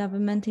by the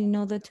government in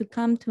order to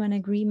come to an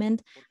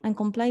agreement and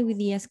comply with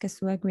the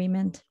Escazú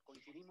Agreement.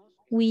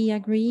 We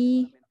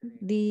agree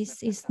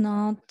this is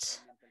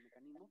not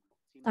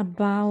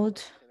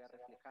about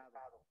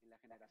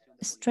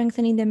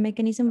strengthening the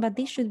mechanism, but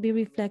this should be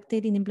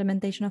reflected in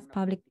implementation of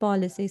public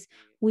policies.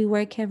 We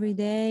work every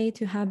day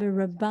to have a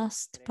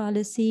robust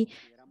policy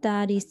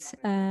that is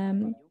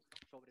to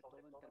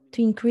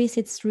increase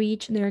its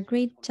reach. There are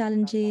great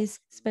challenges,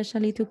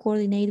 especially to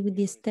coordinate with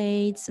the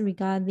states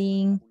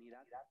regarding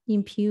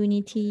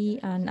impunity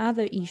and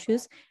other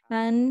issues.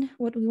 And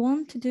what we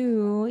want to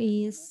do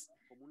is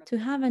to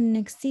have an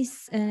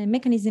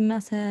mechanism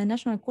as a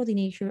national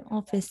coordinator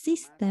of a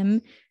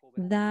system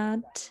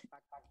that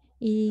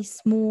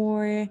is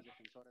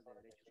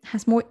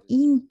has more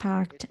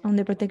impact on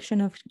the protection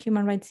of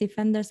human rights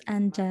defenders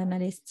and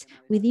journalists.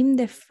 Within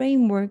the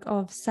framework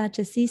of such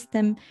a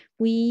system,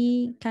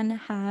 we can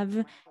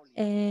have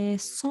a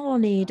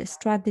solid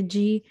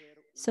strategy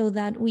so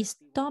that we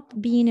stop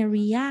being a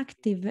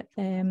reactive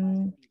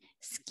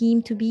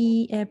scheme to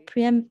be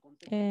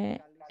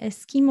a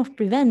scheme of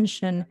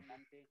prevention.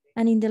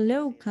 And in the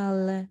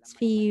local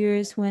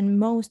spheres, when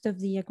most of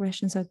the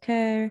aggressions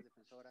occur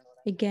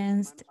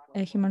against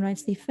human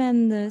rights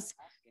defenders,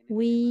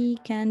 we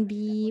can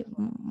be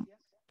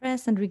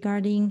present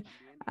regarding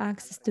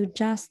access to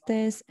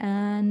justice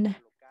and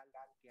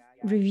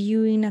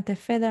reviewing at the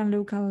federal and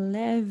local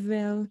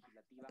level,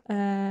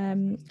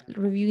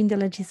 reviewing the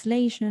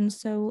legislation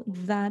so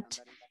that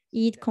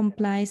it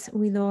complies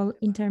with all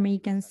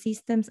inter-American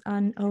systems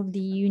and of the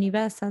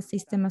universal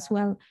system as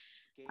well.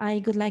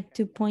 I would like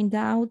to point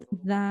out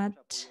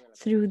that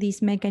through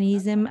this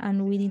mechanism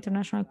and with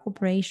international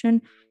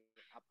cooperation,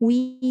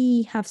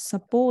 we have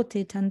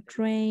supported and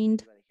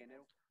trained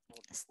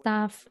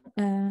staff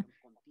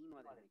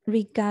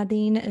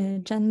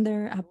regarding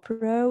gender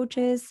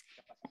approaches,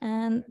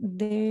 and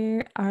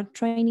there are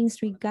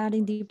trainings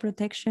regarding the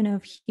protection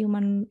of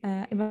human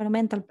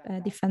environmental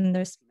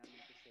defenders.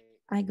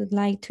 I would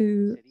like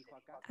to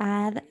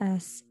add,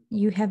 as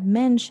you have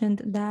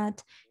mentioned,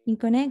 that in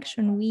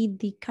connection with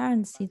the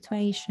current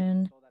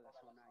situation,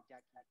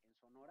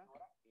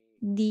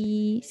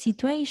 the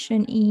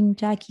situation in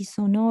Yaqui,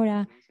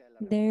 Sonora,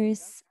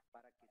 there's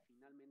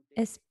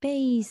a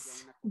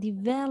space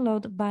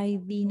developed by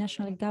the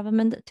national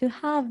government to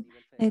have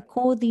a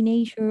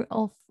coordinator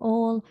of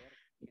all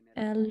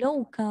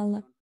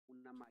local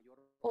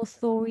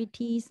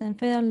authorities and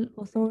federal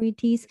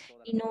authorities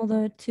in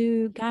order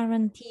to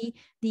guarantee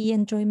the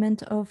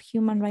enjoyment of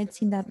human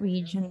rights in that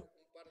region.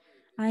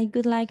 I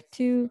would like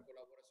to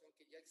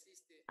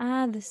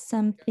add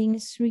some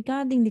things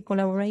regarding the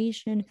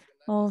collaboration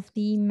of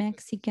the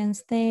Mexican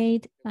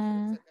state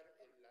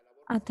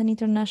at an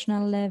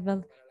international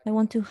level. I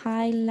want to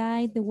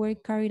highlight the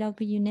work carried out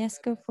by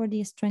UNESCO for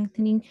the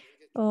strengthening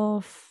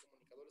of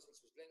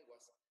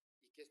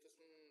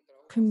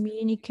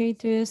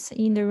communicators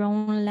in their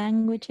own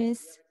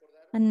languages.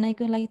 And I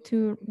would like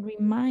to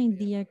remind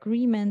the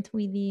agreement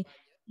with the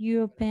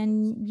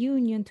European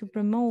Union to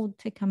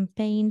promote a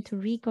campaign to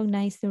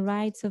recognize the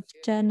rights of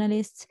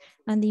journalists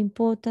and the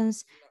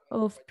importance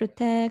of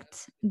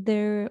protect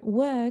their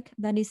work.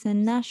 That is a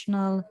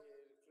national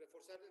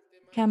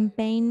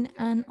campaign,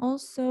 and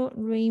also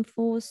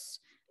reinforce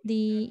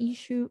the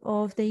issue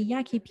of the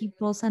Yaqui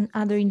peoples and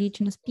other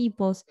indigenous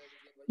peoples.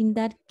 In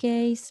that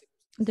case,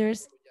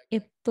 there's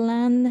a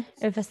plan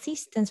of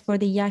assistance for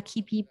the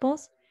Yaqui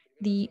peoples.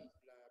 The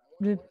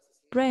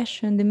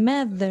repression, the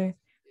murder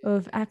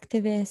of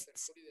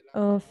activists,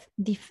 of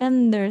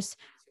defenders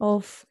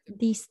of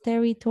this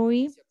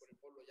territory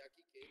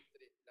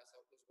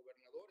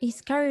is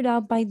carried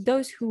out by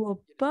those who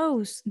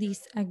oppose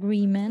this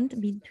agreement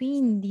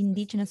between the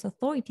indigenous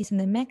authorities and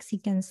the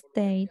Mexican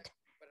state.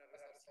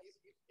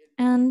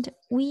 And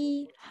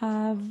we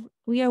are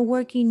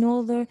working in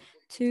order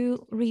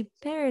to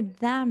repair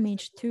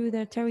damage to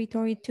their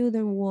territory, to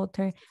their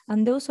water.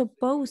 And those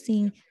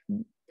opposing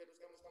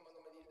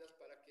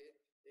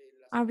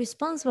are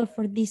responsible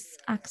for these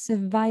acts of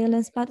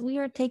violence, but we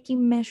are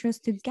taking measures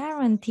to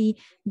guarantee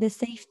the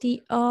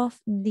safety of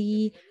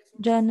the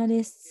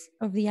journalists,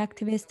 of the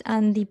activists,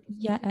 and the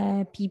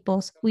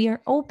peoples. We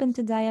are open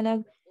to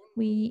dialogue.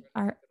 We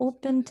are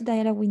open to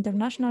dialogue with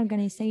international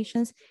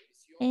organizations.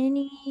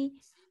 Any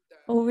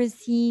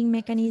overseeing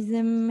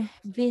mechanism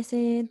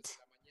visit,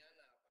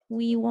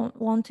 we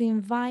want to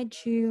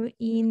invite you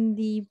in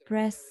the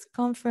press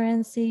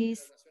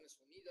conferences,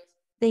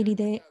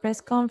 daily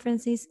press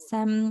conferences.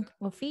 Some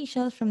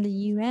officials from the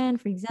UN,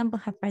 for example,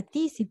 have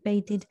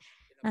participated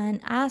and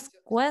asked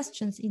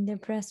questions in the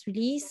press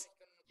release.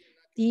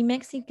 The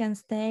Mexican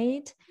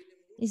state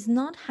is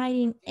not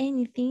hiding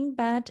anything,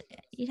 but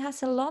it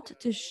has a lot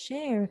to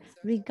share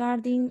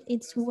regarding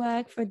its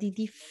work for the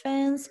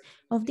defense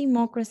of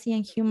democracy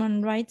and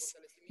human rights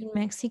in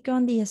Mexico,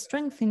 and the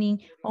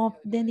strengthening of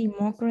the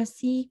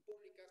democracy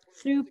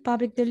through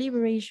public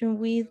deliberation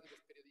with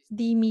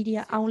the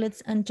media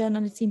outlets and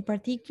journalists in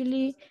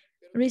particular,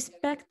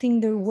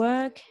 respecting their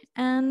work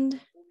and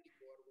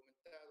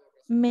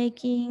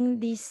making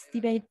this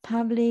debate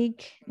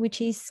public, which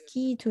is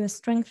key to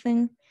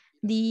strengthen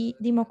the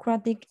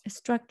democratic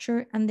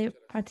structure and the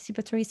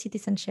participatory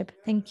citizenship.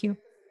 Thank you.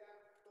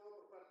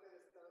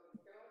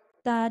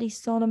 That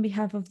is all on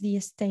behalf of the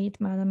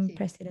state, Madam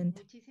President.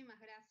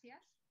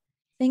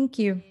 Thank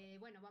you.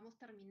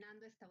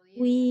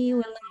 We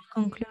will now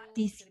conclude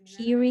this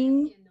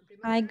hearing.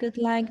 I would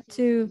like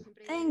to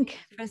thank,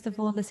 first of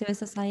all, the civil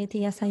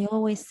society, as I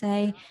always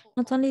say,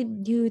 not only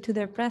due to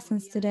their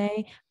presence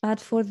today,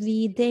 but for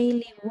the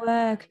daily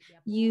work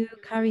you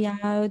carry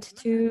out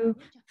to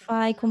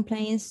fight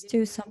complaints,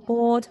 to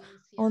support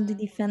all the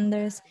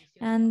defenders,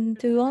 and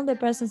to all the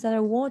persons that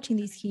are watching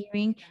this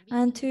hearing,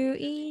 and to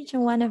each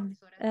one of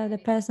the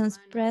persons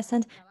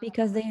present,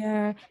 because they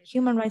are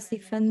human rights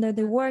defenders.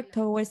 They work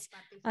towards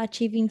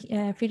achieving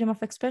freedom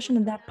of expression,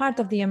 and they're part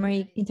of the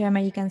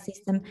inter-American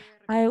system.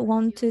 I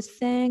want to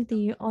thank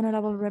the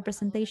honorable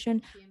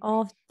representation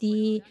of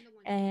the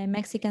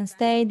Mexican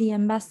state, the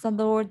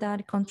ambassador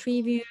that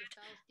contribute,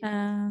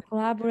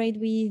 collaborate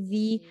with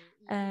the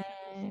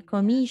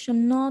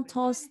commission. Not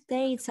all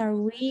states are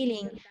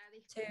willing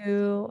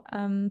to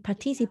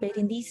participate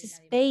in these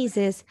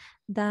spaces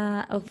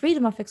of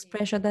freedom of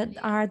expression that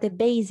are the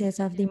basis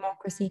of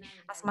democracy.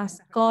 As my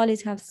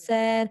colleagues have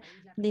said,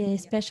 the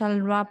special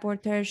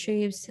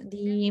rapporteurships,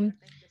 the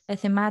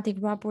thematic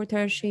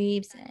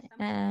rapporteurships,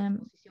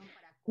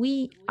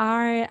 we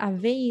are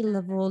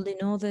available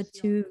in order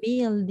to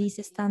build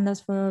these standards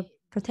for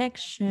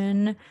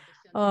protection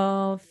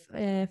of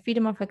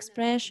freedom of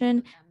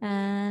expression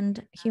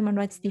and human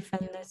rights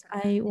defenders.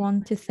 I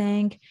want to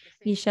thank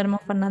Guillermo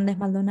Fernandez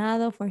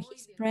Maldonado for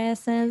his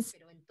presence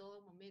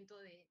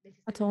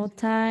at all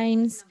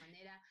times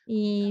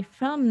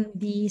from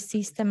the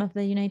system of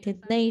the United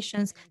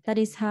Nations. That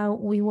is how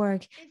we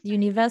work, the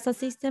universal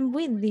system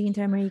with the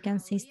inter-American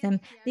system.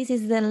 This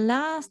is the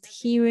last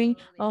hearing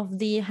of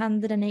the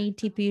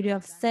 180 period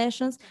of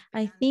sessions.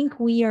 I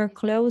think we are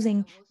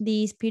closing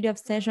this period of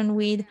session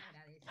with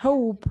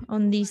hope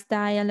on these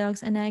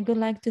dialogues. And I would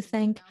like to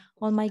thank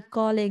all my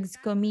colleagues,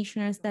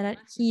 commissioners that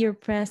are here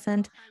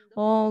present,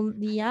 all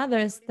the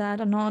others that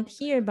are not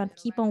here but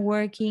keep on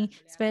working,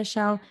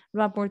 special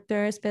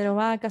rapporteurs, Pedro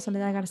Vaca,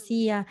 Soledad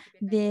Garcia,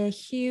 the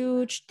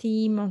huge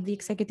team of the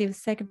Executive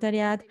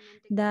Secretariat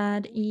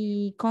that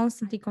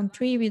constantly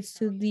contributes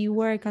to the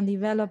work and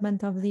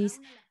development of these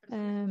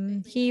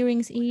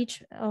hearings.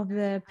 Each of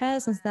the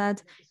persons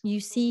that you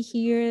see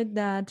here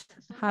that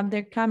have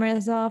their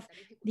cameras off,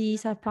 they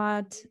are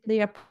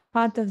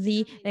part of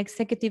the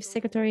Executive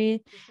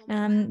Secretary.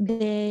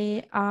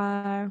 They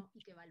are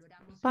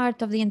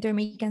part of the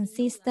Inter-American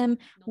system.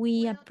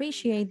 We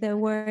appreciate their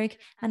work,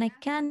 and I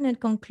cannot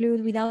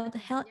conclude without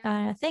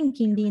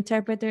thanking the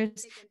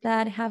interpreters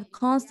that have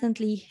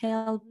constantly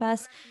helped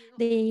us.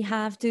 They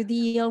have to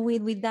deal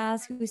with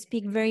us who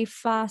speak very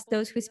fast,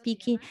 those who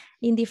speak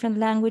in different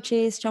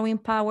languages, showing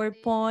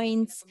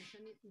PowerPoints,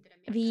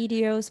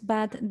 videos,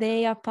 but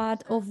they are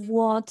part of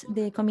what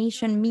the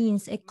Commission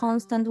means, a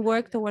constant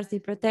work towards the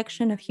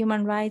protection of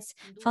human rights,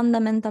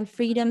 fundamental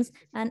freedoms,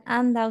 and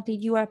undoubtedly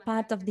you are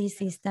part of this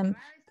system.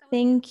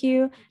 Thank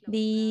you.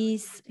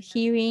 This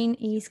hearing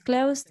is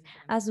closed,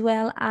 as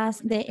well as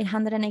the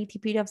 180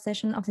 period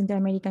session of the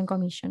Inter-American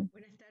Commission.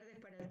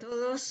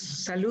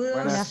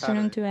 Good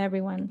afternoon to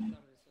everyone.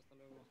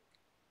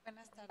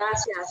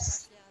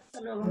 Gracias.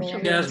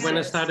 Gracias,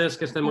 buenas tardes,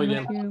 que estén muy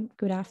bien. Thank you.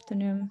 Good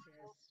afternoon.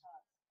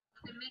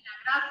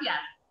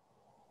 Gracias.